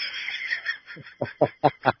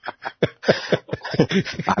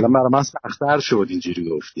 الان برای من سخت‌تر شد اینجوری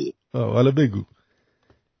گفتی. حالا بگو.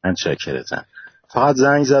 من چکرتم. فقط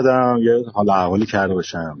زنگ زدم یه حالا احوالی کرده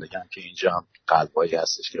باشم بگم که اینجا هم قلبایی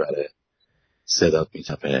هستش که برای صدات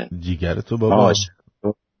میتپه. جیگر تو بابا.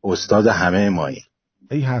 استاد همه مایی.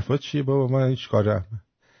 این حرفا چیه بابا؟ من هیچ کارم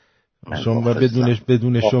شما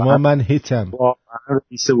بدون شما من هیچم. واقعا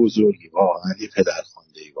رئیس بزرگی، واقعا یه پدر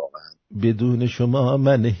خونده‌ای، واقعا بدون شما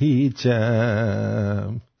من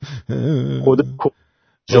هیچم. خود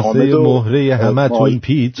واسه مهره همتون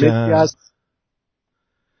پیچم.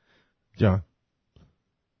 جان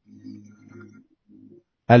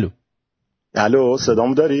الو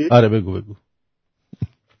صدامو داری؟ آره بگو.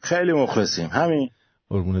 خیلی مخلصیم. همین.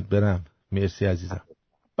 قربونت برم. مرسی عزیزم.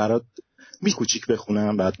 برات کوچیک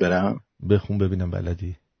بخونم بعد برم. بخون ببینم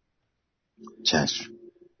بلدی. چشم.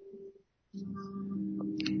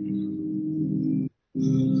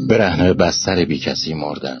 برهنه بستر بی کسی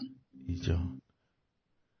مردم. اینجا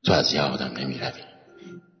تو از یادم نمی روی.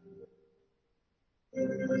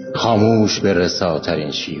 خاموش به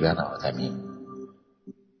رساترین شیون آدمی.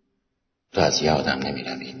 تو از یادم نمی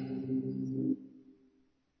روی.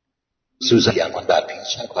 سوزایمان بر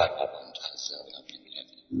پیچک برقبان. تو از یادم نمی روی.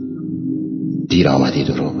 دیر آمدی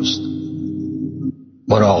درست.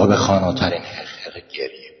 مراقب خاناترین حقیق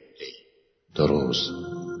گریه بودی. درست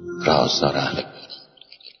رازدار اهل بودی.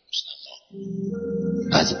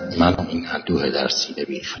 از من این اندوه در سینه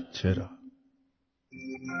بیخ. چرا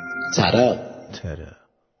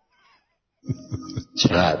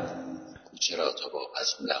چرا تا با از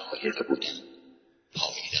لحایق بودن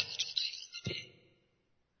پامیدم و تو نیومدی.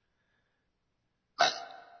 من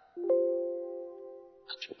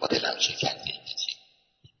تو با دلم شکندی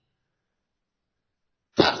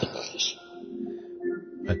تقدیم بایش.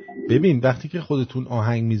 ببین وقتی که خودتون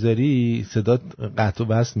آهنگ میذاری صدات قطع و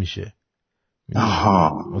وصل میشه.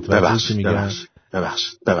 ببخش.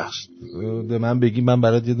 به من بگی من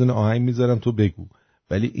برات یه دونه آهنگ میذارم تو بگو.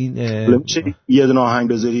 ولی این یه دونه آهنگ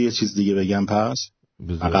بذاری یه چیز دیگه بگم پس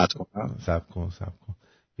قطع کنم. صبر کن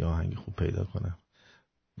یه آهنگ خوب پیدا کنم.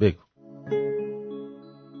 بگو.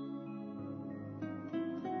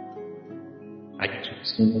 اگه تو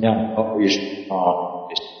سینم آیش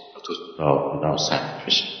تو را ناسن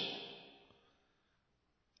بشه.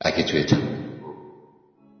 اگه توی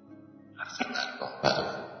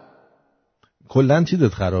کلن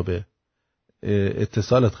چیزت خرابه،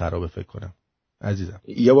 اتصالت خرابه فکر کنم عزیزم.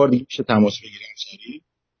 یه بار دیگه میشه تماس بگیریم سریع؟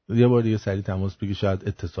 یه بار دیگه سریع تماس بگیر شاید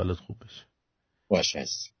اتصالت خوب بشه. باشه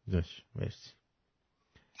مرسی.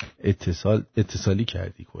 اتصالی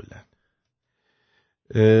کردی کلن.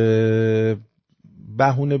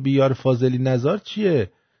 بهونه بیار فاضلی نزار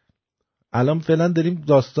چیه؟ الان فعلا داریم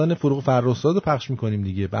داستان فروغ فرخزاد رو پخش میکنیم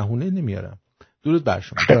دیگه، بهونه نمیارم. درود بر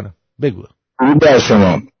شما جانم. بگو. در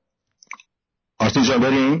شما آرتین جان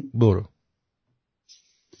بریم؟ برو.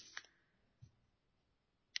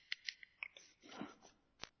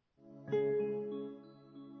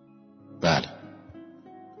 بله.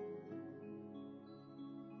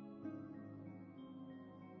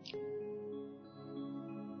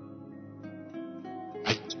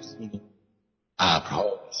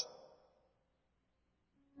 ابرها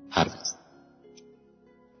هرگز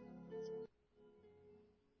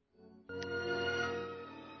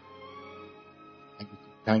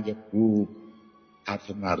تنگ خوب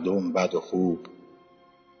حرف مردم بد و خوب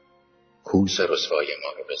کوس رسوای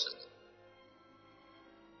ما رو بزن.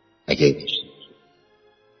 اگه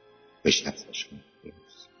بشنفش کن،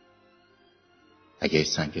 اگه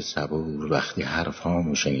سنگ صبور وقتی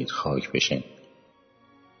حرفامو شنید خاک بشن،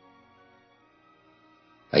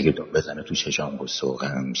 اگه دم بزنه تو چشام و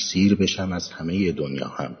سوغم سیر بشم از همه دنیا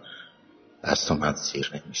هم از تو من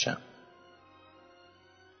سیر نمیشم.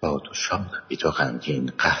 با تو شادم بی تو غمگین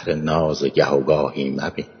قهر ناز گهوگاهی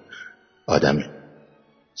مبین. آدمه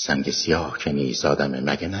سنگ سیاه که نیز آدمه،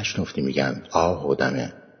 مگه نشنفتی میگن آه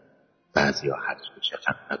آدمه. بعضیا هر چه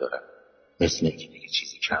کم ندارن مثل اینکه دیگه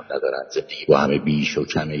چیزی کم ندارن. زندگی با همه بیش و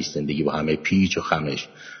کمه، زندگی با همه پیچ و خمش.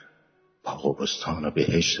 باغ و بستان و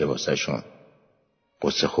بهشت واسه شون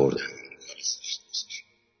قصه خوردن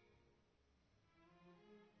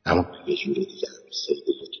اما یه جور دیگه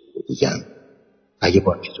دیگم. اگه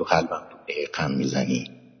با که تو قلبم دونه غم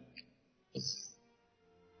میزنی،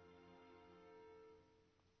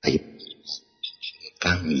 اگه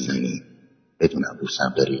غم میزنی بدونم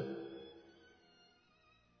دوستم داری.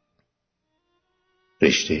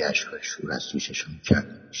 رشته عشق شور از توششون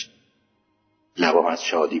کنده میشه، لبام از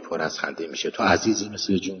شادی پر از خنده میشه. تو عزیزی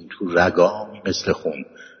مثل جون، تو رگامی مثل خون،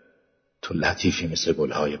 تو لطیفی مثل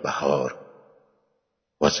گلهای بهار.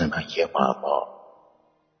 واسه من یه معما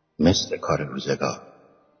مثل کار روزگار.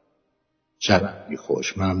 شبم بی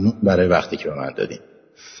خوش، ممنون برای وقتی که به من دادیم.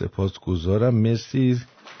 سپاسگزارم، مرسی.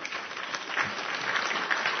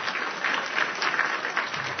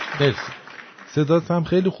 مرسی. صدات هم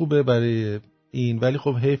خیلی خوبه برای این، ولی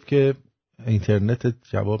خب حیف که اینترنت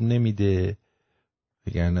جواب نمیده،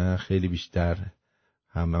 وگرنه خیلی بیشتر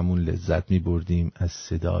هممون لذت میبردیم از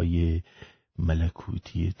صدای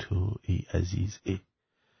ملکوتی تو ای عزیز،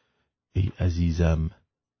 ای عزیزم،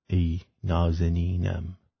 ای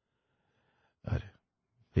نازنینم. آره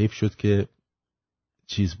حیف شد که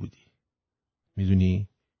چیز بودی، میدونی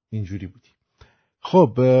اینجوری بودی.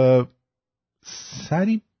 خب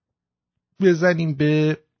سری بزنیم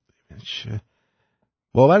به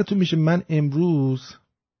باورتون میشه من امروز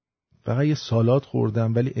فقط یه سالاد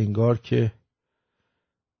خوردم، ولی انگار که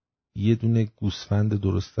یه دونه گوسفند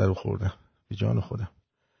درسته رو خوردم. به جان خودم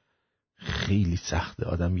خیلی سخته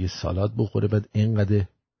آدم یه سالاد بخوره بعد اینقدر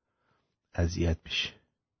اذیت میشه،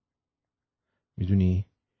 میدونی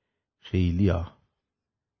خیلی ها.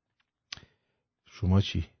 شما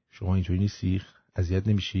چی؟ شما اینجوری نیستی؟ اذیت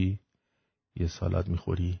نمیشی؟ یه سالاد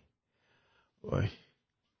میخوری؟ وای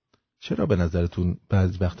چرا به نظرتون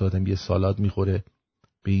بعضی وقت آدم یه سالاد میخوره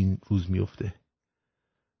به این روز میفته؟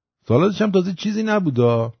 سالادش هم تازه چیزی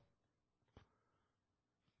نبودا،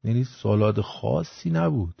 یعنی سالاد خاصی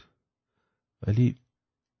نبود، ولی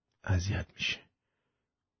اذیت میشه.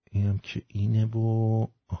 اینم که اینه و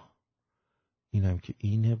اینم که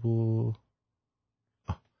اینه و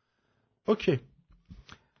اوکی.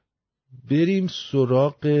 بریم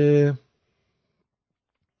سراغ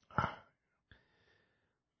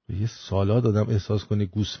یه سالاد آدم احساس کنه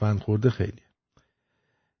گوسفند خورده. خیلی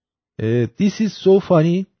This is so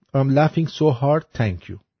funny I'm laughing so hard thank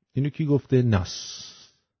you. اینو کی گفته؟ ناس.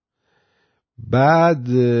 بعد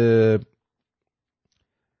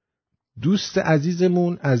دوست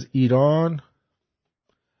عزیزمون از ایران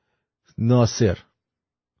ناصر.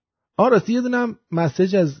 راستی یه دونم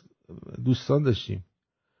مسیج از دوستان داشتیم.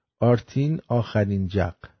 آرتین آخرین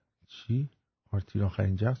جق. چی؟ آرتین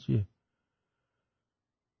آخرین جق چیه؟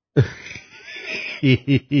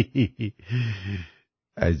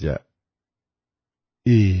 عجب.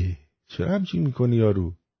 چرا همچین میکنی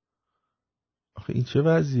یارو؟ آخه این چه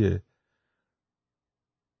وضعیه؟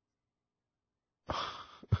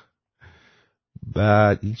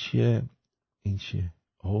 بعد این چیه؟ این چیه؟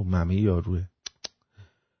 ممه یاروه.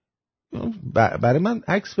 برای من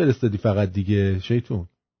عکس فرستادی فقط دیگه شیطون.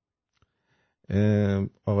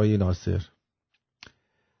 آقای ناصر.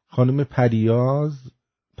 خانم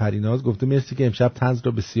پریناز گفته مرسی که امشب طنز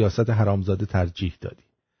را به سیاست حرامزاده ترجیح دادی.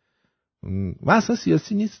 من اصلا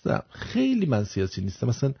سیاسی نیستم، خیلی من سیاسی نیستم،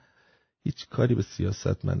 اصلا هیچ کاری به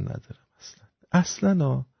سیاست من ندارم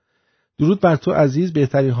اصلا. درود بر تو عزیز،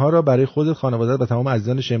 بهترین ها را برای خودت، خانواده‌ات و تمام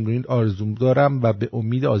عزیزان شمرون آرزو دارم و به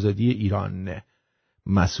امید آزادی ایران.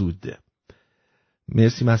 مسعود.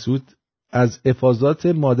 مرسی مسعود. از افاضات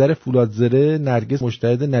مادر فولادزره نرگس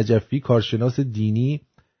مجتهد نجفی، کارشناس دینی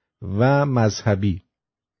و مذهبی.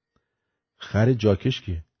 خر جاکش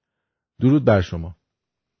کیه؟ درود بر شما.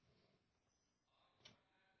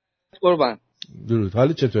 قربان. درود.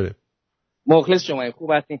 حالت چطوره؟ مخلص شما،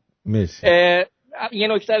 خوب هستین؟ مرسی. یه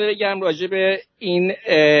نکته بگم راجع به این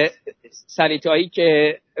سریتایی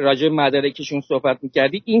که راجع به مدارکشون صحبت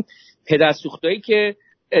می‌کردی. این پدرسوختایی که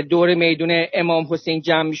دور میدون امام حسین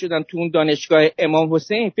جمع می‌شدن تو اون دانشگاه امام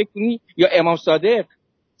حسین، فکر کنی یا امام صادق.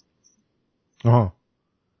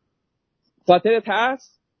 خاطرت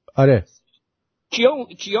هست؟ آره.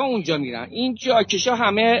 کیا اونجا میرن؟ این جاکشا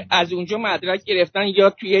همه از اونجا مدرک گرفتن یا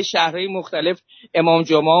توی شهرهای مختلف امام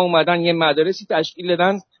جمعه اومدن یه مدارسی تشکیل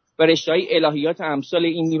دادن و رشته‌های الهیات امثال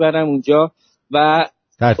این میبرن اونجا و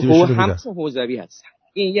همچون حوزوی هستن.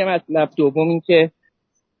 این یه مطلب. دوم این که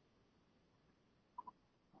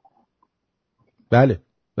بله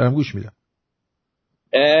دارم گوش میدم.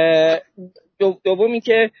 دوم این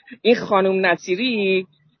که این خانم نصیری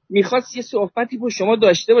میخواست یه صحبتی با شما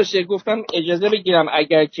داشته باشه. گفتم اجازه بگیرم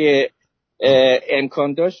اگر که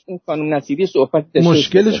امکان داشت این خانم نصیری صحبت داشته.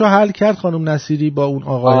 مشکلشو حل کرد خانم نصیری با اون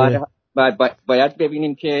آقای؟ باید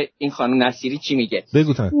ببینیم که این خانم نصیری چی میگه.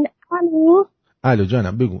 بگو تن. الو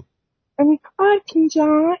جانم بگو. آرتین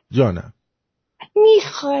جان. جانم.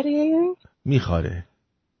 میخاره.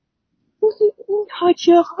 این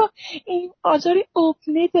حاجی آقا این آزار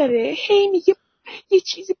ابنه داره، هی میگه یه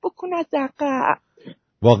چیزی بکن از عقب.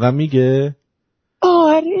 واقعا میگه؟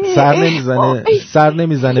 آره. سر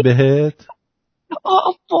نمیزنه بهت؟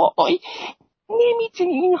 وای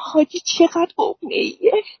نمیتونی این حاجی چقدر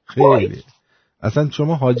ابنه‌ایه. خیلی. اصلا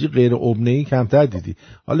شما حاجی غیر ابنه‌ای کمتر دیدی.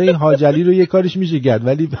 حالا این حاجلی رو یه کارش میشه کرد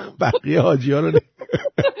ولی بقیه حاجی ها رو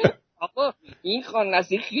آقا این خان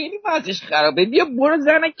نصیری خیلی وضعش خرابه. بیا برو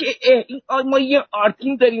زنه که ما یه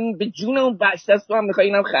آرتین داریم به جون اون بسته است، تو هم میخوای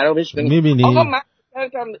اینم خرابش کنی. میبینی؟ آقا من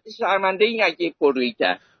شرمنده این اگه پررویی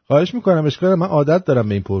کرد. خواهش میکنم اشکال من عادت دارم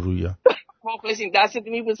به این پررویی ها. مخلصیم. دستت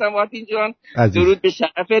میبوسم آرتین جان. درود به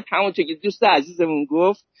شرفت. همونطور که دوست عزیزمون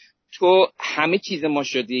گفت تو همه چیز ما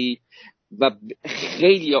شدی و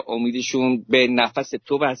خیلی امیدشون به نفس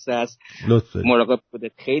تو بسته است. مراقب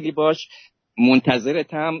خودت خیلی باش.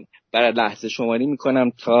 منتظرتم. برای لحظه شماری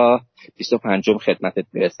میکنم تا 25 خدمتت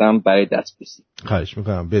میرسم برای دستبوسی. خواهش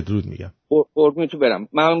میکنم. بدرود میگم. قربون تو برم.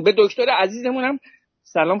 من به دکتر عزیزمونم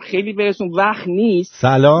سلام خیلی برسون. وقت نیست.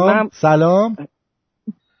 سلام.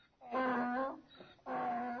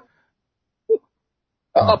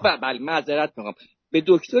 بله معذرت میخوام. به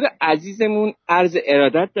دکتر عزیزمون عرض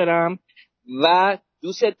ارادت دارم و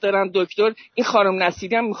دوستت دارم دکتر. این خانم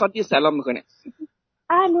نصیری هم میخواد یه سلام میکنه.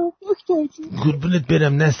 الو دکتر جون. قربونت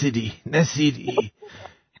برم نصیری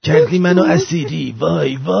کردی منو اسیری.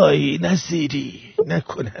 وای نصیری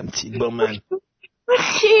نکنم چی با من.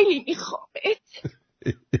 خیلی میخوامت.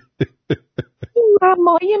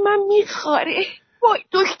 مامای من میخاره. وای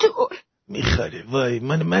دکتر میخاره. وای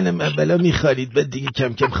منم اولا میخارید بعد دیگه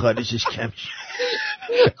کم کم خارشش کم شد.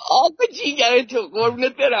 آقا جیگر تو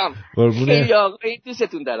قربونت برم. خیلی آقای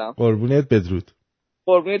دوستتون دارم. قربونت. بدرود.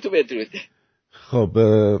 قربونت تو. بدرود. خب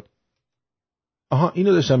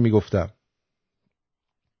اینو داشتم میگفتم.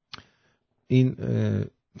 این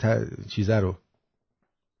چیزه رو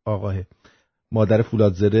آقاه مادر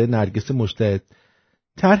فولادزره نرگس مجتهد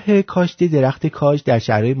طرح کاشت درخت کاج در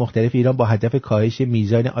شهرهای مختلف ایران با هدف کاهش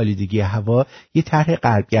میزان آلودگی هوا یه طرح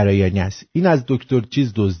غربگرایانه است. این از دکتر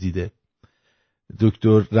چیز دزدیده،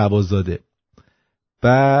 دکتر روازاده.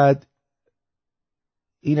 بعد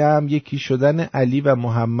این هم یکی شدن علی و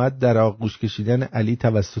محمد در آغوش کشیدن علی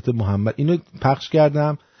توسط محمد. اینو پخش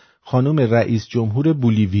کردم. خانم رئیس جمهور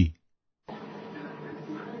بولیوی.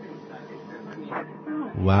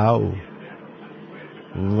 واو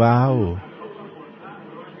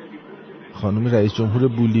خانم رئیس جمهور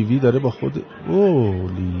بولیوی داره با خود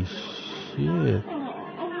اولی شیت.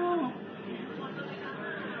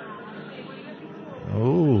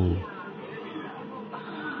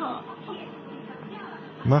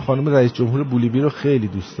 من خانم رئیس جمهور بولیوی رو خیلی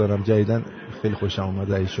دوست دارم. جدیدن خیلی خوشم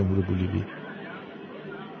اومد رئیس جمهور بولیوی.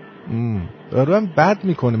 هم بد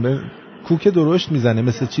میکنه، کوک درشت میزنه،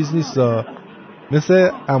 مثل چیز نیست، مثل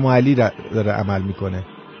عمو علی داره عمل میکنه.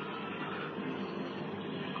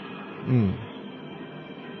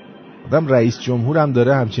 آدم رئیس جمهور هم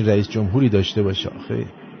داره همچین رئیس جمهوری داشته باشه. آخه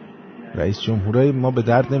رئیس جمهورای ما به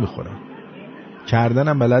درد نمیخورن، کردن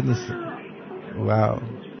هم بلد نیستن. واو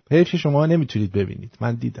حیف شما نمیتونید ببینید.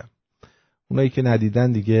 من دیدم. اونایی که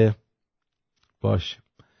ندیدن دیگه باشه.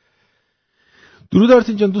 درود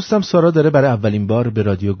آرتین جان، دوستم سارا داره برای اولین بار به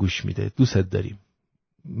رادیو گوش میده. دوستت داریم.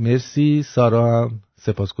 مرسی سارا، هم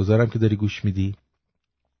سپاسگزارم که داری گوش میدی.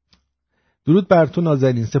 درود بر تو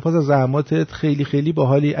نازنین، سپاس از زحماتت، خیلی خیلی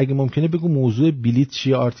باحالی. اگه ممکنه بگو موضوع بلیت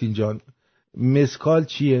چیه آرتین جان؟ مسکال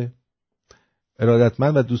چیه؟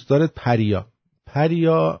 ارادتمند و دوستدارت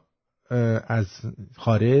پریا از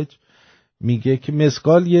خارج میگه که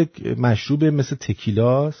مسکال یک مشروب مثل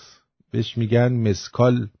تکیلاست، بهش میگن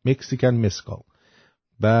مسکال، مکسیکن مسکال.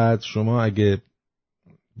 بعد شما اگه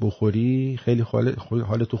بخوری خیلی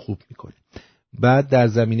حالتو خوب میکنی. بعد در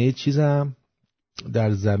زمینه چیزم،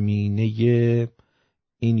 در زمینه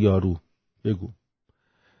این یارو بگو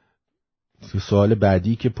سوال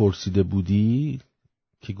بعدی که پرسیده بودی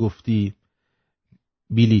که گفتی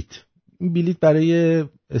بلیت برای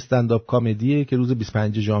استندآپ کمدیه که روز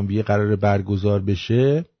 25 ژانویه قراره برگزار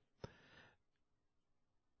بشه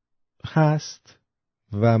هست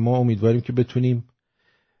و ما امیدواریم که بتونیم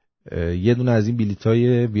یه دونه از این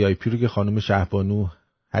بلیت‌های VIP رو که خانم شهبانو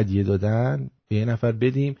هدیه دادن به یه نفر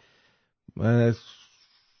بدیم.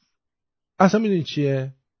 اصلا میدونی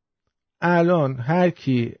چیه؟ الان هر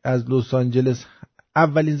کی از لس آنجلس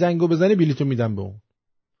اولین زنگو بزنه بلیتو میدم به اون.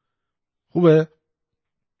 خوبه؟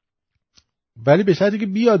 ولی به شرطی که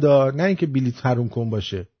بیاد، نه اینکه بلیت حروم کن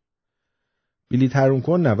باشه. بلیت حروم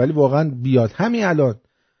کن نه، ولی واقعا بیاد. همین الان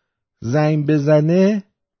زنگ بزنه،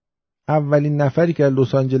 اولین نفری که از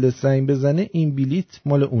لس آنجلس زنگ بزنه این بلیت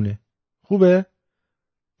مال اونه. خوبه؟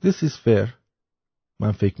 This is fair.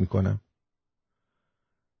 من فکر میکنم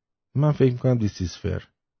this is fair.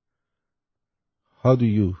 How do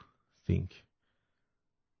you think?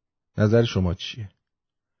 نظر شما چیه؟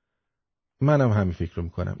 منم همین فکر رو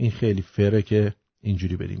میکنم. این خیلی فره که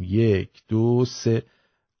اینجوری بریم. 1 2 3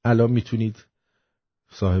 الان میتونید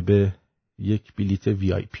صاحب یک بلیت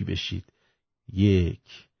VIP بشید. 1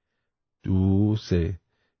 2 3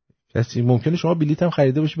 کسی ممکنه شما بلیت هم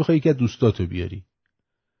خریده باشی بخوای یکی از دوستاتو بیاری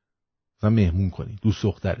و مهمون کنی، دوست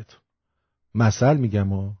دخترتو. مثل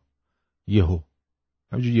میگم یهو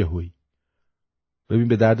همینجوری یهویی ببین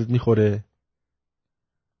به دردت میخوره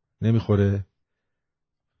نمیخوره.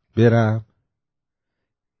 برم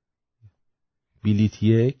بلیت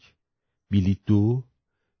 1 بلیت 2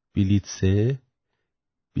 بلیت 3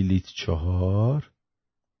 بلیت 4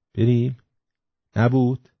 بریم.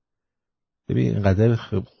 نبود. ببین اینقدر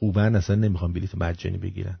خوبن اصلا نمیخوام بلیت مجانی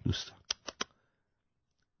بگیرن دوستان.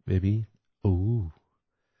 ببین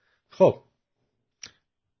خب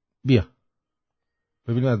بیا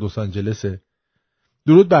ببینیم از لس آنجلسه.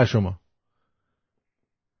 درود بر شما.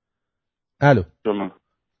 الو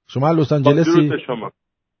شما از لس آنجلسی؟ درود به شما.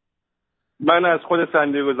 من از خود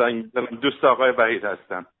سندیگو زنگ می‌زنم. دوست آقای وحید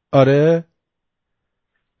هستم. آره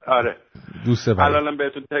دوست وحید. الانم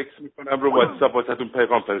بهتون تکست میکنم رو واتساپ، واسهتون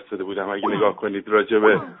پیغام فرستاده بودم اگه نگاه کنید راجع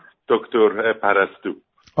به دکتر پرستو.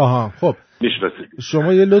 آها خب میشناسید.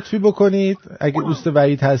 شما یه لطفی بکنید اگه دوست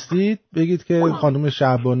وحید هستید بگید که خانم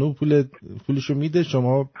شعبانو پولشو میده،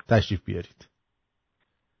 شما تشریف بیارید.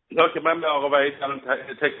 که من به آقا وحید الان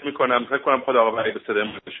تکست میکنم، فکر کنم خود آقا وحید صدای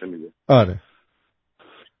منو میده. آره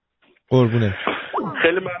قربونه.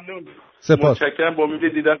 خیلی ممنون. سپاس. متشکرم. با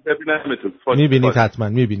امید دیدن ببینمتون. میبینید حتما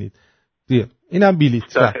میبینید. اینم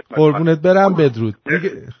بلیت. قربونت برم. بدرود.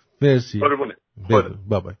 مرسی. قربونه.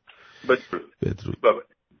 بابای. بدرود.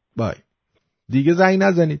 بای. دیگه زنگ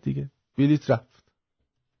نزنید دیگه. بلیت رفت.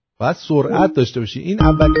 باید سرعت داشته باشی. این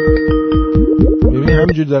اول ببین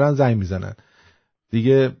همینجوری دارن زنگ میزنن.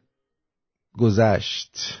 دیگه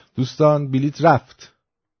گذشت. دوستان بلیت رفت.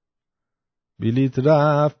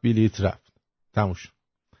 تموم شد.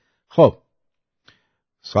 خب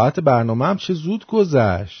ساعت برنامه هم چه زود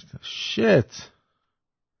گذشت.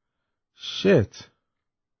 شت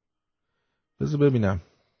بذار ببینم.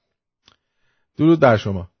 درود بر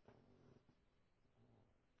شما.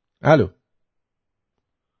 هلو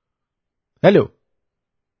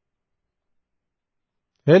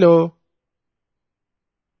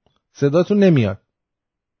صداتون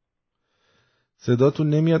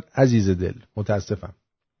نمیاد عزیز دل. متاسفم.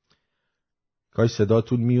 کاش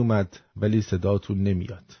صداتون میومد ولی صداتون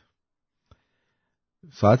نمیاد.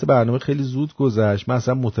 ساعت برنامه خیلی زود گذشت. من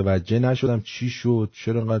اصلا متوجه نشدم چی شد،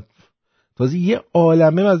 چرا انقدر تازه یه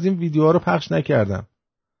عالمه از این ویدیوها رو پخش نکردم.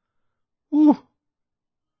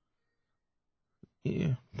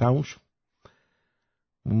 تموم شد.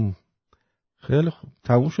 خیلی خوب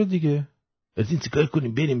تموم شد دیگه. این چیکار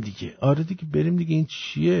کنیم؟ بریم دیگه. آره دیگه بریم دیگه. این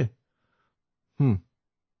چیه؟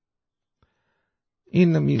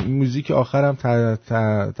 این موزیک آخرم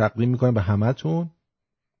تقدیم میکنم به همتون.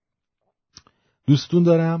 دوستون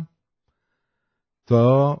دارم.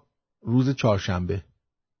 تا روز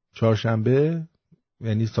چهارشنبه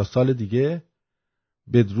یعنی تا سال دیگه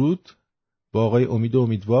بدرود با آقای امید و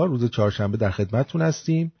امیدوار روز چهارشنبه در خدمتتون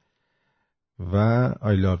هستیم و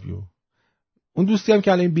I love you. اون دوستی هم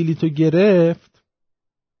که الان بلیتو گرفت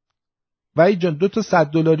وای جان 2 تا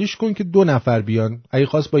 $100 کن که 2 نفر بیان، اگه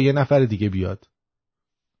خواست با یه نفر دیگه بیاد.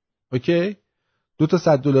 اوکی 2 تا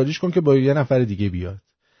 $100 کن که با یه نفر دیگه بیاد.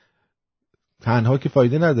 تنها که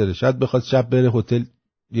فایده نداره، شاید بخواد شب بره هتل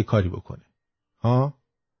یه کاری بکنه. ها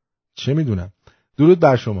چه میدونم. درود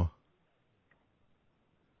بر شما.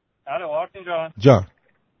 الو آرتین جان. جان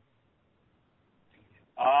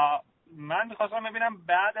من می‌خواستم ببینم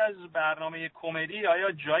بعد از برنامه کمدی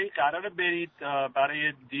آیا جایی قراره برید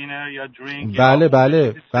برای دینر یا درینک؟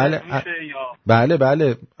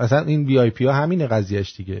 بله اصلا این وی آی پی ها همینه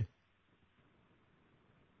قضیهش دیگه.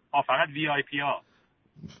 فقط وی آی پی ها؟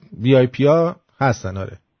 وی آی پی ها هستن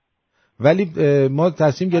آره، ولی ما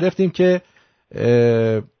تصمیم گرفتیم که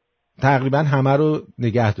تقریبا همه رو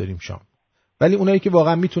نگه داریم شام، ولی اونایی که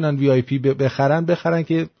واقعا میتونن وی آی پی بخرن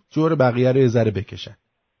که جور بقیه رو یه ذره بکشن.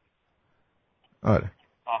 آره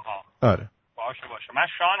آره باشه من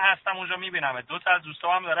شان هستم اونجا میبینم. 2 تا از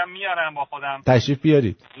دوستام دارم میارم با خودم. تشریف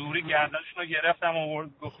بیارید. زوری گردنشون رو گرفتم و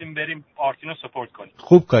گفتیم بریم آرتینو سپورت کنیم.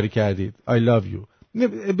 خوب کاری کردید. I love you.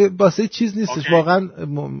 واسه چیز نیستش واقعا،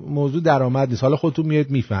 موضوع درآمد نیست. حالا خودتون میاد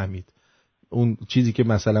میفهمید اون چیزی که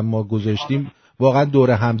مثلا ما گذاشتیم واقعا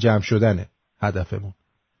دور هم جمع شدنه هدفمون.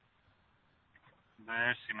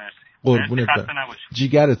 مرسی قربونت برم.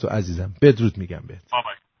 جیگرتو عزیزم. بدرود میگم بهت.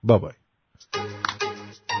 بابای.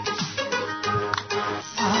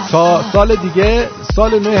 تا سال دیگه،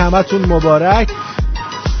 سال نو همتون مبارک.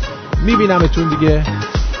 میبینمتون دیگه.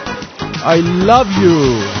 I love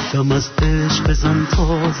you. دم از عشق بزن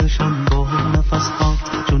تازشم با نفس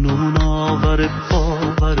هات، جنون آورد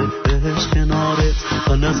باورد عشق کنارت.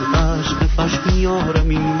 من از عشق فش میارم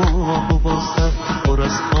این ماه و واسه پر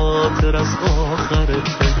از خاطر از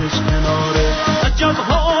آخرت عشق کنارت. عجب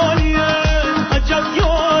حالیه عجب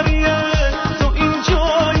یاریه تو این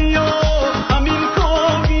جایی و همین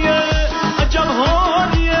کاریه. عجب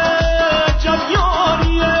حالیه عجب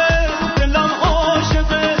یاریه دلم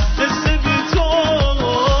عاشقه حس بی‌تابیه.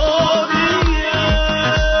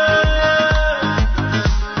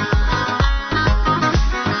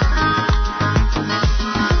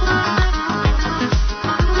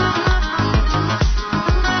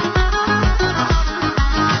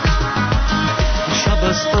 شب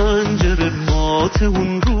از پنجره مات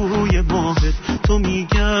اون روی ماهت، تو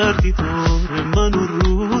میگردی دور من و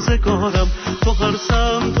روزگارم. تو هر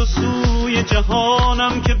سمت و سوی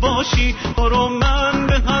جهانم که باشی، برو من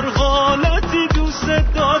به هر حالتی دوست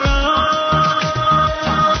دارم.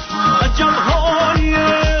 عجب حالیه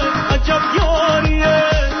عجب یاریه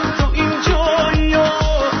تو این جایی و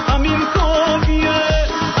همین کاریه.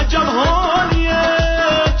 عجب حالیه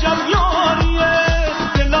عجب یاریه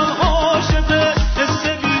دلم عاشقه حس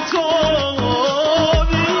بی‌تابیه.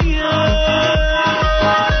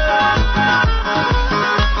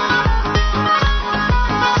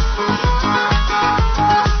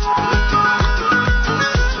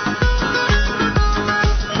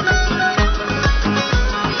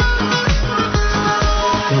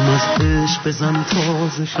 دم از عشق بزن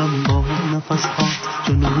تازشم با نفس هات،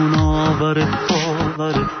 جنون آورد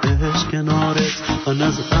باورد عشق کنارت. من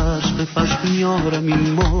از عشق فش میارم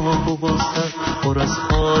این ماه و واسه پر از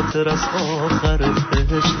خاطر از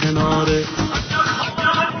آخرت عشق کنارت.